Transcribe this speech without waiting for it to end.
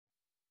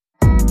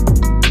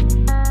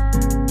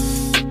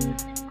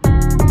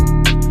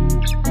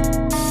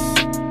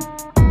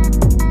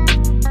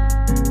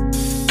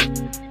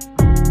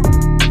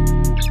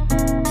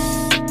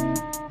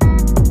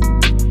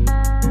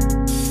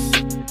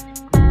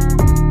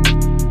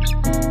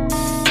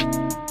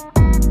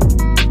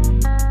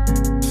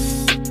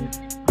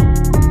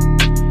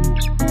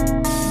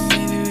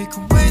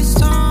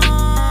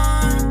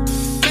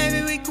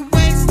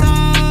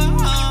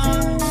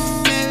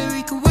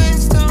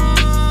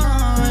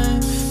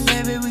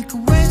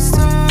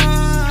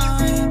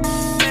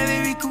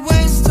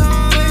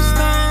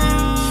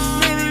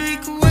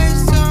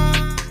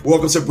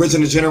Welcome to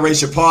Bridging the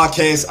Generation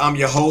podcast. I'm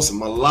your host,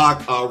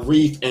 Malak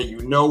Arif, and you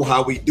know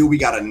how we do. We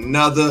got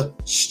another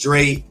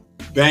straight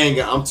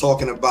banger. I'm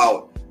talking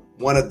about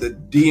one of the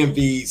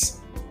DMV's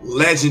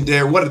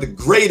legendary, one of the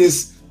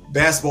greatest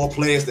basketball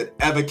players that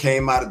ever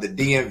came out of the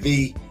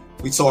DMV.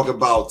 We talk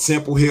about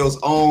Temple Hill's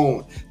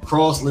own,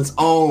 Crossland's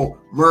own,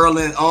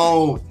 Maryland's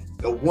own,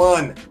 the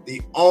one,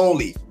 the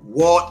only,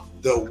 Walt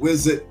the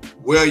Wizard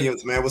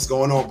Williams. Man, what's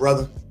going on,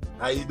 brother?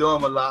 How you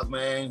doing, Malak,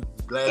 man?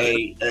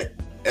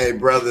 Hey,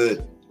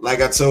 brother, like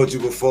I told you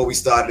before we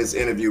started this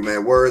interview,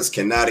 man, words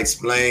cannot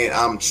explain.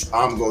 I'm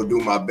going to do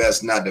my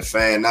best not to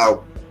fan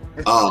out.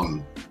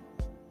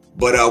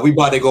 But we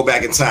about to go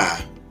back in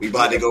time. And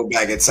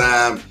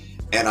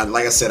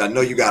like I said, I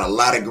know you got a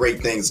lot of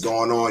great things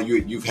going on.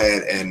 You've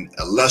had an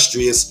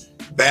illustrious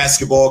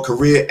basketball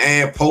career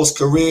and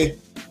post-career.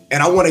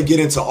 And I want to get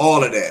into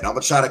all of that. I'm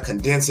going to try to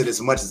condense it as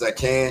much as I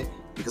can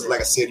because, like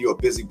I said, you're a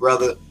busy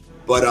brother.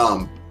 But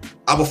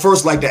I would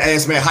first like to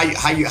ask, man,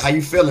 how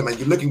you feeling, man?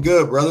 You looking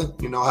good, brother?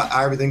 You know,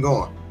 how everything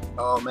going?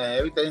 Oh, man,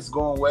 everything's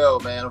going well,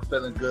 man. I'm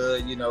feeling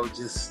good, you know,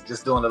 just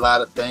doing a lot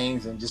of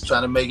things and just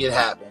trying to make it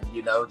happen,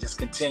 you know, just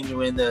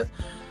continuing to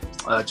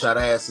try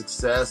to have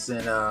success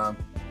and,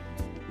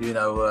 do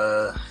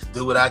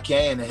what I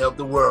can to help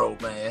the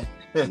world, man.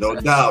 No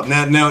doubt.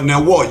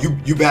 Now, Walt,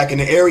 you back in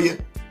the area?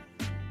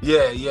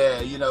 Yeah,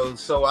 you know,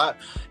 so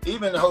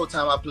even the whole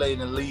time I played in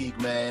the league,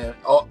 man,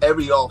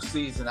 every off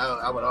season,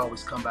 I would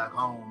always come back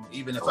home,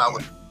 even if I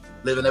was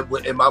living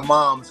in my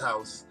mom's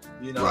house,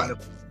 you know, right.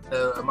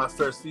 In my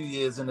first few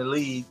years in the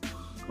league,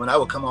 when I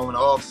would come home in the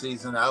off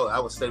season, I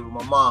would stay with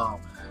my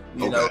mom,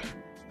 you know,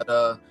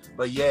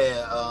 but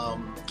yeah,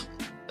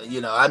 you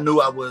know, I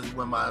knew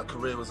when my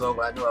career was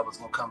over, I knew I was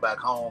going to come back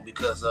home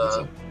because,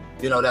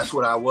 you know, that's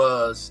what I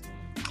was.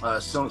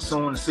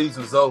 Soon the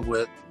season was over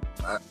with,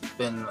 I've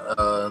been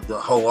the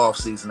whole off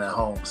season at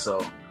home,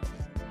 so.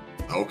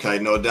 Okay,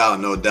 no doubt.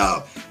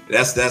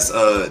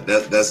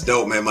 That's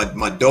dope, man.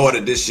 My daughter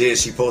this year,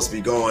 she's supposed to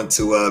be going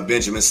to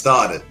Benjamin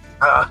Stoddard.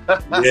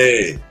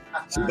 Yeah,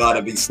 she about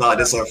to be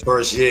started. This is her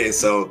first year,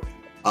 so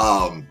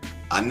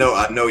I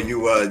know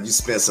you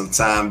spent some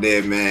time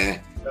there,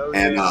 man. Oh,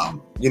 and yeah.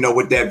 You know,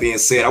 with that being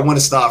said, I want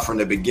to start from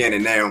the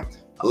beginning. Now,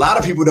 a lot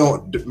of people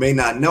may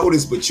not know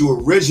this, but you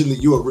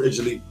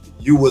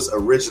was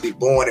originally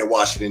born in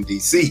Washington,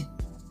 D.C.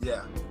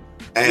 Yeah.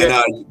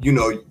 And, you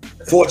know,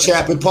 Fort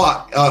Chapman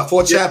Park,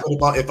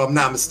 if I'm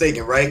not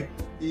mistaken, right?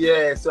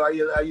 Yeah, so I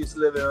used to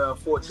live in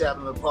Fort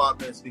Chapman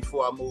Apartments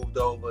before I moved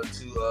over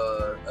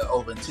to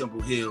over in Temple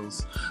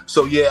Hills.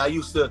 So, yeah,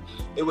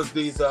 it was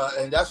these,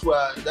 and that's where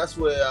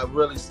I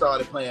really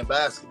started playing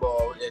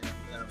basketball in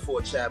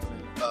Fort Chapman.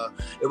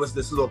 It was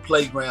this little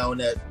playground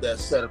that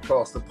set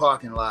across the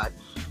parking lot.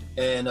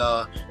 And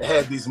it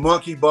had these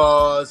monkey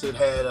bars, it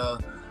had a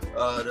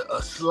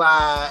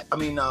slide,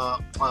 a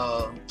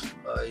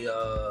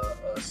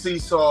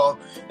seesaw,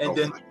 and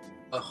then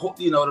the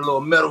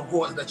little metal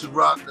horse that you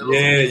rock.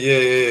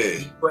 Yeah.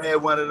 I had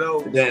one of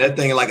those. Yeah, that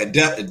thing like a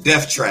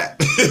death trap.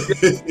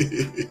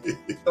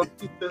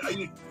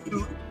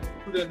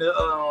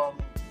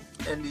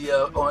 In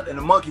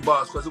the monkey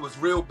bars because it was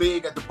real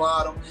big at the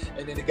bottom,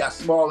 and then it got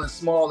smaller and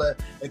smaller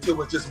until it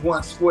was just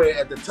one square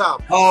at the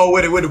top. Oh,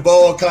 where the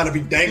ball kind of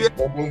be dangling.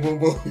 Yeah. Boom, boom, boom,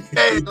 boom.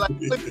 Hey,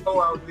 like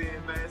go out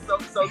there, man. So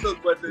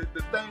look, but the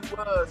thing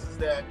is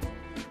that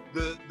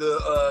the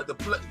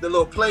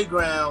little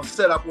playground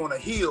set up on a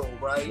hill,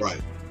 right? Right.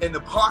 And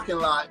the parking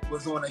lot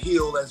was on a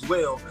hill as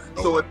well.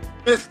 Okay. So it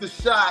missed the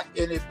shot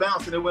and it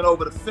bounced and it went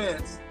over the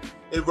fence.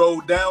 It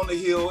rolled down the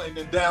hill and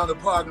then down the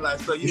parking lot.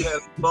 So you had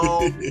a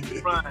long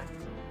run.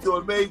 So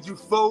it made you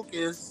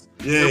focus.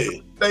 Yeah.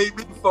 It made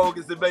me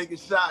focus and making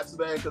shots,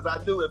 man. Because I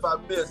knew if I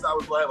missed, I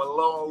was going to have a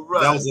long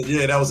run.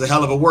 That was a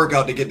hell of a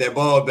workout to get that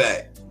ball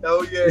back.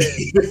 Oh, yeah.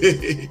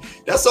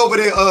 That's over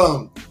there,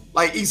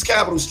 like East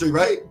Capitol Street,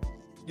 right?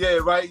 Yeah,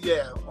 right.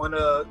 Yeah. On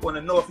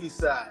the northeast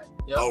side.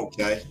 Yep.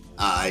 Okay.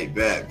 All right.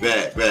 Bet.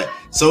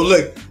 So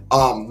look,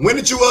 when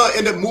did you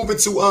end up moving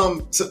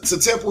to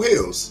Temple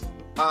Hills?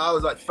 I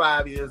was like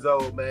 5 years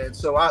old, man.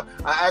 So I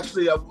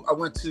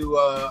went to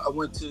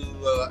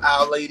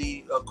Our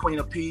Lady, Queen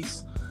of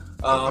Peace,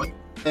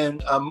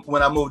 and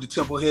when I moved to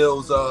Temple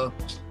Hills, I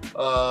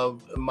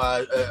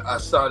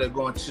started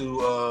going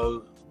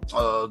to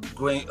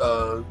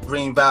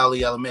Green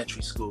Valley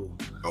Elementary School.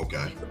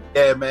 Okay.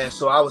 Yeah, man.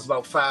 So I was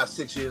about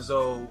 5-6 years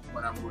old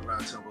when I moved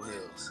around Temple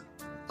Hills.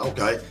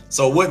 Okay.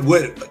 So what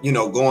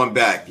going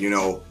back,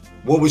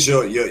 what was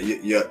your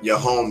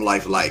home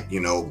life like?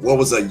 What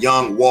was a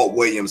young Walt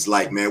Williams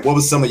like, man? What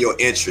was some of your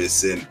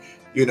interests in,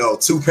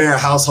 2-parent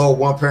household,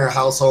 1-parent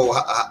household?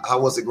 How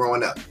was it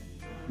growing up?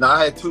 Now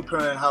I had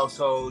 2-parent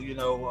household,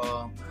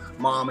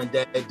 mom and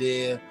dad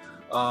there.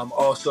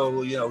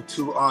 Also,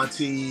 2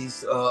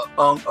 aunties,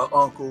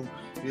 uncle,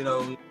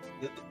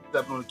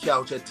 slept on the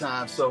couch at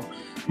times. So,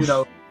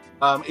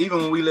 even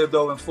when we lived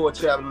over in Fort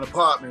Chapman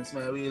Apartments,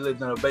 man, we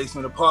lived in a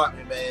basement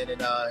apartment, man,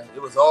 and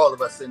it was all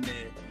of us in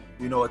there,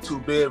 a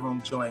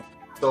 2-bedroom joint.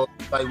 So,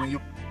 like when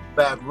you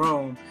back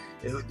room,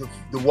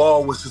 the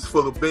wall was just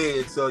full of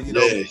beds. So you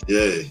know,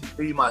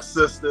 me, my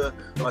sister,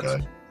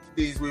 my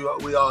kids,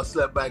 we all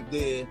slept back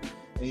there,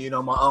 and you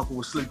know, my uncle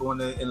was sleeping in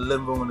the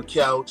living room on the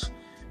couch,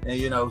 and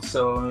you know,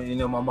 so you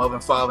know, my mother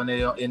and father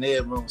in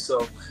their room.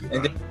 So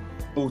and then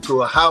moved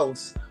to a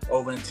house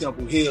over in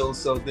Temple Hill,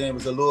 so then it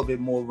was a little bit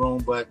more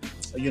room, but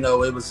you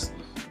know, it was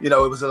a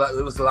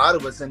lot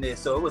of us in there,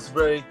 so it was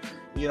very.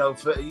 You know,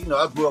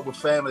 I grew up with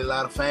family, a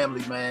lot of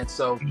family, man.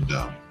 So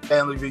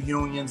family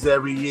reunions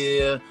every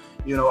year,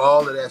 you know,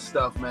 all of that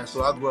stuff, man.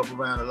 So I grew up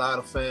around a lot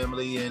of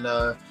family and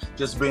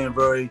just being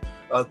very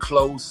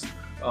close.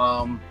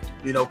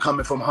 You know,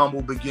 coming from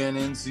humble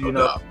beginnings, you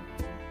know,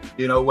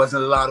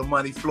 wasn't a lot of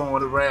money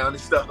flowing around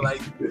and stuff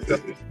like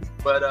that.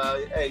 But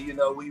hey, you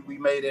know, we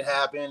made it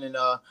happen, and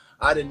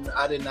I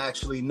didn't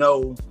actually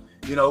know.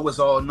 You know, it was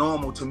all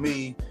normal to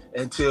me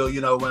until, you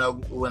know,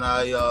 when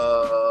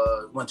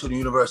I went to the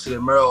University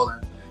of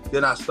Maryland.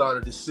 Then I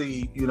started to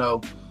see, you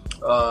know,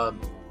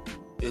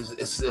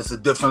 it's a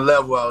different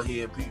level out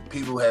here.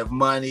 People have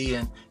money,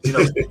 and you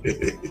know,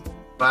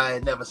 I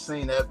had never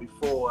seen that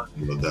before.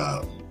 No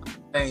doubt.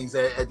 Things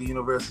at the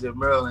University of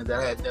Maryland that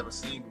I had never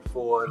seen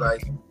before.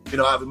 Like, you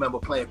know, I remember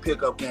playing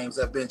pickup games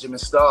that Benjamin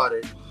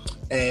started,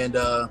 and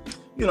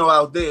you know,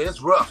 out there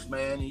it's rough,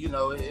 man. You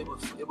know, it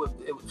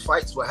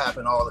fights would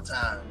happen all the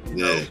time. You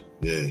know?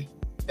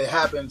 It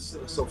happens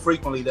so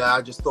frequently that I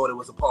just thought it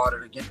was a part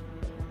of the game.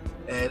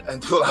 And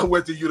until I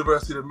went to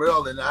University of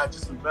Maryland, I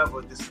just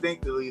remember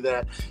distinctly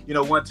that, you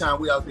know, one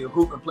time we out there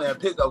hooping, playing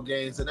pickup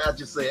games, and I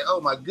just said, oh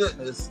my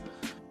goodness.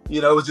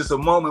 You know, it was just a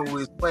moment when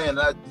we was playing, and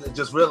I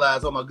just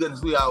realized, oh my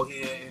goodness, we out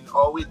here and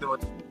all we doing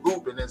is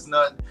hooping. It's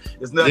nothing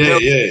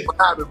else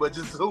happen but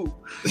just hoop.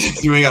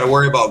 You ain't got to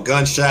worry about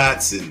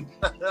gunshots and,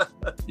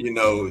 you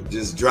know,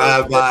 just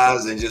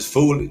drive-bys and just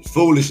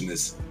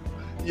foolishness.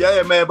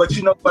 Yeah, man. But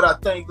you know what, I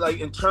think, like,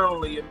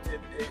 internally, it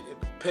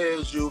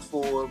prepares you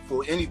for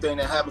anything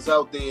that happens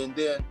out there, and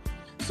then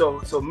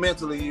so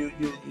mentally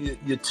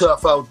you're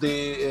tough out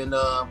there, and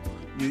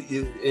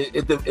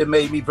it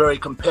made me very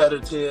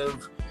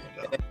competitive.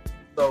 And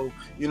so,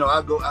 you know,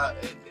 I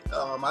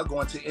go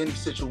into any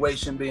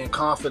situation being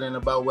confident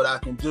about what I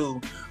can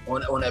do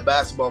on that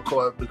basketball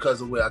court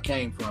because of where I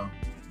came from.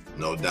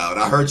 No doubt.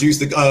 I heard you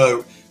used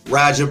to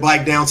ride your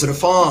bike down to the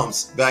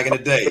farms back in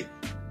the day.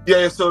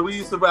 Yeah, so we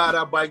used to ride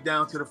our bike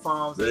down to the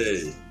farms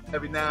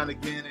every now and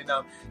again, and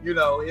you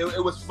know,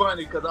 it was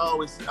funny because I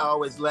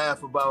always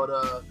laugh about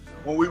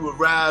when we would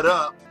ride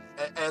up.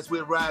 As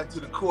we're riding to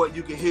the court,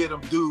 you can hear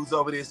them dudes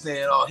over there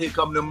saying, "Oh, here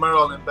come the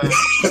Maryland band."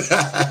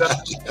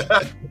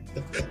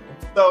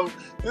 So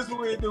this is what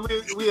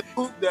we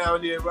hoop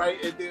down there,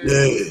 right? And then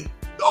it's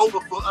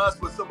over for us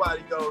when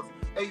somebody goes,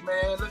 "Hey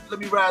man, let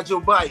me ride your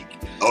bike."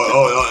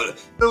 Oh.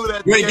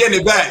 You ain't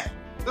getting it back.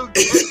 So,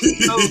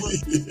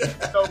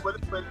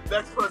 but the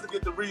next person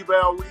get the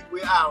rebound,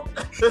 we out.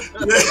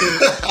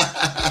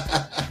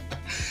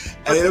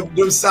 Hey,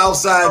 them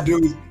Southside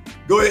dudes.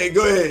 Go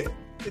ahead.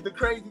 The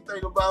crazy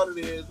thing about it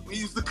is we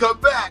used to come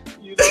back,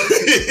 you know,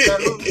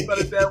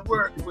 that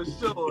work for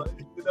sure,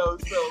 you know,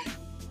 so,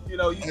 you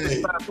know, you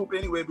just try to hoop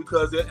anyway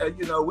because,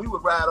 you know, we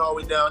would ride all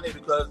the way down there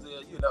because,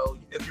 you know,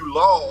 if you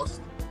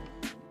lost,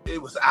 it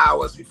was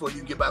hours before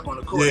you get back on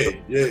the court.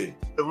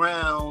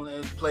 Around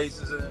in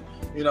places and,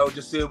 you know,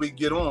 just see if we can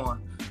get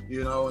on,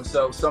 you know, and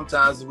so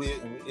sometimes we'd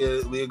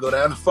go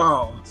down the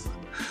farms.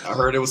 I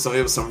heard it was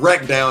some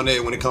wreck down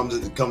there when it comes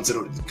to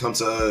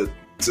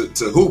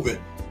hooping.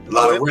 A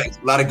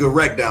lot of good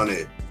wreck down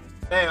there.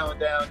 Down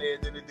there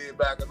than it did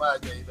back in my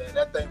day, man.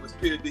 That thing was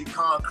pure deep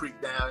concrete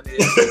down there.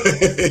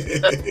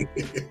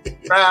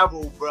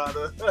 Travel,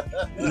 brother.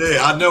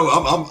 Yeah, I know.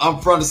 I'm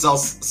from the south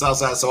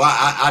side, so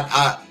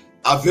I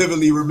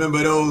vividly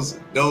remember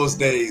those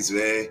days,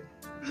 man.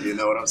 You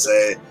know what I'm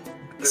saying?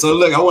 So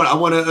look, I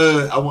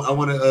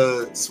want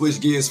to switch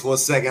gears for a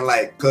second,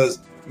 like, cause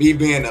me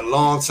being a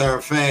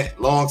longtime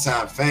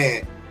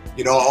fan.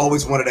 You know, I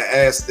always wanted to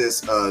ask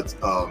this, you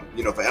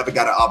know, if I ever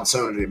got an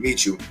opportunity to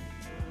meet you,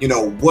 you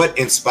know, what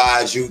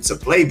inspires you to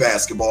play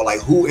basketball?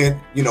 Like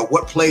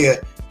what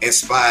player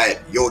inspired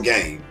your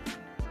game?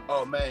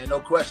 Oh, man, no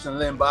question,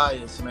 Len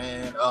Bias,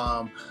 man.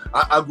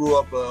 I grew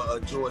up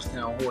a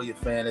Georgetown Hoya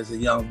fan as a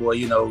young boy,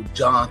 you know,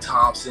 John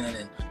Thompson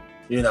and,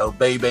 you know,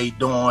 Bebe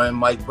Dorn,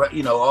 Mike,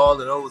 you know, all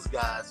of those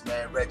guys,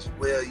 man, Reggie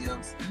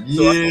Williams.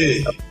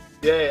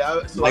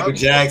 Michael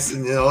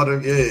Jackson and all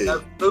them,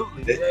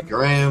 absolutely,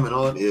 Graham and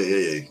all, Go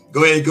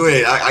ahead.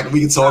 We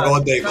can talk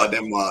all day about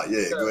them. Go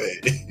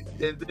ahead.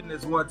 And then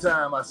this one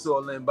time I saw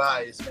Len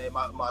Bias, man.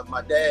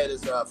 My dad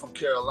is from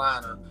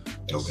Carolina.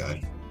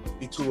 Okay.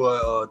 Me to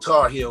a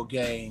Tar Heel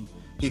game.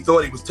 He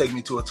thought he was taking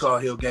me to a Tar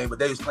Heel game, but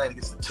they was playing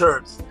against the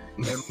Terps.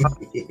 And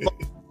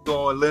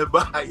going Len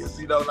Bias,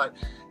 you know, like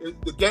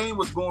the game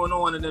was going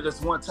on, and then this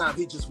one time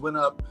he just went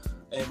up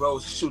and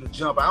rose to shoot a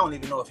jump. I don't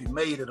even know if he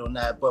made it or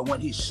not, but when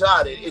he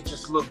shot it, it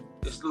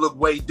looked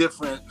way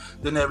different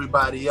than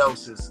everybody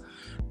else's.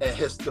 And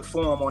the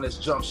form on his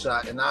jump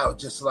shot, and I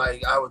was just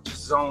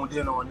zoned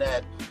in on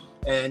that.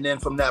 And then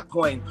from that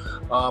point,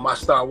 I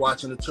started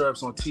watching the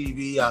Terps on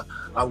TV.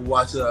 I would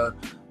watch the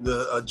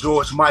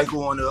George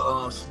Michael on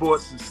the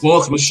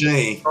sports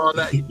machine. All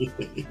that.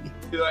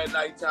 At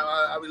nighttime,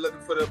 I be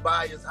looking for the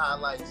Bias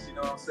highlights. You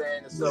know what I'm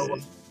saying? And so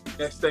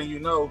next thing you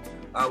know,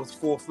 I was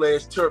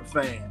full-fledged Terp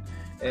fan.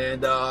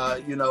 And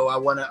I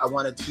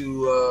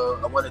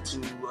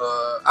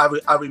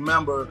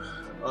remember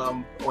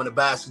on the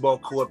basketball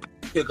court,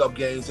 pickup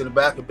games in the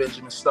back of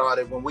Benjamin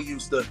started when we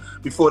used to,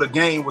 before the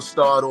game would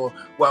start or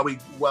while we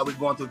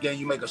going through a game,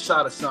 you make a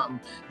shot or something,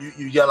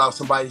 you yell out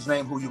somebody's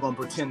name who you're gonna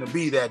pretend to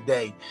be that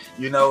day,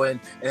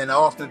 and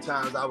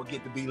oftentimes I would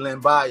get to be Len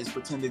Bias,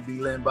 pretend to be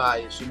Len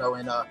Bias,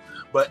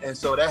 and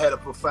so that had a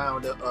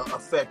profound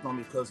effect on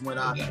me, because when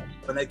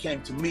they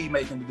came to me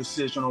making the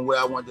decision on where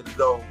I wanted to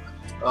go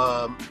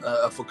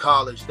for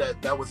college,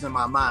 that was in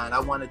my mind. I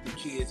wanted the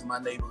kids in my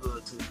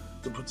neighborhood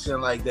to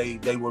pretend like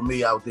they were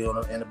me out there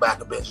in the back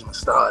of Benjamin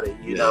started,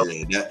 know.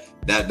 Yeah,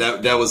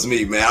 that was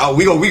me, man.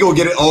 We gonna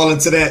get it all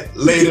into that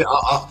later.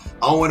 I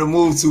don't want to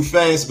move too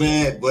fast,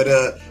 man. But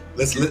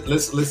let's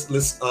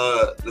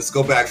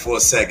go back for a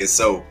second.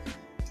 So,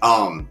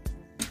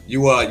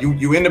 you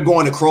end up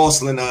going to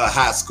Crossland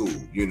High School.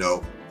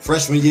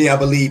 Freshman year, I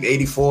believe,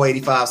 84,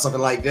 85,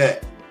 something like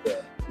that.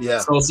 Yeah.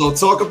 So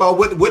talk about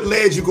what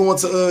led you going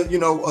to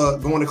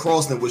going to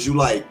Crossland. Was you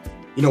like,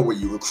 were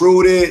you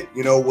recruited?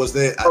 Was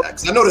there?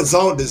 Cause I know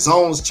the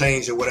zones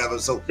changed or whatever.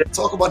 So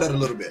talk about that a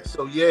little bit.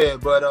 So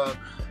but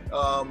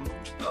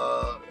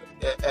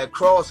at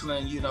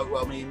Crossland,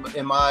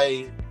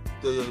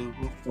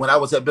 when I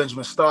was at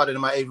Benjamin started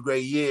in my 8th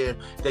grade year,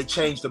 they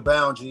changed the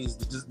boundaries,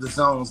 the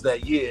zones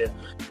that year.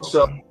 Okay.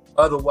 So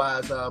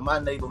otherwise, my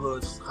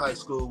neighborhood's high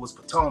school was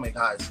Potomac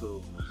High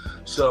School.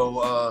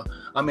 So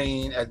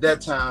at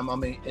that time,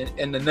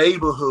 in the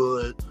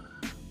neighborhood,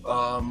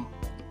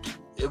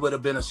 it would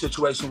have been a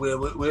situation where it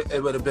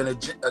would have been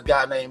a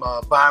guy named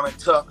Byron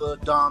Tucker,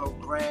 Donald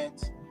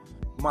Grant,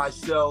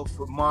 myself,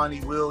 Monty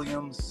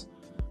Williams,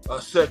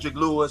 Cedric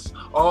Lewis,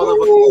 all of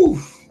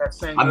us.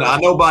 I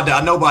know about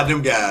that. I know about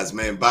them guys,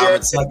 man.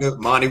 Byron Tucker,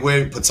 Monty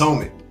Williams,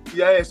 Potomac.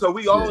 Yeah, so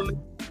we all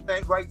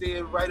right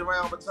there, right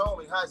around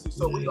Potomac High School.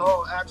 So we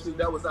all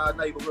that was our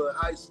neighborhood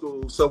high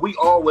school. So we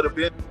all would have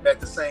been at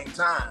the same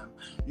time,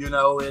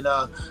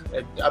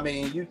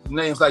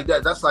 names like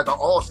that, that's like an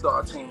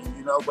all-star team,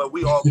 but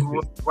we all grew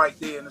up right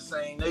there in the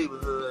same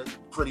neighborhood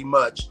pretty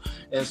much.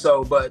 And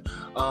so, but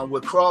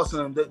with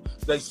Crossland,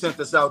 they sent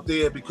us out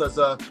there because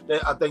I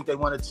think they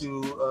wanted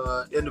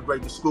to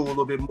integrate the school a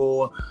little bit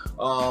more.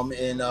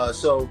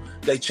 So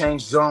they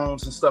changed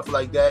zones and stuff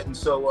like that. And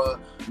so,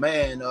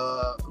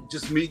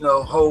 just meeting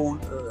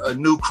a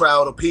new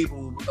crowd of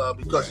people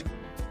because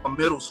from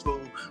middle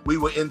school, we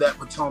were in that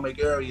Potomac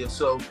area.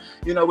 So,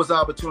 it was an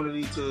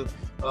opportunity to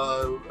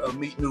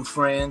meet new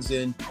friends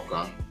and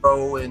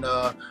grow. And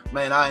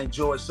I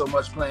enjoyed so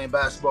much playing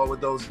basketball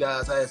with those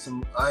guys. I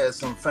had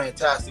some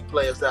fantastic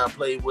players that I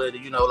played with,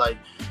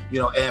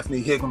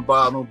 Anthony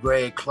Higginbotham,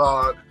 Greg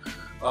Clark,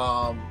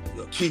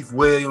 Keith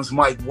Williams,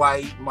 Mike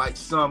White, Mike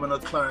Sumner,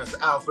 Clarence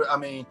Alfred.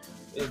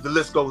 The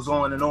list goes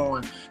on. And,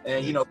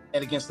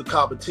 and against the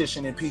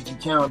competition in PG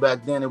County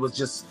back then, it was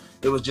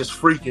just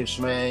freakish,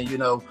 man. You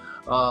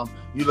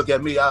look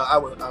at me, I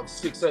was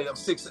 6'8".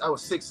 I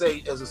was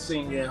 6'8" as a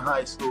senior in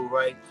high school,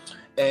 right?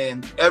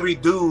 And every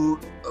dude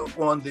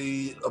on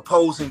the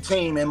opposing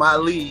team in my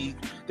league,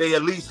 they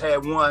at least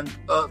had one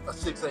a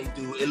 6'8"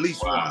 dude, at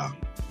least one.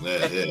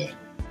 Yeah.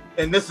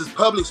 And this is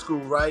public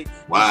school, right?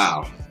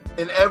 Wow.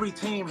 And every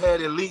team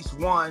had at least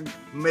one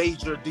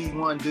major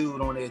D1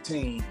 dude on their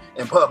team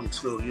in public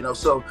school,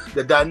 So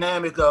the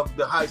dynamic of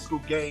the high school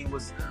game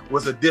was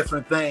a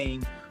different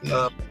thing,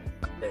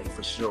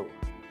 for sure.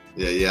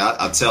 Yeah.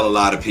 I tell a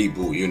lot of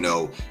people, a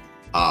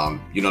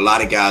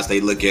lot of guys, they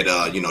look at,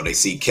 they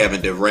see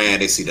Kevin Durant,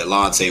 they see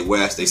Delonte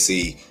West, they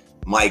see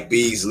Mike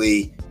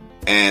Beasley,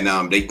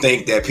 and they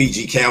think that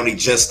PG County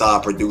just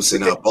started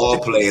producing ball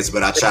players.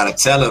 But I try to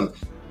tell them,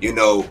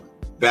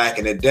 back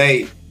in the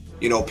day,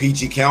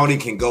 PG County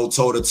can go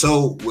toe to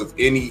toe with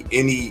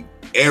any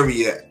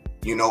area,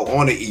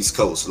 on the East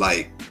Coast,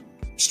 like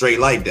straight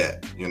like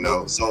that,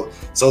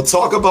 So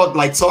talk about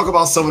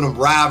some of them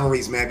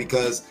rivalries, man,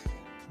 because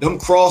them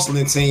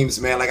Crossland teams,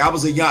 man. Like I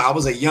was a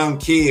young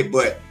kid,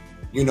 but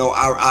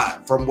I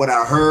from what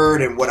I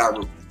heard and what I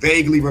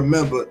vaguely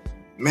remember,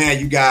 man,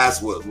 you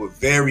guys were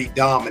very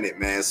dominant,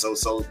 man. So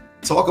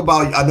talk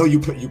about. I know you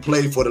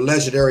played for the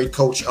legendary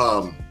Coach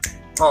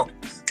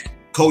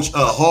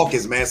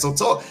Hawkins, man. So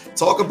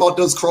talk about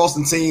those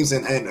Crossland teams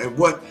and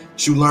what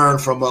you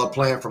learned from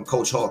playing from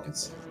Coach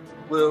Hawkins.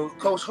 Well,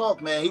 Coach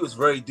Hawk, man, he was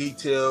very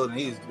detailed and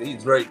he's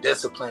very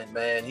disciplined,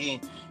 man.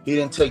 He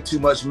didn't take too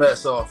much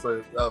mess off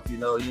of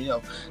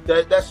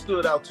that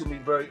stood out to me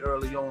very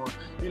early on.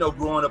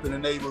 Growing up in the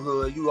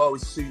neighborhood, you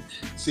always see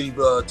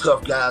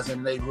tough guys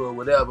in the neighborhood,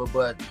 whatever.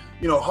 But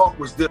Hawk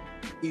was different.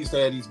 He used to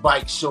have these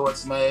bike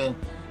shorts, man,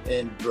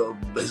 and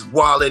his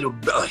wallet,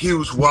 a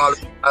huge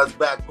wallet in his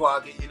back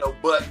pocket,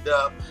 buttoned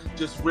up,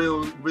 just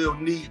real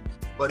neat.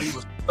 But he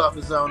was tough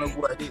as I don't know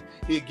what.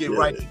 He'd get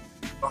right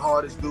the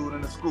hardest dude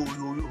in the school,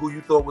 who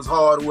you thought was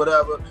hard or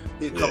whatever,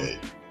 he'd come,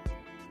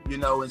 you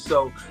know, and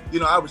so, you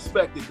know, I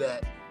respected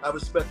that. I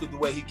respected the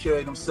way he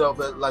carried himself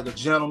like a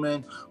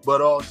gentleman,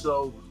 but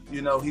also,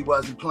 you know, he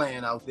wasn't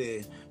playing out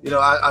there. You know,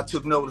 I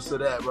took notice of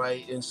that,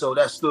 right? And so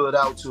that stood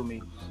out to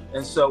me.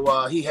 And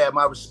so he had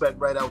my respect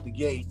right out the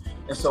gate.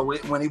 And so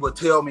when he would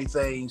tell me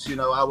things, you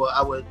know, I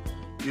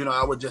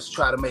would just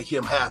try to make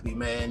him happy,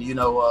 man. You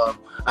know,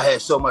 I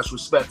had so much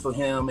respect for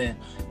him and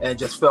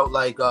just felt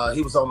like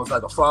he was almost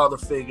like a father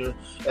figure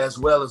as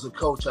well as a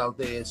coach out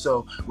there.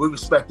 So we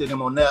respected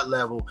him on that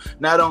level.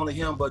 Not only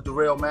him, but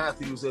Darrell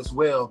Matthews as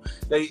well.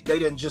 They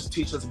didn't just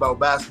teach us about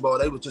basketball.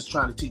 They were just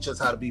trying to teach us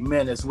how to be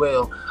men as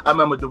well. I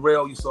remember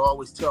Darrell used to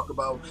always talk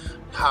about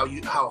how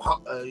you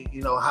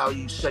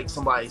shake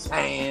somebody's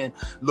hand,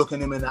 looking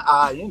them in the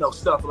eye, you know,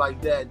 stuff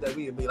like that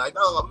we'd be like,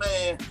 oh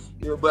man,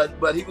 you know,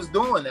 but he was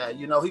doing that,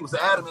 you know, he was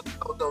adamant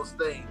about those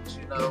things,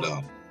 you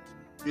know.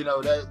 You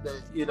know,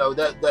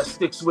 that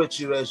sticks with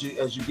you as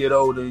you get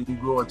older and you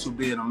grow into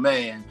being a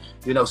man,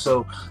 you know,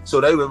 so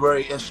they were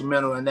very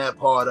instrumental in that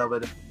part of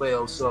it as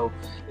well. So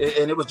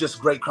and it was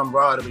just great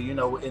camaraderie, you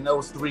know. In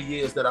those 3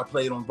 years that I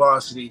played on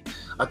varsity,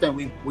 I think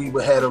we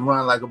had a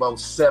run like about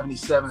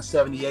 77,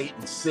 78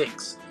 and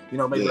 6, you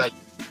know, maybe like,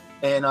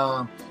 and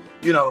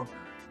you know,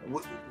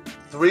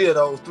 3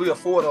 or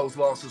 4 of those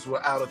losses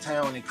were out of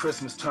town in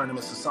Christmas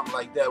tournaments or something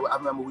like that. I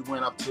remember we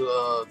went up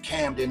to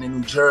Camden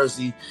in New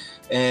Jersey,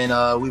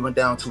 and we went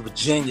down to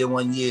Virginia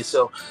one year.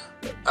 So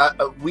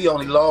we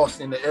only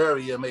lost in the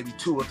area maybe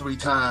 2 or 3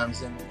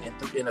 times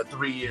in a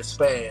 3-year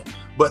span.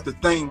 But the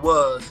thing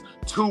was,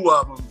 2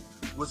 of them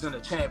was in a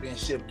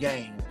championship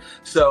game.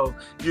 So,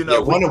 you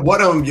know, one of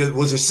them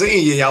was your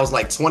senior year. I was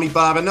like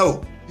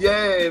 25-0.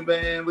 Yeah,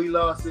 man, we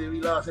lost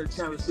the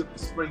championship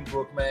to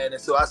Springbrook, man,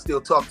 and so I still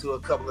talk to a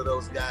couple of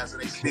those guys,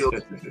 and they still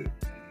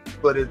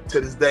put it to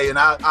this day. And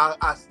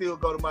I still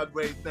go to my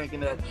grave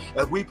thinking that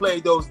if we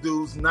played those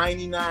dudes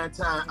 99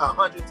 times,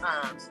 100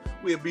 times,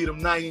 we'd beat them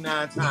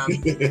 99 times.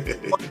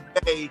 One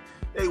day,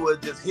 they were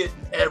just hitting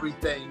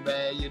everything,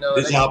 man. You know.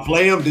 Did y'all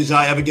play them? Did y'all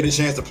ever get a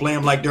chance to play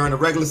them like during the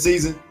regular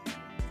season?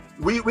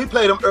 We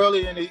played them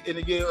early in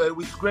the game.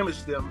 We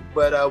scrimmaged them,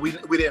 but we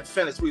didn't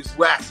finish. We was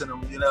waxing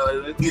them, you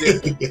know. We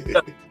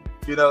didn't,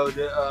 you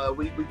know,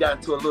 we got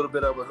into a little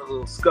bit of a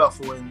little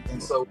scuffle,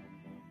 and so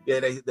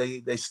yeah,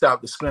 they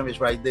stopped the scrimmage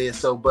right there.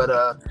 So, but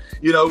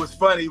you know, it was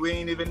funny. We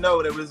didn't even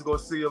know that we was gonna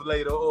see them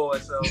later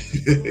on. So,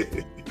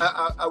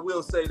 I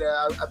will say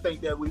that I think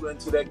that we went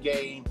to that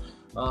game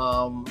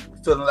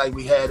feeling like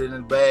we had it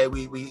in the bag.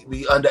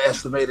 We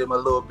underestimated them a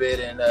little bit,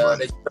 and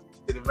they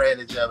took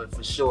advantage of it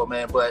for sure,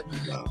 man. But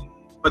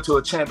went to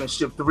a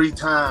championship 3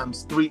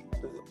 times,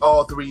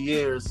 all 3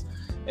 years,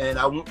 and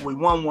we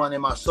won one in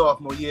my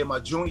sophomore year. My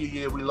junior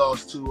year, we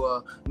lost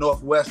to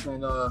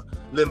Northwestern,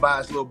 Len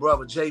Bias' little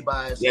brother, Jay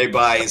Bias. Jay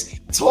Bias.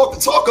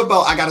 Talk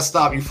about. I got to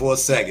stop you for a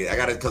second.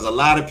 Because a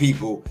lot of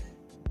people,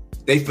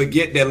 they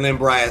forget that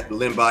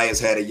Len Bias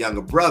had a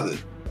younger brother.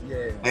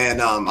 Yeah.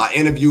 And I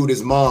interviewed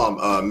his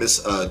mom,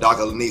 Miss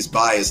Dr. Lenise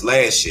Bias,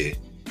 last year,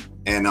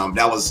 and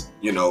that was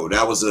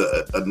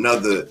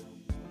another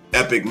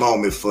epic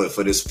moment for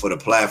the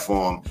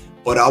platform.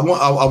 But I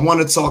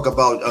want to talk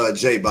about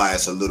Jay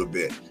Bias a little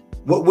bit.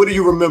 What do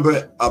you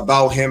remember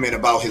about him and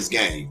about his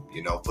game?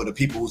 You know, for the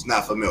people who's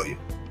not familiar.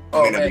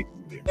 Oh man,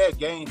 that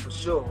game for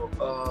sure.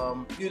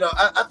 You know,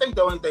 I think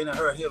the only thing that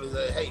hurt him is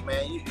that, hey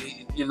man,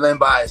 you're Len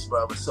Bias,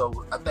 brother.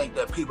 So I think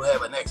that people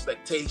have an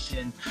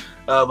expectation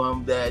of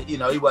him that, you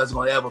know, he wasn't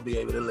going to ever be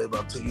able to live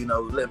up to. You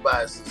know, Len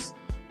Bias is,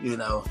 you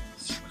know,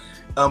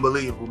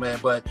 unbelievable, man.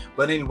 But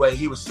anyway,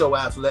 he was so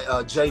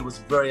athletic. Jay was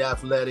very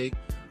athletic.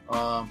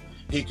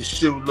 He could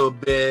shoot a little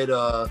bit.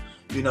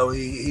 You know,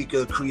 he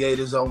could create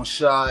his own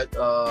shot.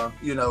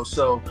 You know,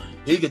 so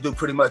he could do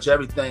pretty much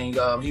everything.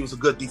 He was a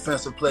good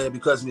defensive player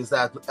because he was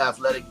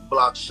athletic,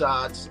 block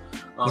shots.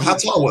 How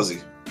tall was he?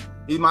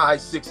 He's my height,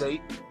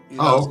 6'8". You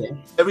know? Oh, okay.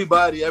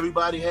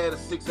 Everybody had a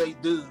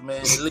 6'8" dude,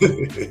 man. At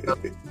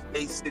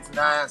least 8,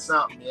 6'9",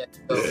 something. Yeah.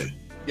 So,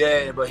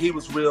 yeah, but he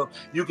was real.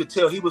 You could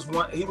tell he was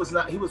one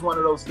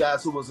of those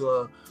guys who was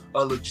a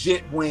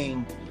legit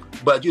wing.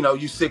 But you know,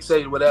 you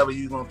 6'8", whatever,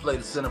 you're gonna play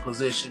the center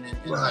position and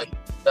right. like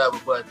whatever.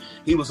 But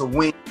he was a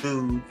wing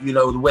dude. You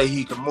know, the way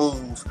he could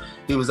move,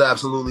 he was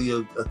absolutely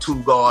a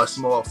 2-guard,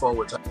 small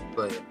forward type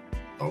player.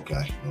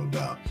 Okay, no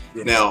doubt.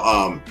 Yeah.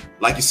 Now,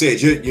 like you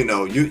said, you're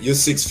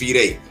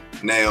 6'8".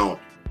 Now,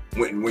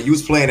 when you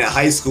was playing at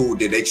high school,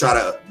 did they try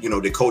to, you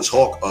know, did Coach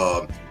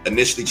Hawk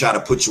initially try to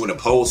put you in a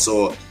post,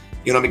 or,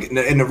 you know what I mean?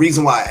 And the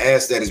reason why I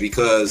asked that is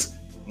because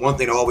one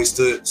thing that always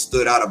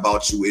stood out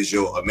about you is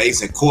your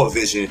amazing court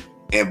vision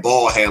and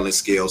ball handling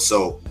skills.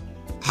 So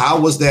how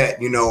was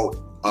that, you know,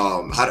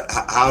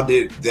 how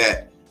did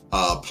that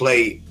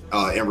play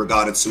in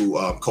regard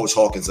to Coach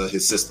Hawkins and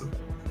his system?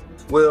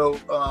 Well,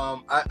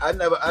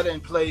 I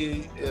didn't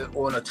play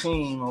on a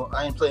team, or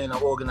I didn't play in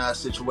an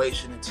organized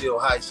situation until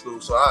high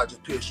school. So I was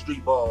just pure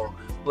street ball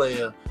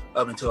player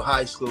up until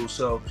high school.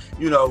 So,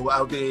 you know,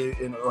 out there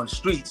on the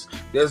streets,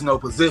 there's no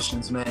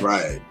positions, man.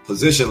 Right.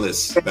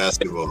 Positionless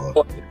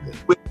basketball.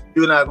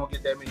 you're not gonna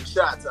get that many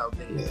shots out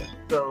there. Yeah.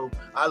 So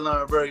I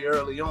learned very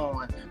early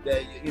on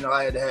that, you know,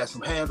 I had to have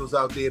some handles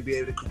out there, be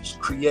able to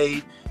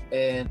create.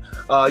 And,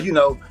 you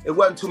know, it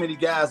wasn't too many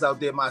guys out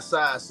there my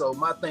size. So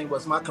my thing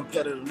was, my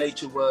competitive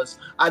nature was,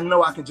 I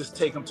know I can just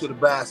take them to the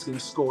basket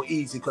and score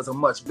easy because I'm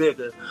much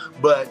bigger.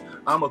 But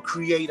I'm going to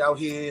create out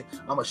here.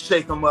 I'm going to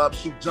shake them up,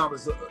 shoot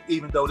jumpers.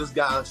 Even though this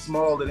guy is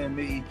smaller than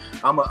me,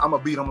 I'm going to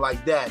beat him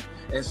like that.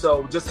 And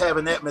so just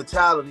having that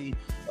mentality,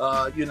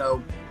 you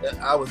know,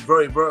 I was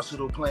very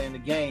versatile playing the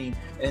game.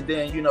 And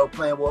then, you know,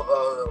 playing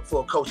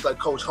for a coach like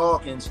Coach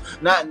Hawkins.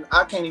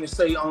 I can't even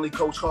say only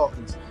Coach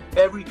Hawkins.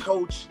 Every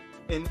coach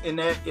in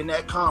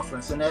that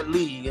conference, in that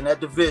league, in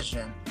that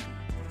division,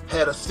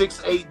 had a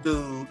 6'8"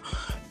 dude.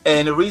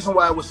 And the reason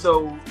why it was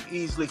so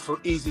easy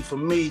for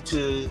me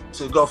to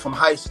go from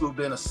high school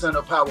being a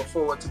center power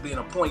forward to being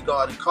a point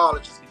guard in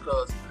college is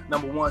because,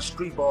 number one,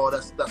 street ball,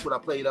 that's what I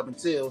played up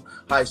until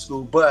high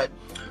school. But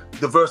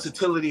the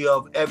versatility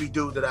of every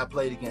dude that I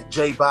played against,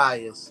 Jay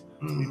Byers,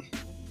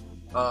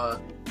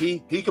 he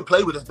could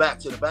play with his back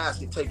to the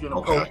basket, take you in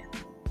a post,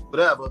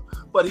 whatever,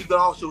 but he could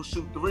also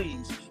shoot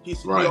threes.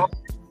 He's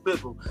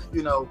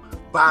you know,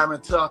 Byron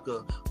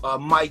Tucker,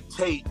 Mike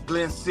Tate,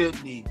 Glenn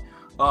Sidney,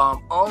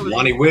 all of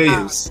Lonnie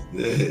Williams.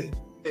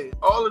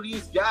 All of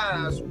these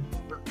guys,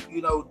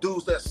 you know,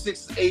 dudes that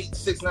 6'8",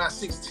 6'9",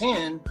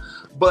 6'10",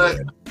 but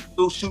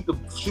they'll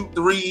shoot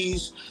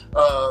threes,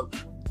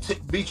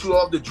 beat you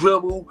off the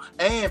dribble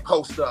and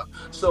post up.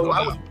 So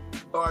I was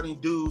guarding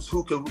dudes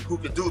who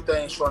could do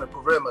things from the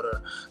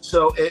perimeter.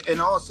 So and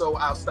also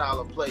our style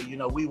of play, you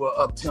know, we were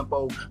up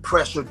tempo,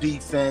 pressure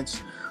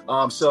defense.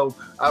 So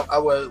I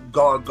would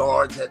guard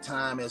guards at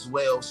time as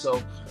well.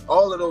 So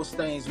all of those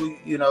things,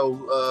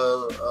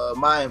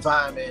 my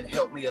environment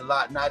helped me a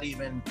lot. Not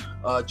even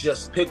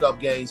just pickup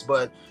games,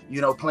 but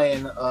you know,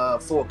 playing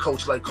for a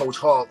coach like Coach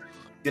Hawk.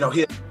 You know,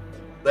 he had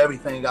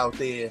everything out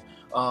there.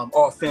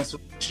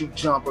 Offensive, shoot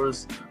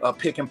jumpers,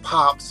 picking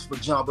pops for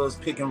jumpers,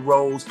 picking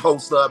rolls,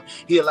 post up.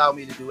 He allowed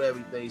me to do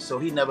everything. So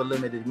he never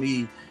limited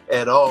me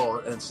at all.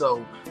 And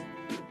so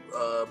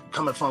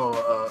coming from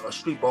a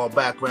street ball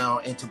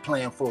background into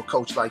playing for a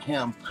coach like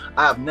him,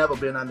 I've never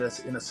been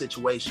in a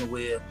situation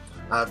where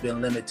I've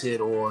been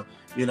limited or,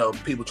 you know,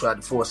 people tried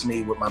to force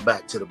me with my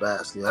back to the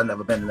basket. I've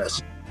never been in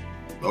that.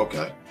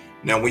 Okay.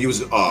 Now, when you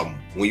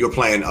were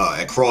playing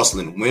at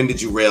Crossland, when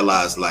did you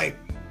realize, like,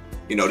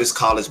 you know, this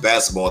college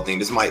basketball thing,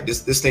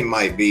 this thing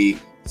might be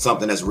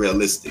something that's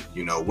realistic?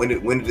 You know, when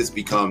did this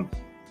become,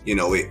 you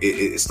know,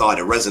 it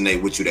started to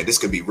resonate with you that this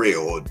could be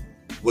real? Or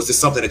was this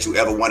something that you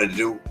ever wanted to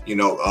do, you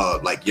know,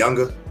 like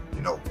younger,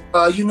 you know?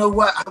 You know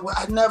what?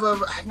 I never,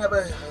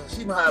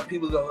 you know how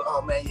people go,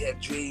 oh man, you have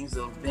dreams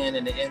of being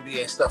in the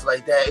NBA and stuff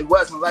like that. It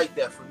wasn't like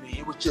that for me.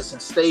 It was just in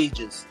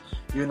stages,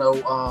 you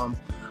know.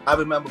 I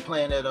remember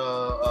playing at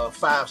a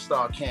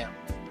 5-star camp.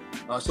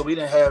 So we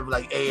didn't have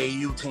like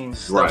AAU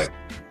teams. Right.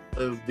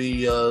 It would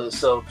be,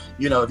 so,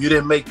 you know, if you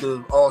didn't make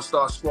the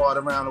all-star squad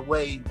around the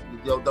way,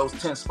 those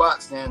 10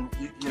 spots, then,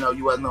 you know,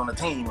 you wasn't on the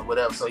team or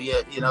whatever. So,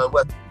 yeah, you know, it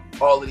wasn't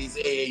all of these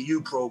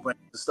AAU programs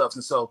and stuff.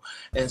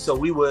 And so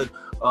we would,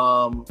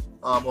 on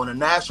a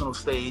national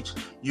stage,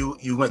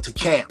 you went to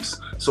camps.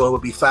 So it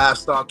would be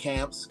 5-star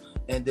camps.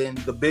 And then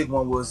the big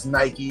one was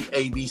Nike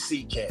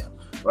ABC camp,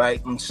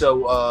 right? And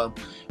so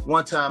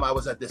one time I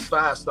was at this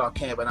 5-star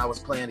camp and I was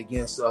playing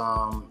against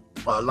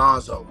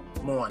Alonzo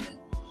Mourning.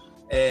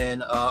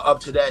 And up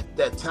to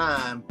that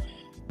time,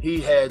 he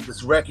had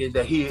this record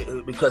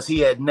that because he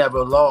had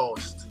never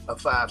lost a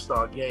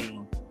 5-star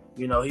game.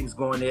 You know, he was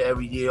going there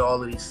every year,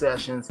 all of these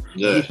sessions.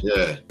 Yeah.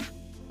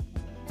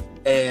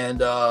 And,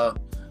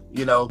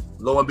 you know,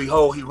 lo and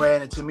behold, he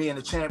ran into me in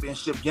the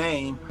championship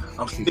game.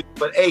 I'm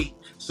 6'8",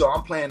 so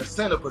I'm playing the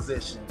center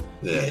position.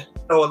 Yeah. You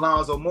know,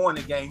 Alonzo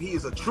Mourning game, he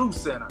is a true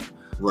center.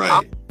 Right.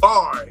 I'm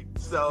hard.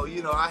 So,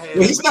 you know, I had...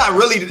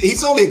 Well,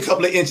 he's only a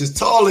couple of inches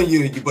taller than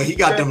you, but he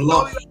got them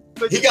long...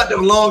 He got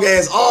them long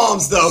ass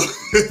arms though.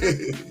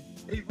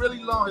 He's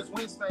really long. His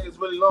wingspan is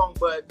really long,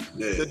 but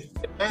the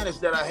advantage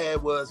that I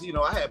had was, you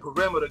know, I had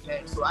perimeter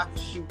games, so I could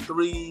shoot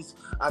threes.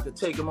 I could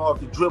take them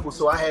off the dribble,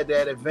 so I had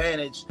that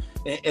advantage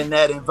in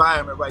that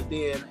environment right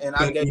there. And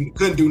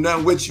couldn't do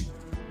nothing with you.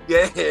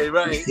 Yeah,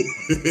 right.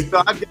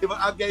 So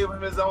I gave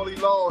him his only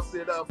loss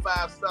in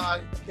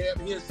 5-star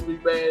camp history,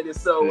 man. And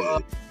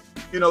so,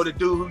 you know, the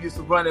dude who used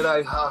to run it,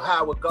 like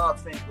Howard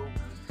Garfinkel.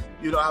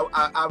 You know,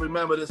 I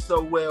remember this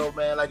so well,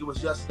 man. Like it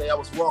was yesterday. I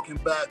was walking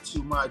back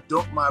to my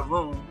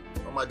room,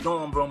 or my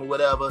dorm room, or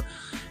whatever,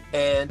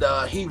 and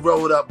he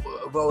rode up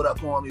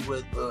on me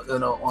with, you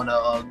know,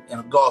 in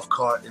a golf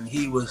cart, and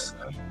he was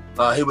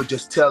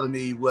just telling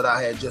me what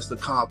I had just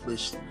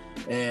accomplished,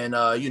 and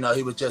you know,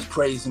 he was just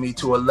praising me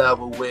to a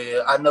level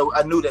where I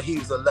knew that he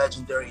was a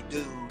legendary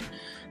dude,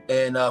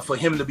 and for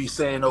him to be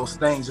saying those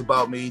things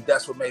about me,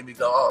 that's what made me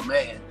go, oh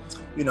man,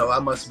 you know, I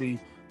must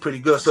be pretty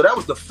good. So that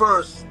was the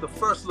first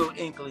little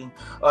inkling.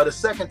 The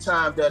second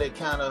time that it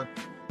kind of,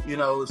 you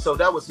know, so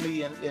that was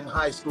me in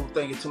high school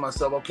thinking to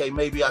myself, okay,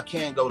 maybe I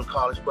can go to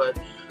college. But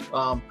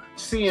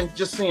seeing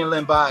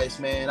Len Bias,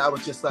 man, I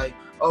was just like,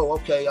 oh,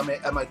 okay, I'm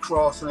at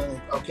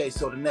Crossland. Okay,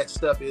 so the next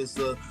step is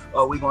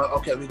we're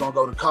gonna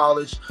go to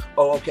college.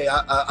 Oh, okay,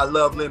 I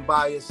love Len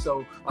Bias,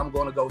 so I'm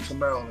gonna go to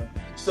Maryland.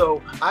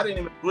 So I didn't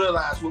even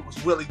realize what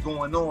was really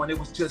going on. It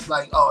was just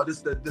like, oh,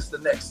 this the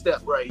next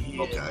step right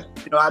here. Okay.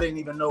 You know, I didn't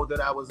even know that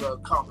I was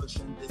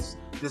accomplishing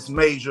this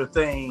major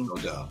thing. No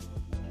doubt.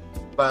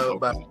 By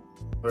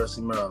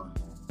University of Maryland.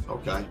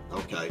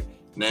 Okay.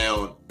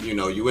 Now, you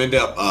know, you end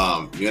up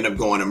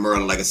going to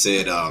Maryland, like I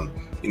said.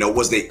 You know,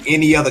 was there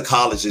any other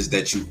colleges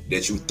that you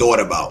thought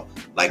about,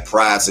 like,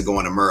 prior to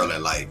going to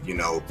Maryland? Like, you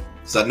know,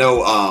 so I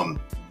know,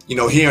 you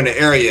know, here in the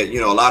area,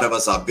 you know, a lot of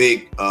us are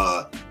big.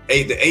 The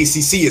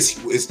ACC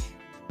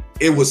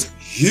it was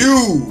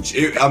huge.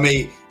 I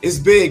mean, it's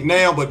big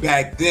now, but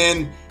back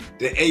then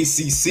the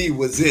ACC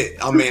was it.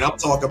 I mean, I'm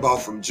talking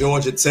about from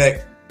Georgia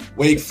Tech,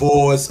 Wake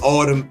Forest,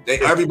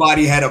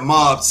 everybody had a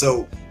mob.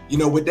 So, you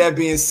know, with that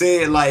being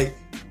said, like,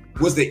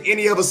 was there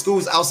any other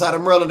schools outside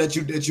of Maryland that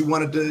you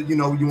wanted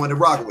to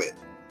rock with?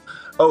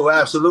 Oh,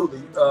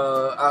 absolutely.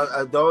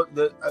 I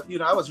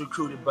was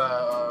recruited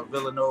by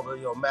Villanova.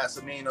 You know,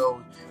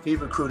 Massimino, he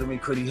recruited me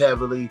pretty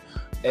heavily,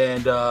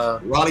 and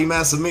Raleigh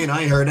Massimino,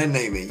 I ain't heard that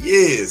name in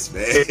years,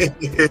 man.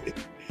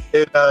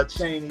 And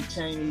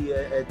Chaney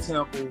at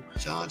Temple.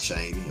 John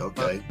Chaney,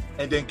 okay.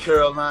 And then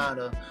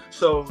Carolina.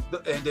 So,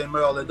 and then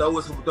Maryland.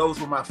 Those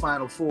were my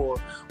final four.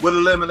 What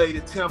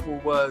eliminated Temple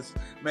was,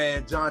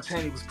 man, John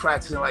Chaney was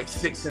practicing like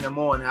 6 a.m.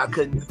 I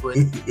couldn't do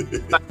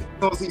it. Like, as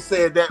soon as he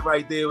said that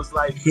right there, it was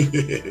like,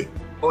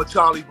 or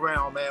Charlie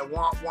Brown, man.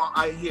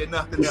 I didn't hear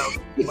nothing else.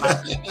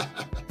 Like,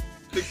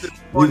 6 a.m.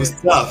 He was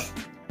tough.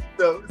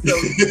 So with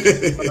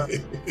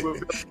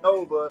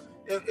Villanova,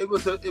 it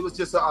was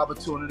just an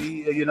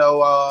opportunity, you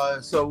know.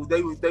 So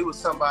they were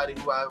somebody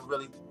who I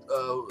really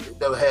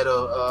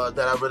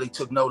that I really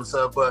took notice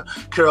of. But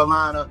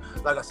Carolina,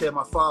 like I said,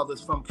 my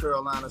father's from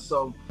Carolina,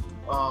 so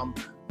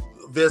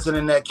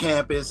visiting that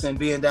campus and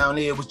being down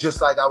there, it was just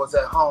like I was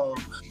at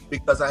home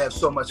because I have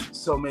so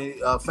many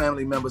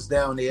family members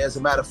down there. As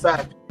a matter of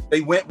fact, they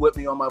went with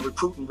me on my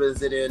recruiting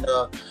visit, and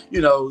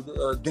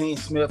Dean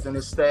Smith and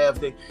his staff,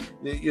 they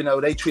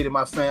treated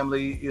my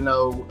family, you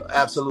know,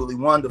 absolutely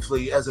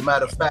wonderfully. As a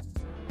matter of fact,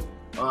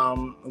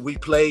 we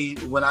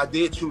played, when I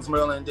did choose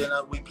Maryland, then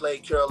we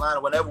played Carolina.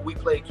 Whenever we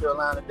played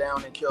Carolina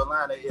down in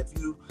Carolina,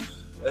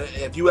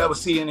 if you ever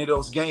see any of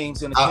those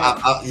games in the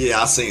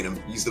I seen them.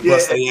 Used to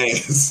bust their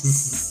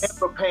ass. And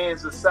for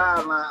pans the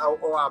sideline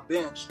or our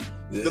bench,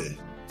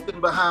 sitting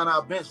behind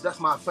our bench,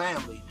 that's my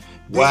family.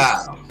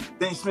 Wow.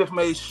 Dean Smith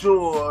made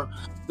sure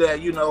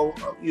that, you know,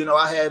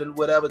 I had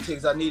whatever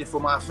tickets I needed for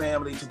my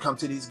family to come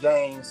to these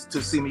games to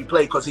see me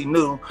play, because he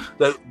knew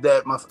that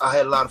I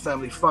had a lot of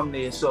family from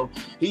there. So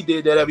he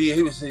did that every year.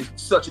 He was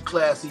such a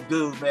classy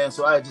dude, man.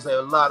 So I just had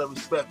a lot of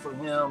respect for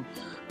him.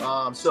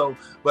 So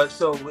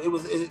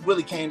it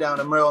really came down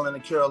to Maryland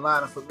and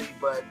Carolina for me.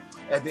 But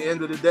at the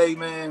end of the day,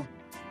 man,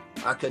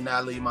 I could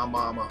not leave my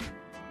mama.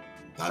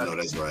 I know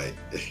that's right.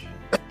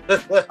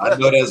 I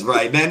know that's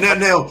right.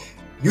 Now,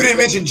 you didn't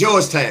mention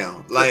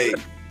Georgetown. Like,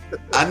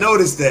 I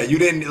noticed that. You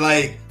didn't,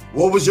 like,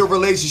 what was your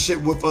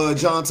relationship with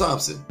John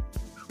Thompson?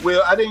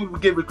 Well, I didn't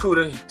get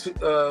recruited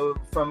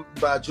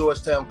by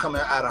Georgetown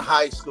coming out of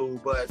high school,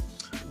 but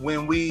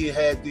when we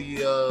had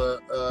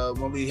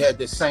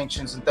the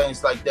sanctions and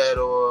things like that,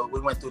 or we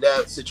went through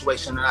that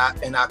situation,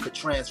 and I could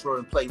transfer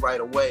and play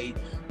right away,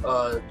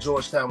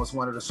 Georgetown was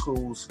one of the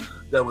schools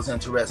that was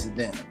interested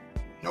in.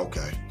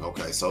 Okay.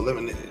 So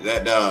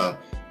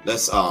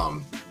let's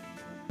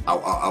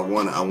I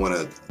want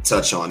to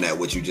touch on that,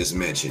 what you just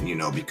mentioned, you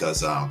know,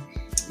 because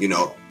you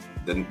know,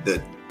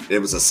 there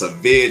was a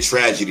severe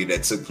tragedy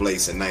that took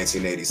place in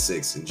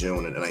 1986, in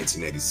June of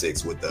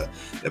 1986, with the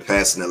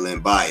passing of Len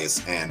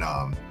Bias, and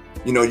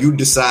you know, you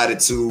decided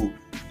to,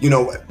 you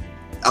know,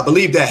 I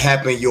believe that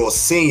happened your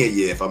senior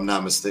year, if I'm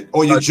not mistaken,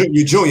 or your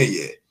junior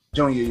year.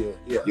 Junior year,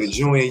 yeah. Your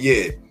junior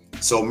year.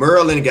 So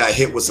Maryland got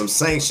hit with some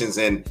sanctions,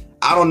 and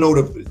I don't know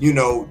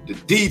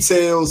the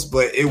details,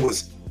 but it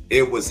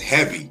was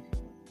heavy.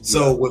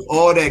 So with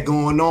all that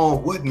going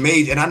on, what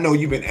made, and I know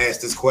you've been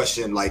asked this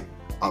question like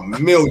a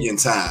million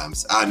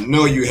times. I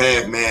know you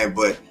have, man,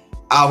 but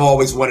I've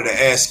always wanted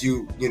to ask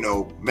you, you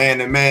know, man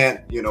to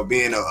man, you know,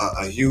 being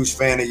a huge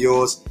fan of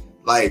yours,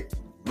 like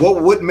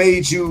what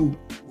made you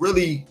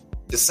really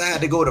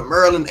decide to go to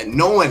Maryland, and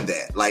knowing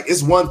that, like,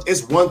 it's one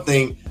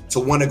thing to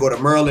want to go to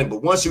Maryland,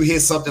 but once you hear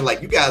something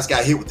like you guys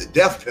got hit with the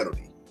death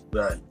penalty.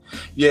 Right.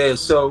 Yeah.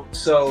 So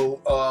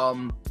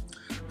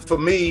for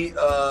me,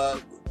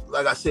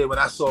 like I said, when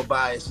I saw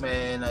Bias,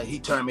 man, he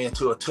turned me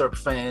into a Terp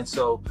fan.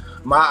 So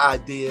my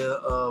idea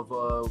of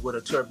what a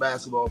Terp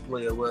basketball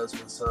player was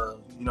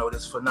you know,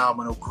 this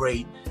phenomenal,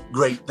 great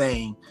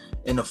thing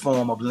in the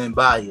form of Len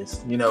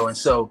Bias, you know. And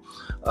so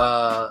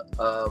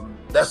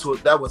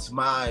that was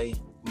my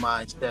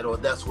mindset, or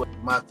that's what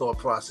my thought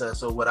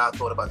process, or what I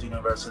thought about the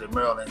University of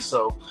Maryland.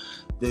 So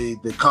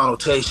the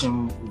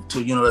connotation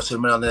to University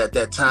of Maryland at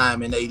that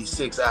time in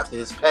 '86 after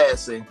his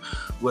passing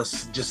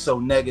was just so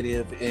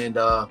negative, and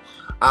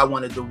I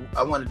wanted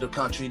the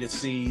country to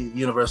see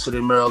University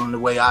of Maryland the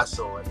way I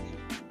saw it.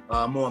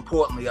 more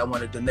importantly, I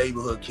wanted the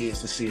neighborhood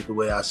kids to see it the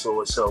way I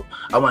saw it. So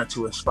I wanted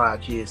to inspire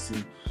kids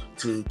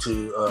to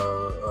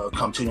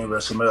come to the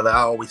University of Maryland.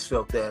 I always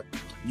felt that,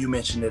 you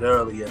mentioned it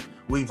earlier,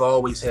 we've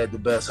always had the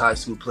best high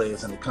school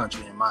players in the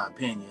country, in my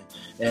opinion.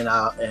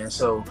 And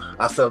so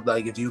I felt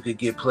like if you could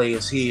get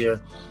players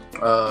here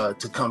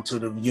to come to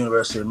the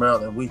University of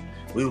Maryland, we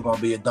were going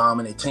to be a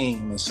dominant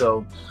team. And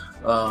so,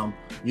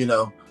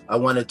 I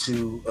wanted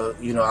to,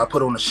 I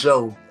put on a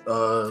show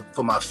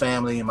for my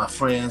family and my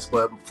friends,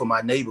 but for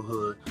my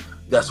neighborhood,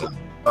 that's what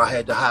I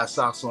had the high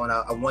socks on.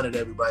 I wanted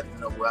everybody to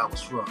know where I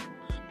was from.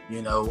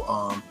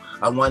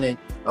 I wanted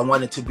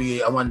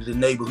the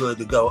neighborhood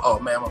to go, oh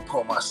man, I'm gonna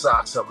pull my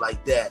socks up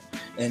like that.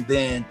 And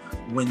then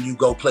when you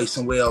go play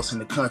somewhere else in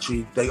the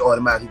country, they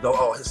automatically go,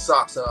 oh, his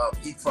socks are up.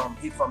 He from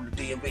the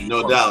DMV.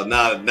 No doubt,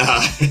 nah.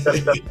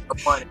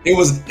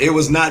 It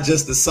was not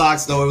just the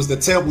socks though. It was the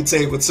temple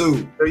taper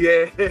too.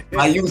 Yeah.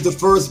 I used the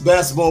first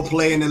basketball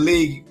player in the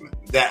league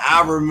that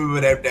I remember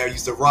that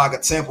used to rock a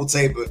temple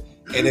taper.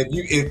 And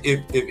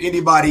if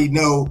anybody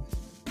know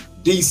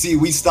DC,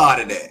 we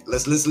started that.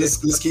 Let's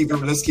keep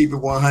it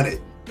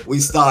 100. We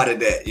started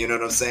that. You know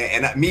what I'm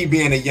saying? And me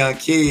being a young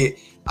kid,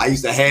 I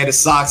used to have the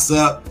socks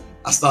up.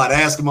 I started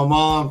asking my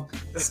mom,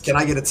 "Can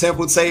I get a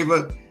temple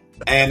taper?"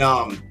 And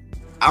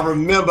I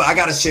remember, I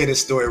gotta share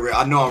this story.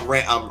 I know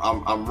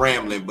I'm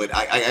rambling, but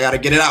I gotta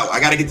get it out. I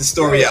gotta get the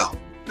story out.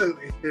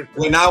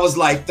 When I was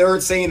like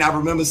 13, I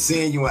remember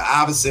seeing you in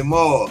Iverson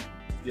Mall.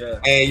 Yeah.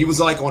 And you was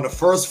like on the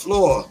first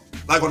floor,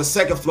 like on the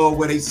second floor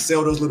where they used to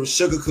sell those little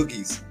sugar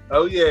cookies.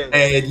 Oh yeah.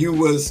 And you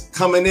was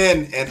coming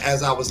in, and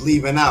as I was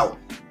leaving out,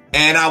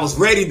 and I was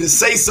ready to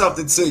say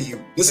something to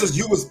you.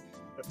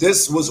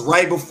 This was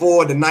right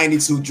before the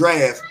 '92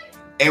 draft.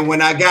 And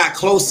when I got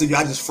close to you,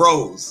 I just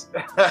froze.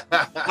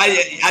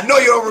 I know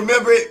you don't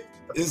remember it.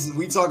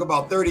 We talk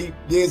about 30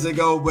 years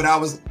ago, but I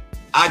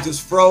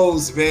just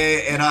froze,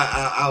 man. And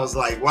I was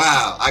like,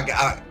 wow.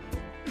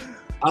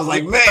 I was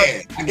like,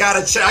 man, I got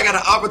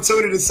an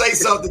opportunity to say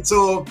something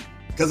to him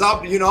because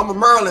I'm a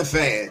Maryland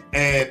fan,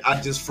 and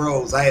I just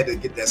froze. I had to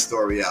get that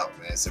story out,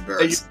 man. It's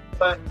embarrassing.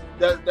 But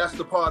that's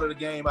the part of the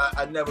game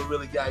I never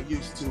really got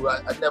used to.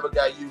 I never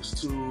got used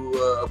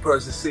to a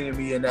person seeing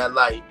me in that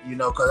light,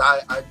 because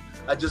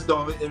I just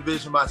don't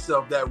envision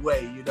myself that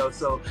way,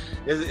 So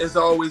it's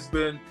always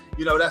been,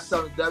 that's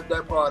something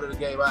that part of the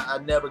game I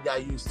never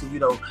got used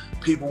to.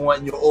 People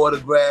wanting your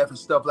autograph and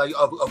stuff like.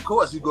 Of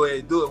course, you go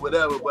ahead and do it,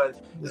 whatever.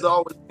 But it's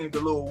always seemed a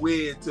little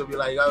weird to me.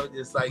 Like I was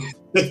just like,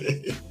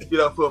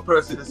 for a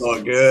person to. Oh,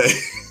 good.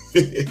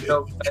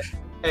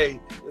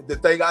 Hey, the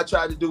thing I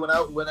tried to do when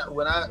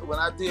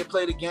I did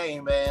play the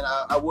game, man,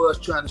 I was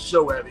trying to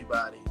show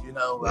everybody,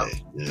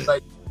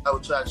 I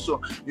would try to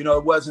show,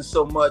 it wasn't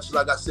so much,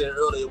 like I said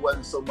earlier, it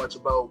wasn't so much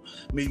about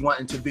me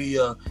wanting to be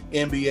a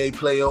NBA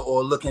player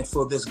or looking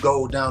for this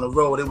goal down the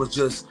road. It was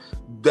just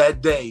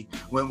that day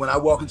when I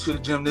walk into the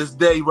gym, this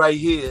day right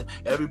here,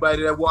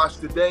 everybody that watched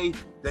today,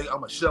 I'm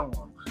gonna show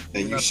them.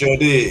 And you sure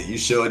did. You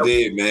sure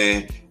did,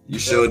 man. You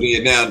sure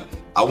did. Now,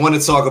 I want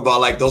to talk about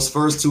like those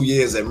first 2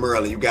 years at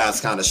Maryland. You guys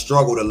kind of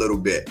struggled a little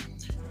bit,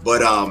 but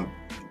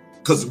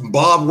because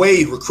Bob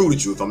Wade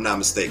recruited you, if I'm not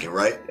mistaken,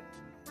 right?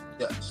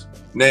 Yes.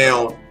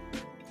 Now,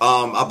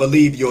 I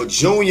believe your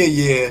junior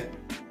year,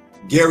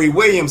 Gary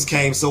Williams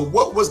came. So,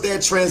 what was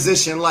that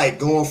transition like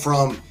going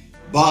from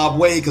Bob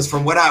Wade? Because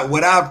from what I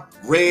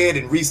read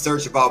and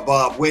researched about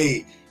Bob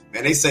Wade,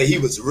 man, they say he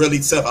was really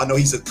tough. I know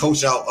he's a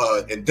coach out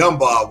in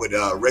Dunbar with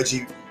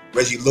Reggie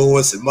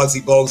Lewis and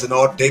Muggsy Bogues and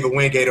all David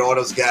Wingate and all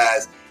those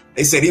guys.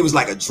 They said he was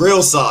like a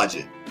drill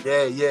sergeant.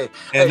 Yeah.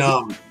 And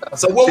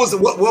so what was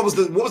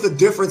the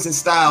difference in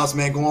styles,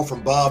 man, going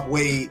from Bob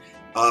Wade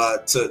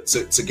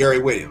to Gary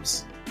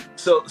Williams?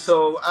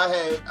 So I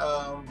had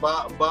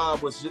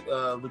Bob was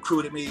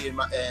recruited me,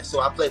 and so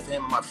I played for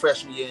him in my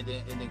freshman year, and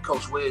then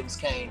Coach Williams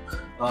came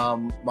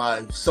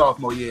my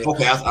sophomore year.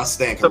 Okay, I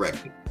stand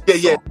corrected.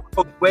 Yeah.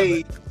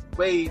 Wade,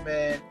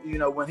 man,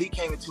 when he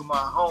came into my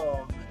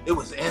home, it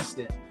was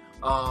instant.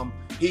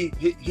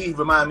 He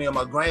reminded me of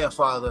my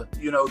grandfather,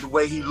 the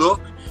way he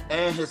looked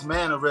and his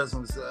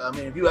mannerisms. I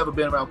mean, if you ever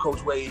been around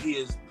Coach Wade, he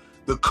is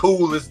the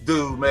coolest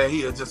dude, man.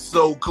 He is just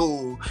so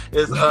cool.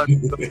 It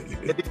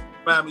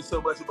reminded me so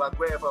much of my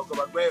grandfather,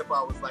 because my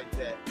grandfather was like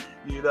that,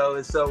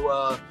 And so,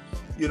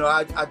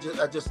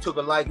 I just took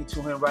a liking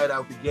to him right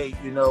out the gate,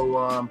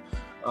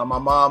 my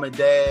mom and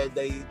dad,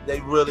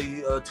 they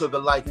really took a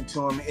liking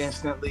to him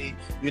instantly.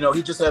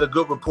 He just had a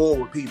good rapport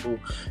with people.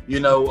 He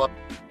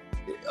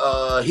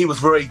was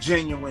very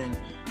genuine.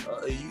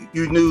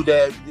 You knew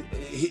that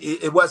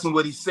it wasn't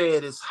what he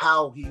said; it's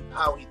how he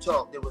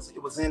talked. It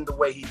was in the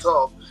way he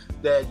talked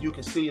that you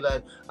can see.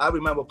 Like I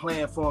remember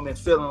playing for him and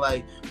feeling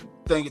like,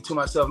 thinking to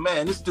myself,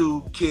 man, this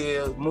dude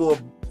cared more.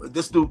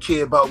 This dude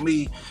cared about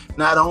me,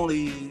 not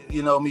only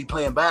me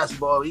playing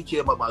basketball. He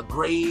cared about my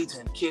grades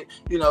and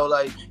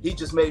like he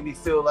just made me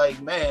feel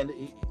like, man,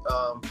 he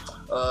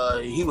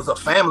was a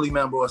family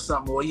member or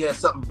something, or he had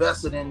something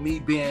vested in me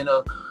being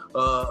a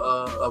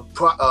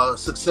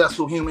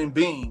successful human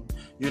being.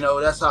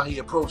 That's how he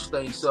approached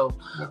things. So,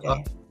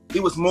 okay. he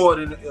was more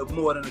than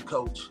a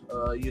coach.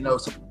 You know,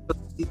 so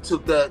he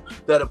took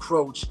that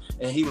approach,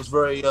 and he was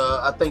very.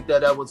 I think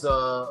that was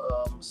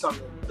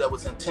something that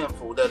was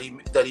intentful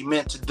that he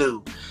meant to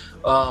do.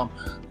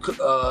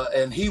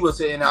 And he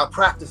was in our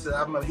practices.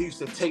 I remember he used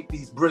to take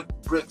these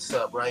bricks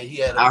up. Right, he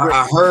had. I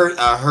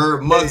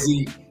heard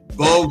Muggsy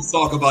Bogues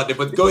talk about it,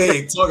 but go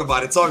ahead, talk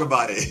about it. So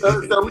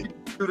we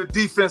do the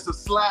defensive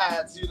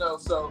slides, you know.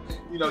 So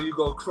you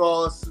go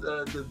across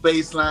the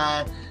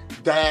baseline,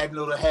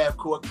 diagonal to half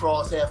court,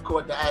 cross half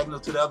court, diagonal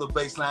to the other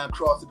baseline,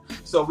 cross.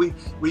 So we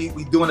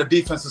doing a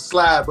defensive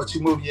slide, but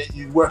you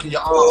working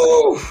your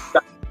arms. You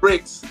got the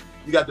bricks.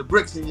 You got the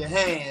bricks in your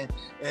hand,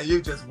 and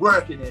you're just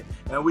working it.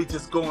 And we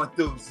just going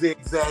through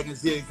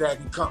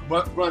zigzagging, come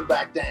run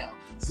back down,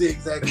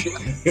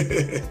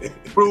 zigzagging,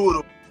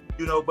 brutal.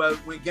 You know, but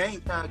when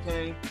game time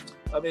came,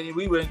 I mean,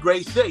 we were in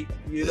great shape.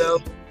 You know,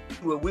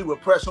 we were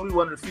pressuring. We were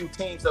one of the few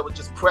teams that were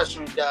just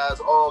pressuring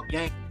guys all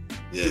game.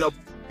 Yeah. You know,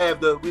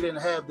 we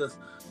didn't have the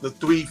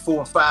 3, 4,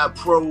 and 5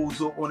 pros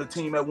on the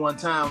team at one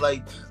time,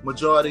 like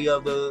majority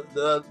of the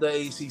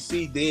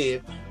ACC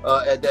did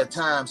at that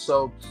time.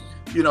 So,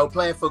 you know,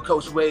 playing for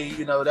Coach Wade,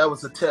 you know, that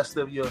was a test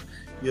of your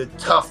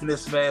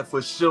toughness, man,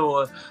 for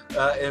sure,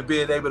 and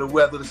being able to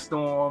weather the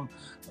storm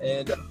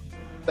and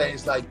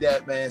things like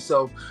that, man.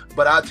 So,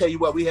 but I'll tell you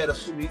what, we had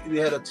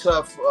a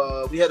tough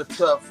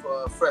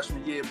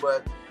freshman year,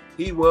 but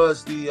he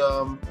was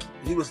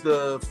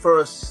the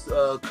first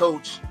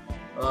coach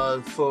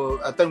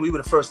for, I think we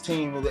were the first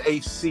team with the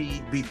 8th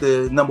seed beat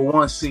the number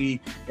 1 seed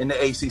in the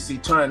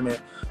ACC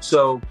tournament.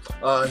 So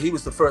he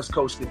was the first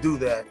coach to do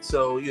that.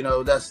 So, you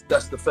know, that's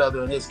the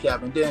feather in his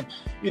cap. And then,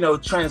 you know,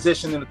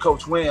 transitioning to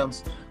Coach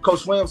Williams.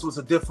 Coach Williams was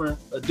a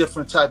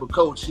different type of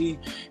coach. He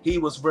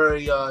was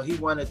very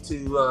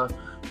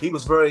he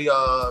was very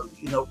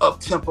you know, up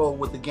tempo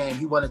with the game.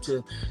 He wanted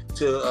to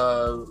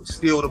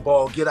steal the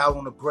ball, get out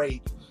on the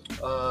break,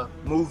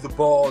 move the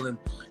ball, and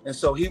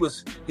so he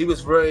was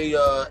very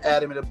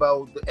adamant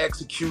about the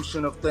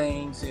execution of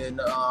things, and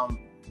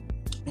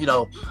you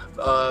know,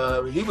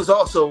 he was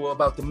also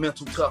about the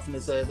mental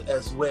toughness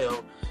as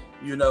well.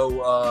 You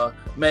know,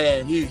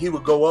 man, he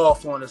would go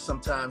off on us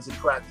sometimes in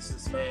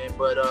practices, man,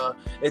 but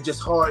it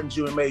just hardened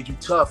you and made you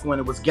tough when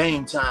it was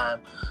game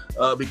time,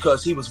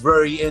 because he was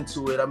very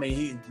into it. I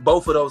mean,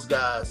 both of those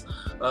guys,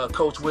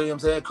 Coach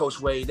Williams and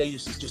Coach Wade, they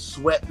used to just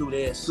sweat through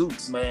their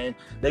suits, man.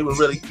 They were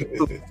really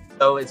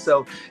and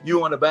so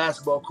you on the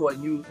basketball court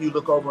and you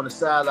look over on the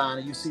sideline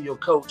and you see your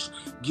coach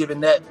giving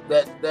that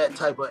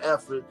type of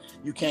effort,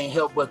 you can't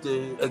help but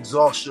to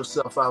exhaust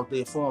yourself out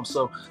there for them.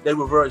 So they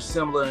were very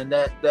similar in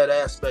that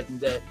aspect, and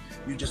that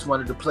you just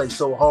wanted to play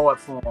so hard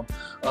for them.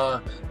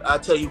 I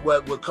tell you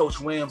what Coach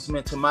Williams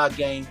meant to my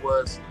game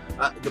was,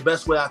 the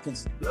best way I can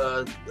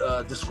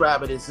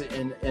describe it is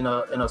in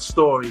a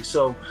story.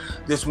 So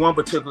this one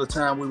particular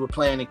time we were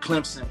playing in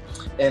Clemson,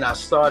 and I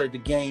started the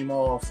game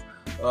off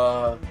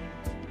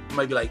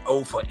maybe like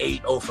 0 for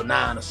 8, 0 for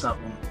 9 or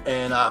something,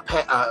 and I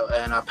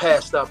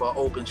passed up an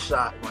open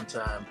shot one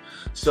time.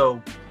 So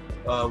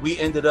we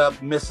ended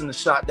up missing the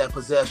shot that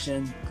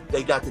possession.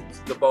 They got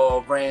the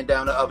ball, ran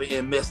down the other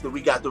end, missed it.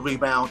 We got the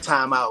rebound,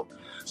 timeout.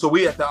 So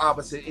we at the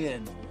opposite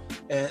end,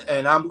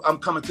 and I'm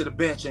coming to the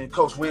bench, and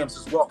Coach Williams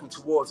is walking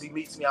towards. He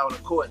meets me out on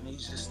the court, and he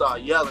just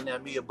started yelling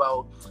at me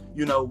about,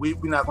 you know, we're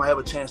not gonna have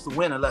a chance to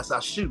win unless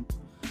I shoot.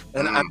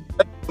 And I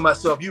think to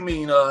myself, you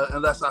mean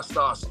unless I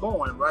start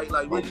scoring, right?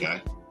 Like,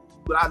 okay.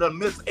 But I done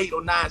missed 8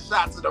 or 9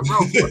 shots in a row.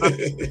 What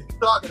I'm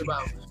talking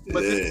about.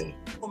 But this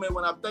moment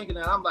when I'm thinking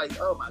that, I'm like,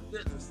 oh my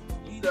goodness,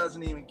 he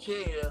doesn't even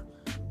care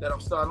that I'm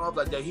starting off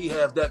like that. He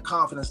has that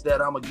confidence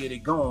that I'm gonna get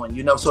it going,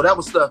 you know. So that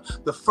was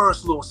the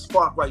first little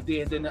spark right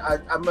there. And then I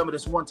remember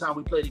this one time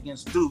we played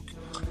against Duke,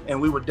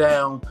 and we were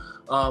down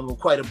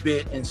quite a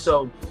bit, and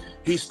so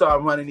he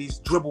started running these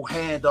dribble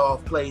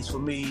handoff plays for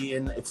me,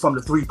 and from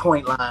the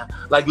 3-point line.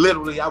 Like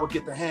literally, I would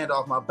get the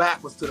handoff, my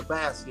back was to the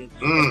basket.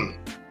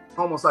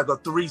 Almost like a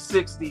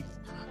 360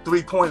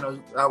 3-pointer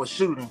I was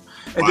shooting.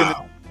 And then in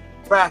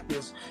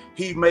practice,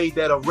 he made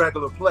that a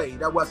regular play.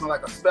 That wasn't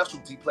like a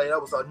specialty play. That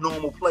was a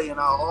normal play in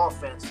our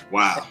offense.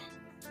 Wow.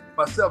 And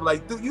myself,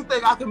 like, do you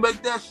think I can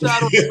make that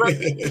shot on the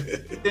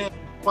regular? Then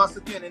once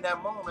again, in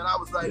that moment, I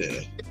was like,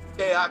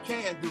 yeah, I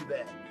can do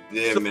that.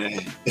 Yeah, so, man.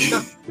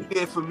 That's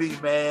it for me,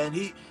 man.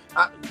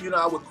 I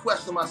would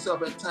question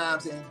myself at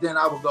times, and then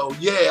I would go,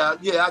 yeah,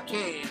 I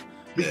can,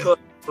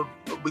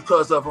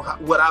 because of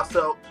what I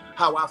felt,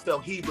 how I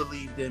felt he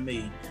believed in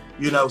me.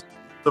 You know,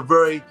 the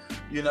very,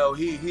 you know,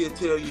 he'll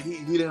tell you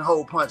he didn't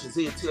hold punches.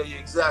 He'll tell you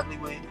exactly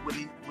what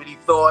he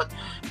thought,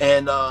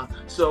 and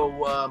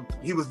so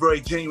he was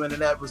very genuine in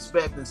that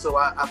respect. And so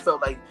I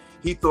felt like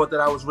he thought that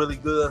I was really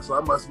good, so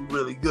I must be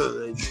really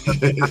good.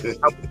 You know?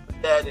 I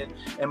that,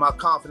 and my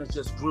confidence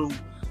just grew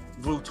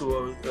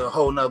to a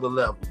whole nother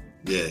level.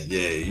 Yeah.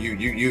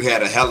 You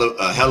had a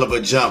hell of a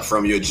jump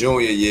from your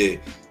junior year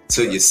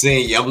to your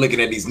senior year. I'm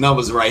looking at these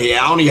numbers right here.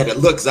 I only had to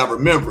look because I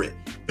remember it.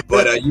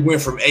 But you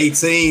went from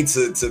 18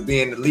 to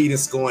being the leading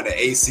scorer in the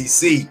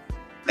ACC,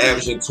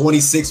 averaging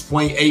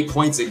 26.8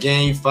 points a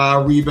game,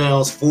 5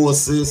 rebounds, 4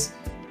 assists,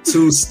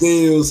 2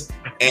 steals,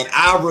 and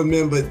I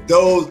remember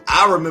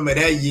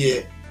that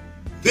year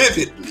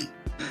vividly.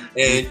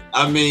 And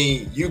I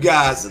mean, you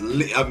guys,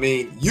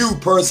 you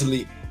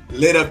personally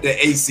lit up the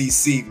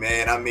ACC,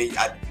 man. I mean,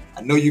 I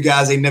know you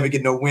guys ain't never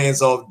get no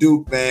wins off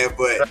Duke, man,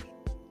 but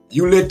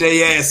you lit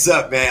their ass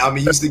up, man. I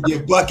mean, used to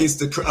give buckets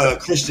to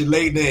Christian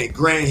Laettner and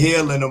Grant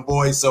Hill and them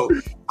boys. So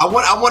I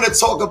want to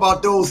talk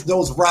about those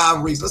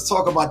rivalries. Let's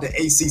talk about the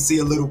ACC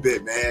a little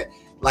bit, man.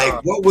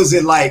 Like, what was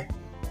it like?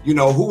 You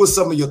know, who were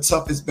some of your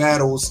toughest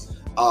battles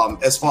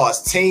as far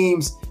as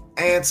teams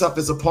and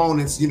toughest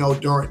opponents, you know,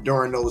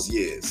 during those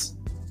years?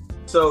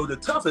 So the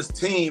toughest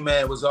team,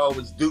 man, was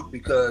always Duke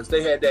because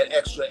they had that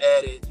extra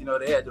added, you know,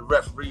 they had the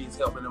referees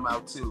helping them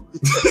out too.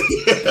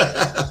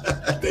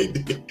 They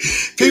did.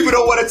 People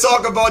don't want to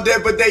talk about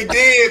that, but they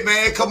did,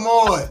 man. Come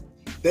on.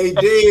 They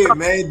did,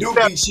 man. Duke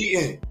be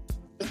cheating.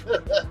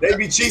 They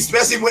be cheating,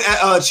 especially with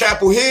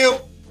Chapel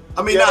Hill.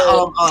 I mean,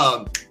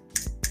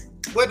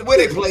 where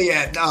they play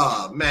at?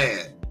 Nah,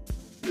 man.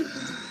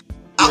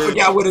 I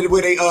forgot where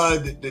they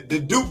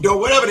the Duke though,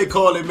 whatever they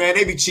call it, man.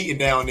 They be cheating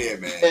down there,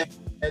 man.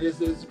 And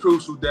it's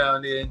crucial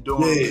down there in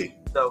Durham. Yeah.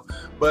 So,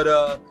 but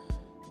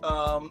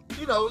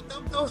you know,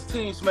 those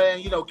teams,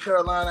 man. You know,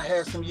 Carolina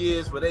had some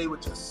years where they were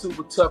just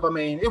super tough. I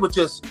mean, it was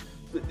just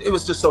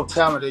so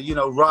talented. You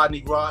know,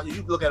 Rodney Rogers.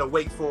 You look at a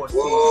Wake Forest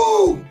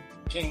team,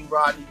 King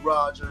Rodney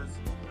Rogers.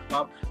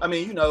 I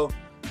mean, you know,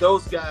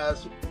 those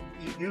guys.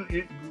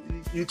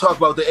 You talk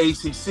about the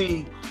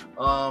ACC.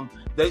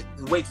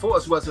 Wake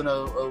Forest wasn't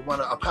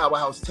a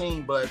powerhouse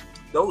team, but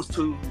those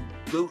two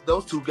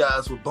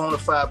guys were bona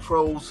fide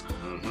pros,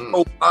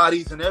 old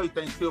bodies and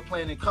everything, still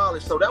playing in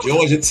college. So that was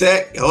Georgia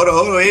Tech. Hold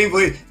on,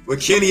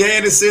 with Kenny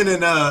Anderson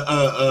and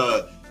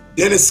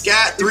Dennis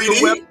Scott, 3D.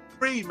 Lethal Weapon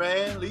 3,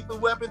 man. Lethal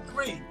Weapon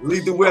 3.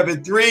 Lethal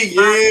Weapon 3,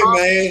 yeah,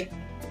 man.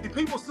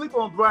 People sleep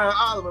on Brian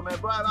Oliver, man.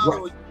 Brian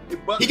Oliver,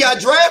 he got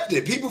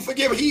drafted. People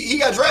forget he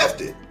got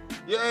drafted.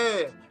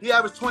 Yeah, he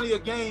averaged 20 a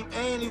game,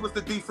 and he was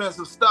the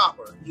defensive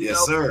stopper.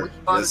 Yes, sir.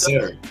 Yes,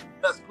 sir.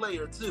 Best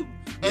player too.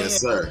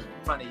 Yes, sir.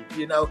 Funny,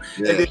 you know.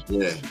 Yeah, and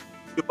then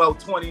about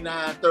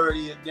 29,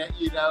 30, and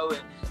you know,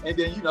 and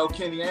then you know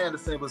Kenny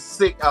Anderson was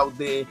sick out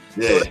there.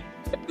 Yeah. So,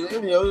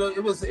 you know,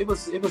 it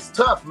was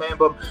tough, man.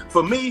 But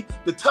for me,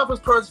 the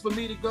toughest person for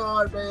me to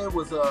guard, man,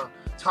 was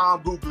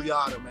Tom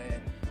Gugliotta,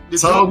 man.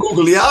 Tom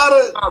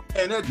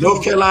Gugliotta,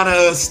 North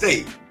Carolina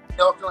State.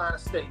 North Carolina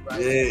State,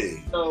 right? Yeah.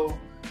 So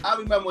I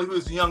remember when he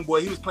was a young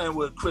boy, he was playing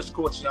with Chris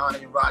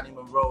Corciani and Rodney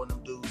Monroe and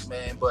them dudes,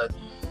 man. But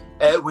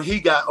when he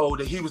got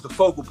older, he was the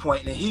focal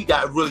point, and he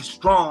got really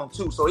strong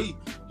too. So he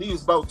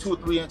was about 2 or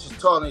 3 inches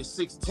taller, and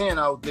 6'10"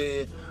 out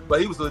there.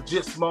 But he was a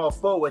legit small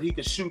forward. He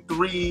could shoot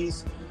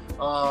threes.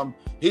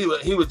 He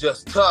was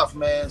just tough,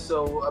 man.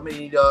 So I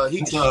mean, the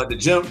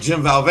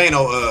Jim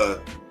Valvano,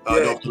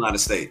 North Carolina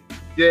State.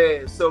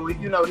 Yeah. So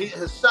you know,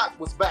 his shot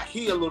was back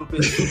here a little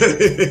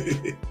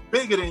bit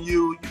bigger than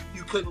you.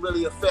 You couldn't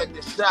really affect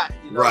the shot,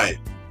 you know. Right.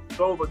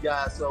 Over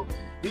guy. So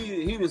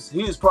he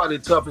was probably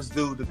the toughest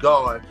dude to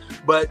guard,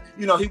 but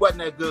you know he wasn't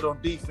that good on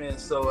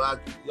defense. So I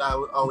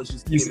always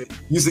just used to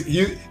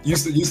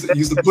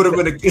put him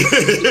in the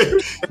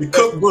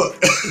cookbook.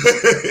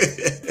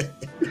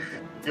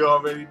 You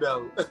already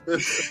know.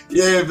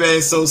 Yeah,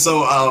 man. So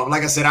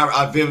like I said,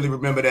 I vividly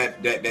remember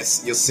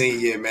that's your senior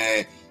year,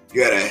 man.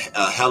 You had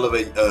a hell of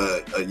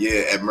a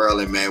year at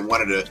Maryland, man.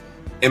 One of the,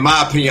 in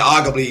my opinion,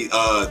 arguably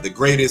the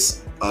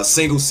greatest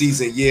single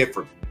season year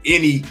for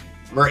any,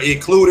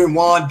 including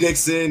Juan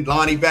Dixon,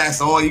 Lonnie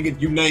Baxter,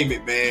 you name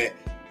it, man.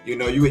 You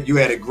know, you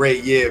had a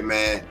great year,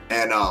 man.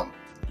 And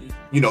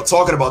you know,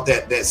 talking about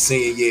that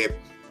senior year,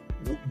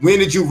 when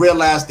did you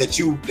realize that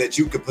you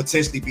could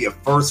potentially be a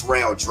first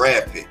round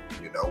draft pick?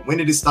 You know, when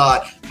did you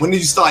start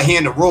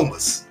hearing the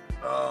rumors?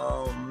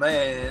 Oh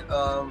man,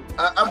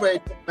 I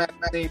read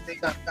magazine.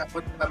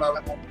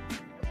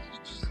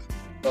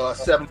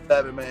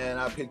 7-11, man.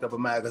 I picked up a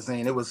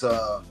magazine. It was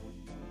I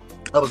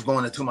was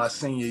going into my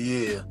senior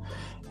year,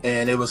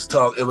 and it was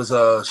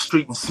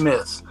Street and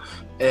Smiths,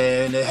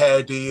 and it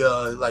had the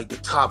like the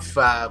top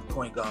 5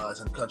 point guards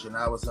in the country, and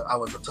I was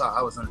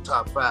in the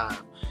top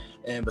 5,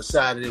 and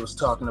beside it was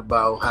talking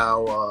about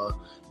how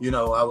you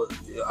know,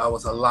 I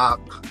was a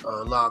lock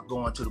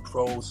going to the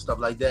pros, stuff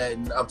like that.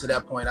 And up to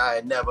that point, I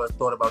had never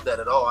thought about that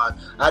at all.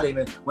 I didn't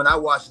even, when I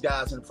watched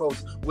guys in the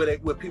pros, where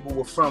people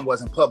were from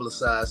wasn't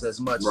publicized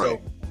as much. Right.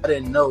 So I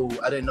didn't know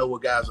where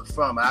guys were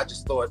from. I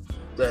just thought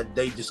that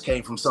they just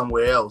came from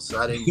somewhere else.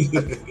 I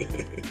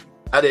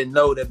didn't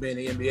know that being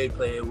an NBA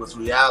player was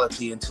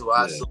reality until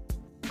I saw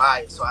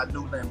Bias. So I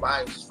knew Len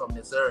Bias was from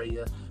this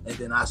area, and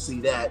then I see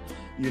that,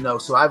 you know,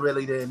 so I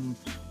really didn't,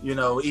 you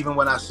know, even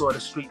when I saw the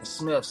Street and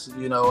Smiths,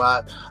 you know,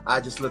 I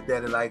just looked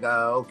at it like,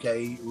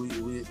 okay,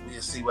 we'll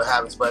see what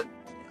happens, but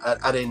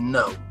I didn't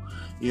know,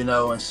 you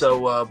know, and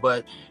so,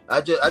 but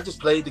I just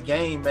played the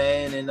game,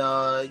 man, and,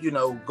 you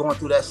know, going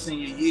through that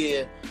senior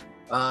year,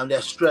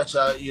 that stretch,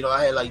 you know,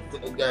 I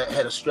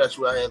had a stretch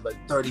where I had like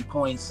 30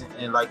 points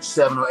in like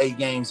 7 or 8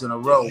 games in a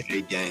row.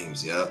 8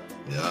 games, yeah.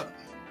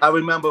 I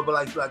remember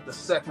like the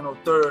second or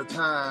third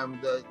time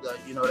that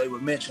you know, they were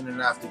mentioning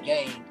after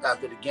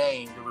the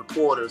game, the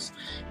reporters,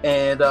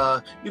 and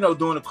you know,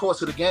 during the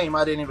course of the game,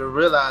 I didn't even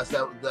realize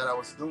that I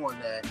was doing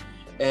that,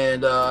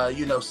 and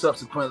you know,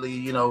 subsequently,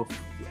 you know,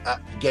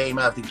 game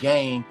after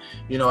game,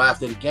 you know,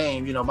 after the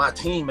game, you know, my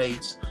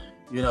teammates,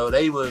 you know,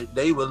 they would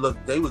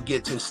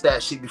get to the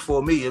stat sheet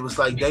before me. It was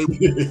like they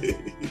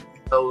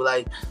know,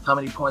 like how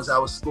many points I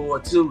was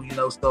scored too, you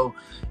know. So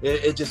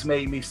it just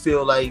made me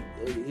feel like,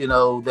 you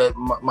know, that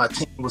my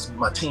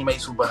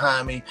teammates were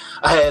behind me.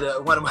 I had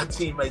one of my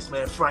teammates,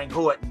 man, Frank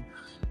Horton.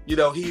 You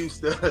know, he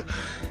used to,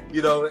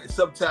 you know,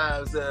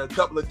 sometimes a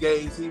couple of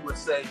games he would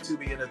say to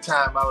me in a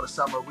timeout or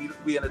something.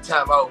 We in a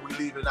timeout, we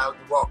leaving out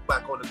to walk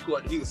back on the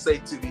court. And he would say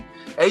to me,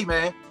 "Hey,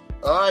 man,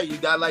 all right, you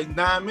got like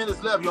 9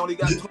 minutes left. You only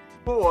got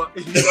 24."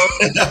 You know,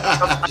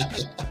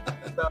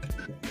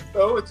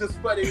 so it's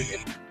just funny.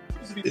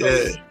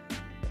 The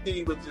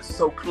team was just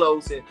so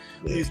close, and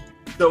we used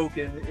to joke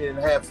and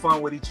have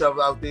fun with each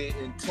other out there in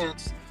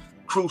intense,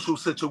 crucial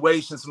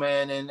situations,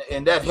 man,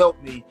 and that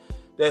helped me.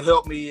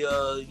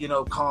 You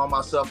know, calm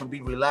myself and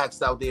be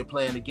relaxed out there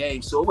playing the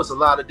game. So it was a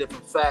lot of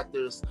different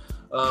factors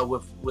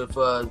with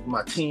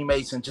my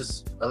teammates, and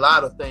just a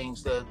lot of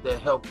things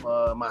that helped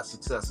my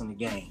success in the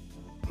game.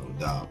 No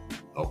doubt.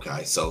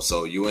 Okay,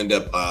 so you end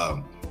up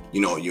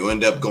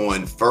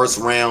going first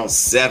round,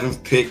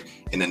 7th pick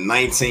in the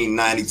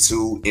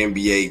 1992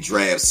 NBA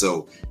draft.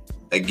 So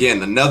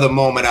again, another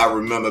moment I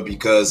remember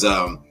because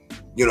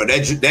you know,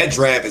 that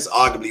draft is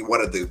arguably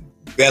one of the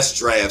best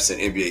drafts in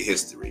NBA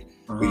history.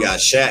 We got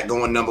Shaq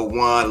going number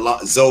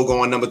 1, Zoe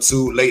going number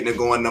 2, Leighton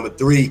going number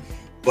 3.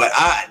 But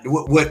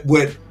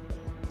what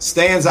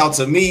stands out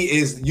to me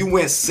is you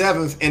went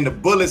 7th and the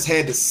Bullets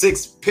had the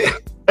 6th pick.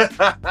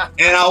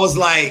 And I was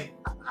like,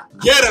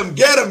 get him.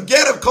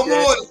 Come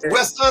on,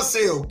 Wes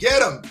Unseld,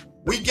 get him.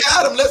 We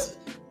got him.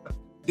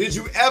 Did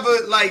you ever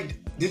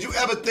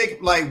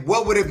think, like,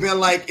 what would it have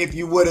been like if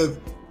you would have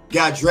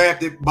got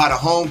drafted by the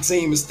home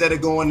team instead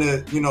of going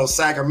to, you know,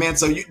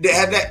 Sacramento?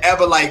 Had that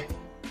ever, like,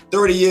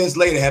 30 years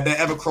later, have that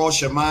ever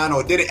crossed your mind,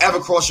 or did it ever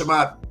cross your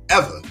mind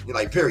ever? You're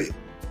like, period.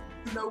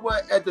 You know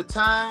what? At the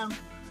time,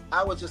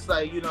 I was just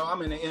like, you know,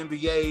 I'm in the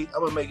NBA.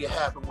 I'm gonna make it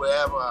happen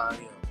wherever I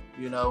am.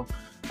 You know,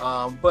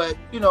 but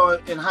you know,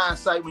 in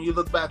hindsight, when you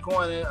look back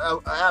on it, I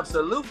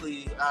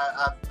absolutely,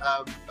 I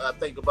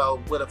think about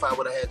what if I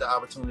would have had the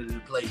opportunity to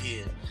play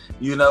here.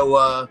 You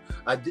know,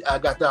 I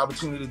got the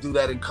opportunity to do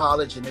that in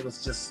college, and it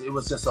was just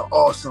an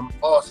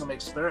awesome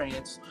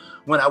experience.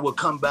 When I would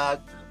come back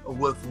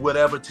with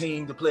whatever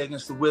team to play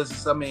against the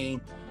Wizards, I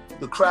mean,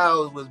 the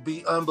crowd would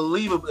be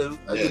unbelievable,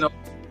 you know,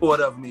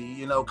 support of me,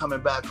 you know, coming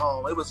back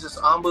home. It was just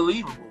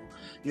unbelievable,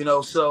 you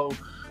know. So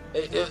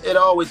it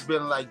always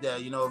been like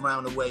that, you know,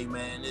 around the way,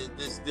 man.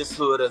 This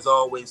hood has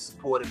always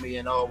supported me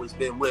and always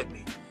been with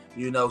me,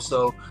 you know.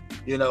 So,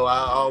 you know, I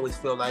always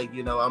feel like,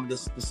 you know, I'm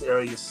this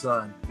area's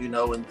son, you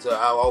know, and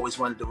I always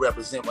wanted to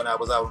represent when I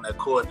was out on that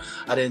court.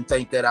 I didn't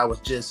think that I was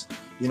just,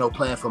 you know,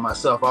 playing for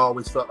myself. I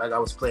always felt like I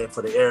was playing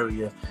for the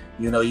area.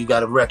 You know, you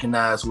got to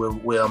recognize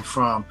where I'm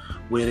from,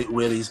 where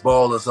these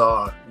ballers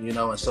are, you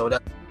know, and so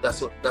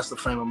that's the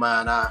frame of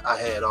mind I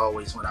had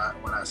always when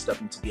I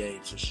stepped into the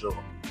game, for sure.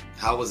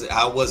 How was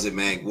it,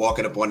 man,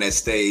 walking up on that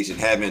stage and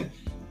having,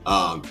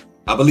 I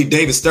believe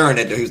David Stern,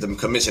 who's the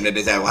commissioner at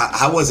this time.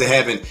 How was it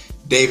having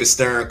David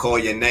Stern call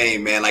your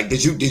name, man? Like,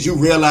 did you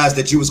realize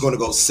that you was going to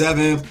go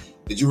 7th?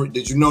 Did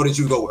you know that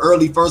you go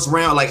early first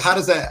round? Like, how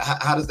does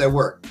that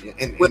work?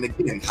 And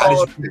again,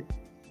 how did you?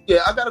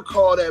 Yeah, I got a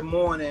call that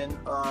morning.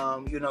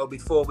 You know,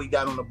 before we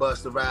got on the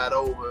bus to ride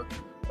over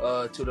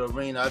to the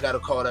arena, I got a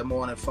call that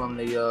morning from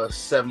the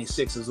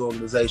 76ers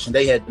organization.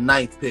 They had the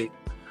 9th pick,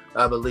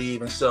 I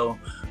believe, and so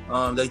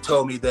they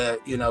told me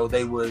that, you know,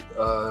 they were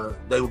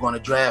going to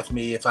draft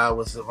me if I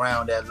was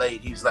around that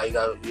late. He's like,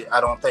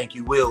 I don't think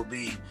you will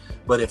be,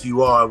 but if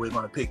you are, we're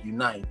going to pick you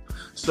 9th.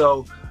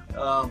 So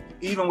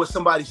even with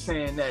somebody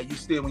saying that, you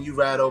still, when you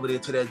ride over there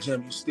to that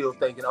gym, you still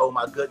thinking, oh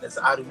my goodness,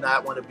 I do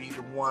not want to be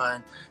the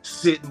one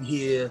sitting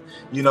here,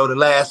 you know, the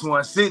last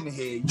one sitting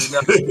here, you know.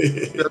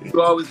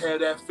 You always have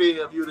that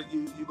fear of you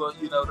go,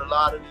 you know, the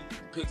lottery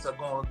picks are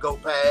going to go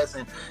past,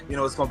 and, you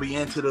know, it's going to be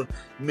into the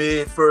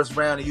mid-first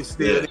round, and you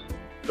still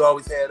you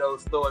always had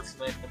those thoughts,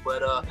 man.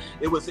 But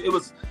it was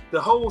the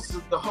whole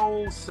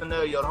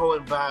scenario, the whole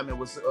environment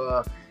was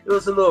it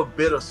was a little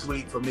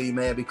bittersweet for me,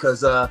 man,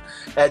 because at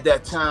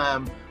that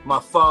time my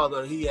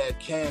father, he had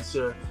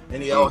cancer,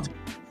 and he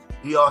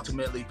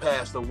ultimately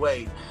passed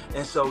away.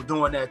 And so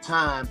during that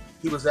time,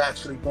 he was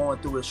actually going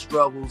through his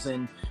struggles,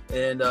 and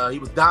he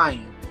was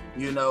dying,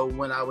 you know,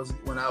 when I was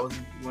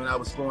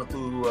going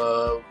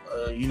through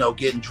you know,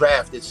 getting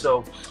drafted.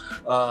 So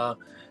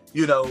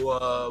you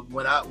know,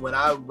 when I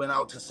went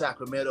out to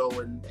Sacramento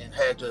and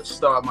had to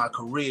start my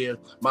career,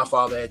 my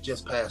father had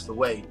just passed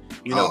away.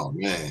 You know, oh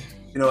man.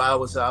 You know, I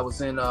was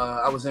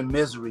in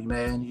misery,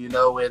 man. You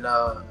know, and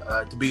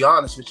to be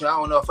honest with you, I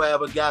don't know if I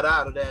ever got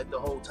out of that the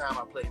whole time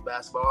I played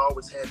basketball. I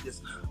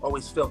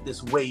always felt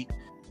this weight,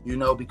 you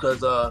know,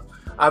 because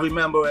I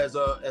remember as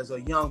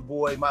a young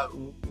boy,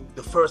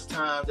 the first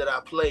time that I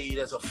played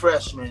as a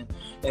freshman,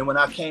 and when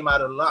I came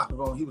out of the locker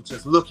room, he was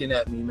just looking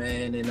at me,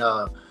 man, and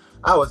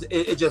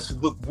it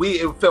just looked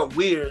weird. It felt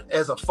weird.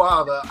 As a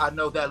father, I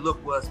know that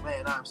look was,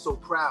 man, I'm so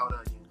proud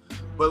of you.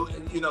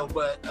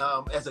 But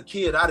as a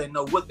kid, I didn't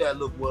know what that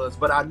look was,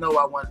 but I know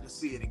I wanted to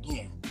see it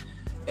again,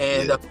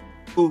 and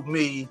moved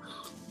me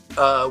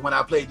when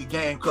I played the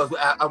game, because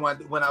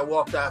when I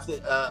walked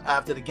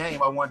after the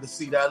game, I wanted to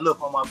see that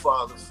look on my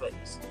father's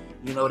face.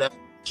 That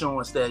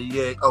assurance that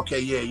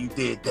you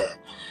did that.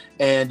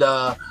 And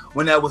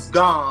when that was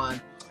gone,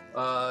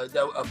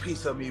 a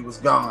piece of me was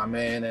gone,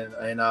 man,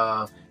 and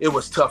it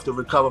was tough to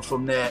recover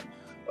from that.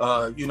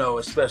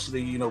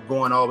 Especially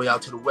going all the way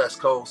out to the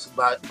West Coast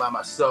by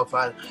myself.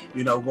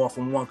 Going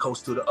from one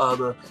coast to the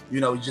other.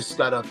 You just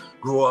gotta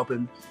grow up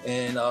and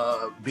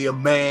be a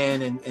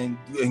man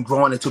and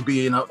growing into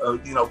being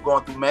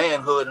going through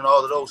manhood and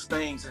all of those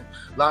things, and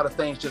a lot of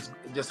things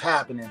just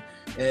happening.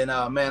 And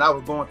man, I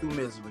was going through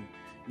misery.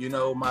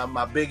 One of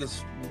my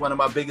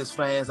biggest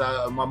fans.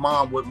 My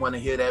mom wouldn't want to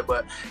hear that,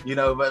 but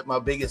but my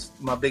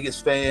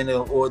biggest fan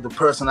or the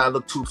person I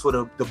look to for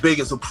the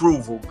biggest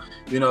approval,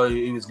 he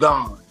was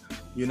gone.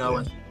 And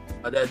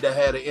that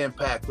had an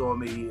impact on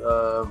me.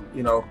 And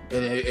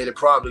it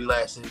probably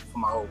lasted for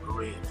my whole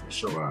career for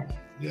sure. Right.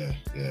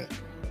 Yeah.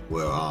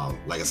 Well,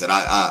 like I said,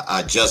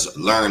 I just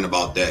learned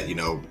about that,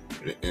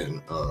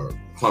 in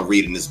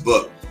reading this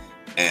book,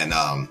 and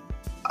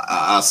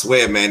I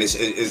swear, man, it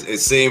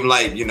seemed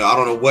like, I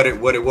don't know what it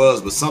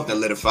was, but something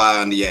lit a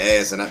fire under your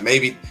ass. And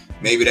maybe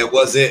that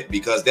was it,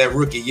 because that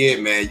rookie year,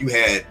 man, you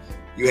had,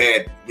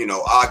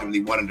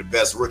 arguably one of the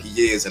best rookie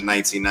years in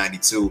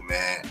 1992,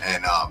 man.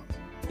 And,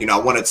 I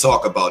want to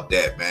talk about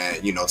that,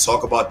 man.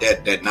 Talk about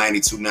that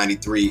 92,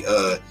 93,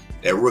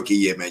 that rookie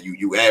year, man.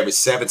 You averaged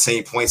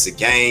 17 points a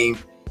game,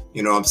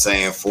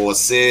 4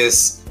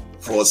 assists,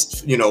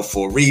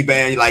 for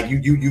rebound. Like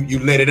you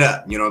lit it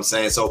up,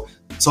 So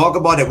talk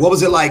about it. What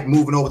was it like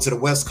moving over to the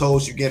West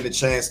Coast? You getting the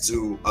chance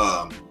to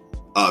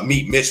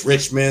meet Mitch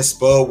Richmond,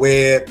 Spud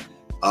Webb,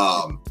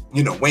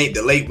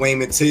 the late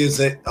Wayman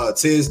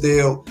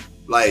Tisdale.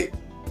 Like,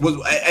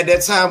 at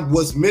that time,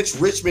 was Mitch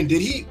Richmond?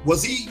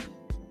 Was he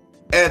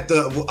at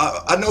the?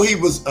 I know he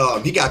was.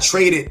 He got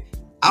traded.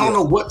 I don't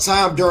know what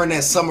time during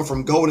that summer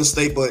from Golden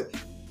State, but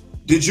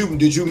did you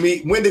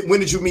meet? When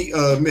did you meet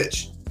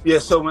Mitch? Yeah,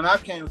 so when I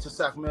came to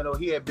Sacramento,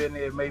 he had been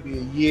there maybe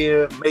a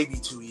year, maybe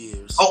 2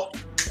 years. Oh,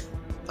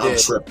 I'm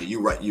tripping.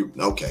 You're right.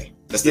 Okay.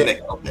 That's the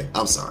next. Okay,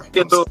 I'm sorry.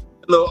 A little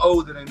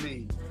older than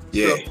me.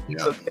 Yeah.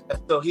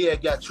 So he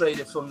had got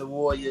traded from the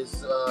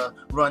Warriors,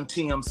 run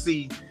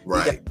TMC.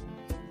 Right.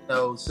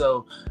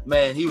 So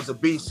man, he was a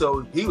beast.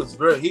 So he was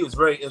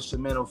very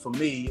instrumental for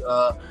me.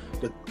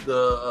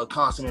 The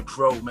consummate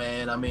pro,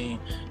 man. I mean,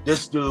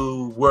 this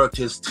dude worked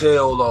his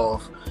tail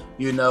off,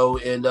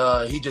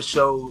 and he just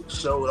showed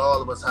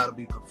all of us how to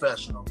be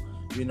professional,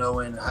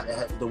 and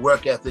the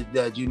work ethic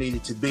that you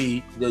needed to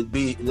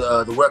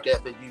the work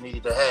ethic you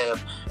needed to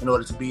have in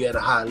order to be at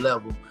a high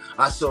level.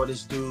 I saw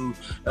this dude,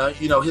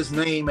 his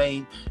name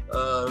ain't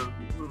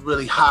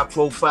really high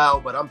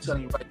profile, but I'm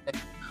telling you right now,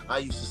 I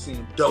used to see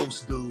him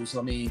dose dudes.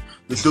 I mean,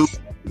 the dude,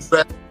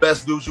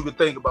 best dudes you could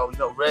think about.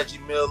 Reggie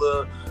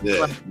Miller,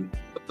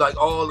 like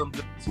all them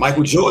dudes.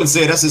 Michael Jordan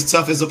said that's his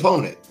toughest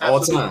opponent all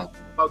time.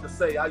 About to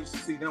say, I used to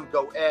see them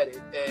go at it,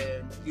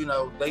 and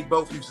they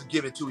both used to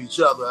give it to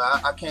each other.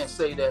 I can't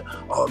say that,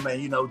 oh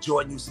man,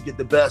 Jordan used to get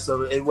the best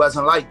of it. It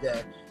wasn't like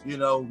that.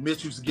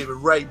 Mitch used to give it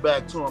right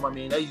back to him. I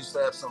mean, they used to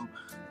have some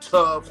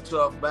tough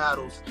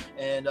battles,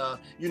 and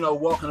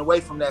walking away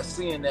from that,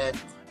 seeing that,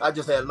 I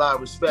just had a lot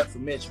of respect for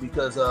Mitch,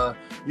 because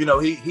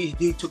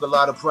he took a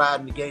lot of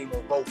pride in the game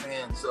on both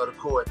ends of the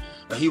court.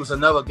 He was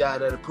another guy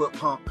that would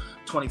pump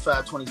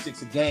 25,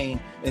 26 a game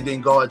and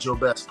then guard your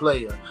best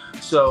player.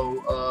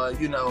 So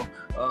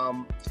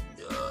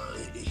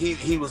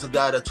he was a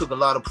guy that took a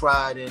lot of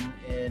pride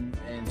in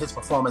his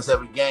performance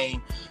every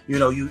game.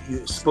 You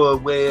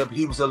Spud Webb,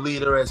 he was a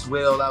leader as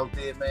well out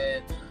there,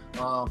 man.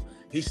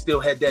 He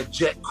still had that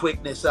jet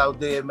quickness out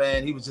there,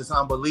 man. He was just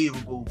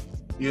unbelievable,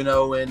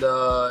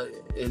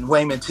 and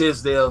Wayman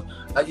Tisdale.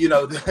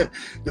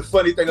 The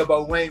funny thing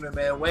about Wayman,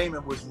 man,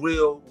 Wayman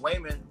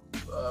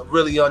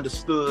really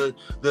understood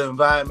the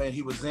environment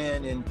he was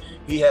in, and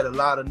he had a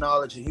lot of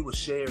knowledge, and he would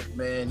share it,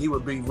 man. He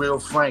would be real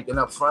frank and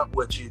upfront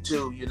with you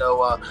too.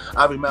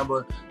 I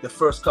remember the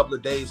first couple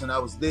of days when I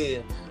was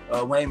there,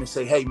 Wayman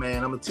say, "Hey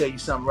man, I'm gonna tell you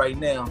something right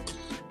now.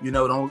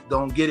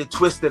 Don't get it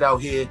twisted out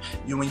here.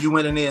 When you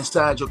went in there and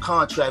signed your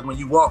contract, when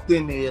you walked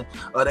in there,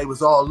 they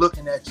was all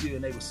looking at you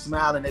and they was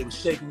smiling, they was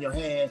shaking your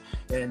hand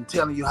and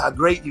telling you how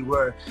great you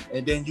were.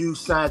 And then you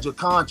signed your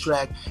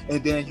contract,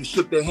 and then you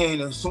shook their hand,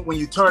 and so when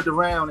you turned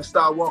around and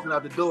started walking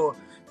out the door,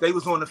 they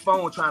was on the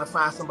phone trying to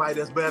find somebody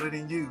that's better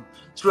than you.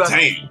 Trust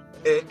me.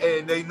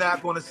 And they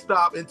not going to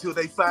stop until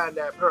they find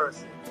that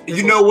person.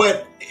 You know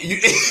what?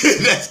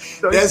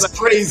 That's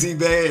crazy,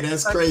 man.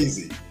 That's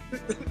crazy.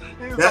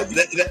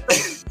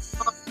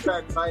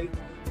 Right?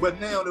 But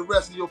now the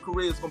rest of your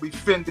career is going to be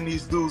fending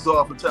these dudes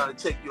off and trying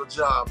to take your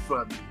job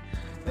from you.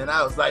 And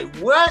I was like,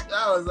 what?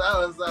 I was,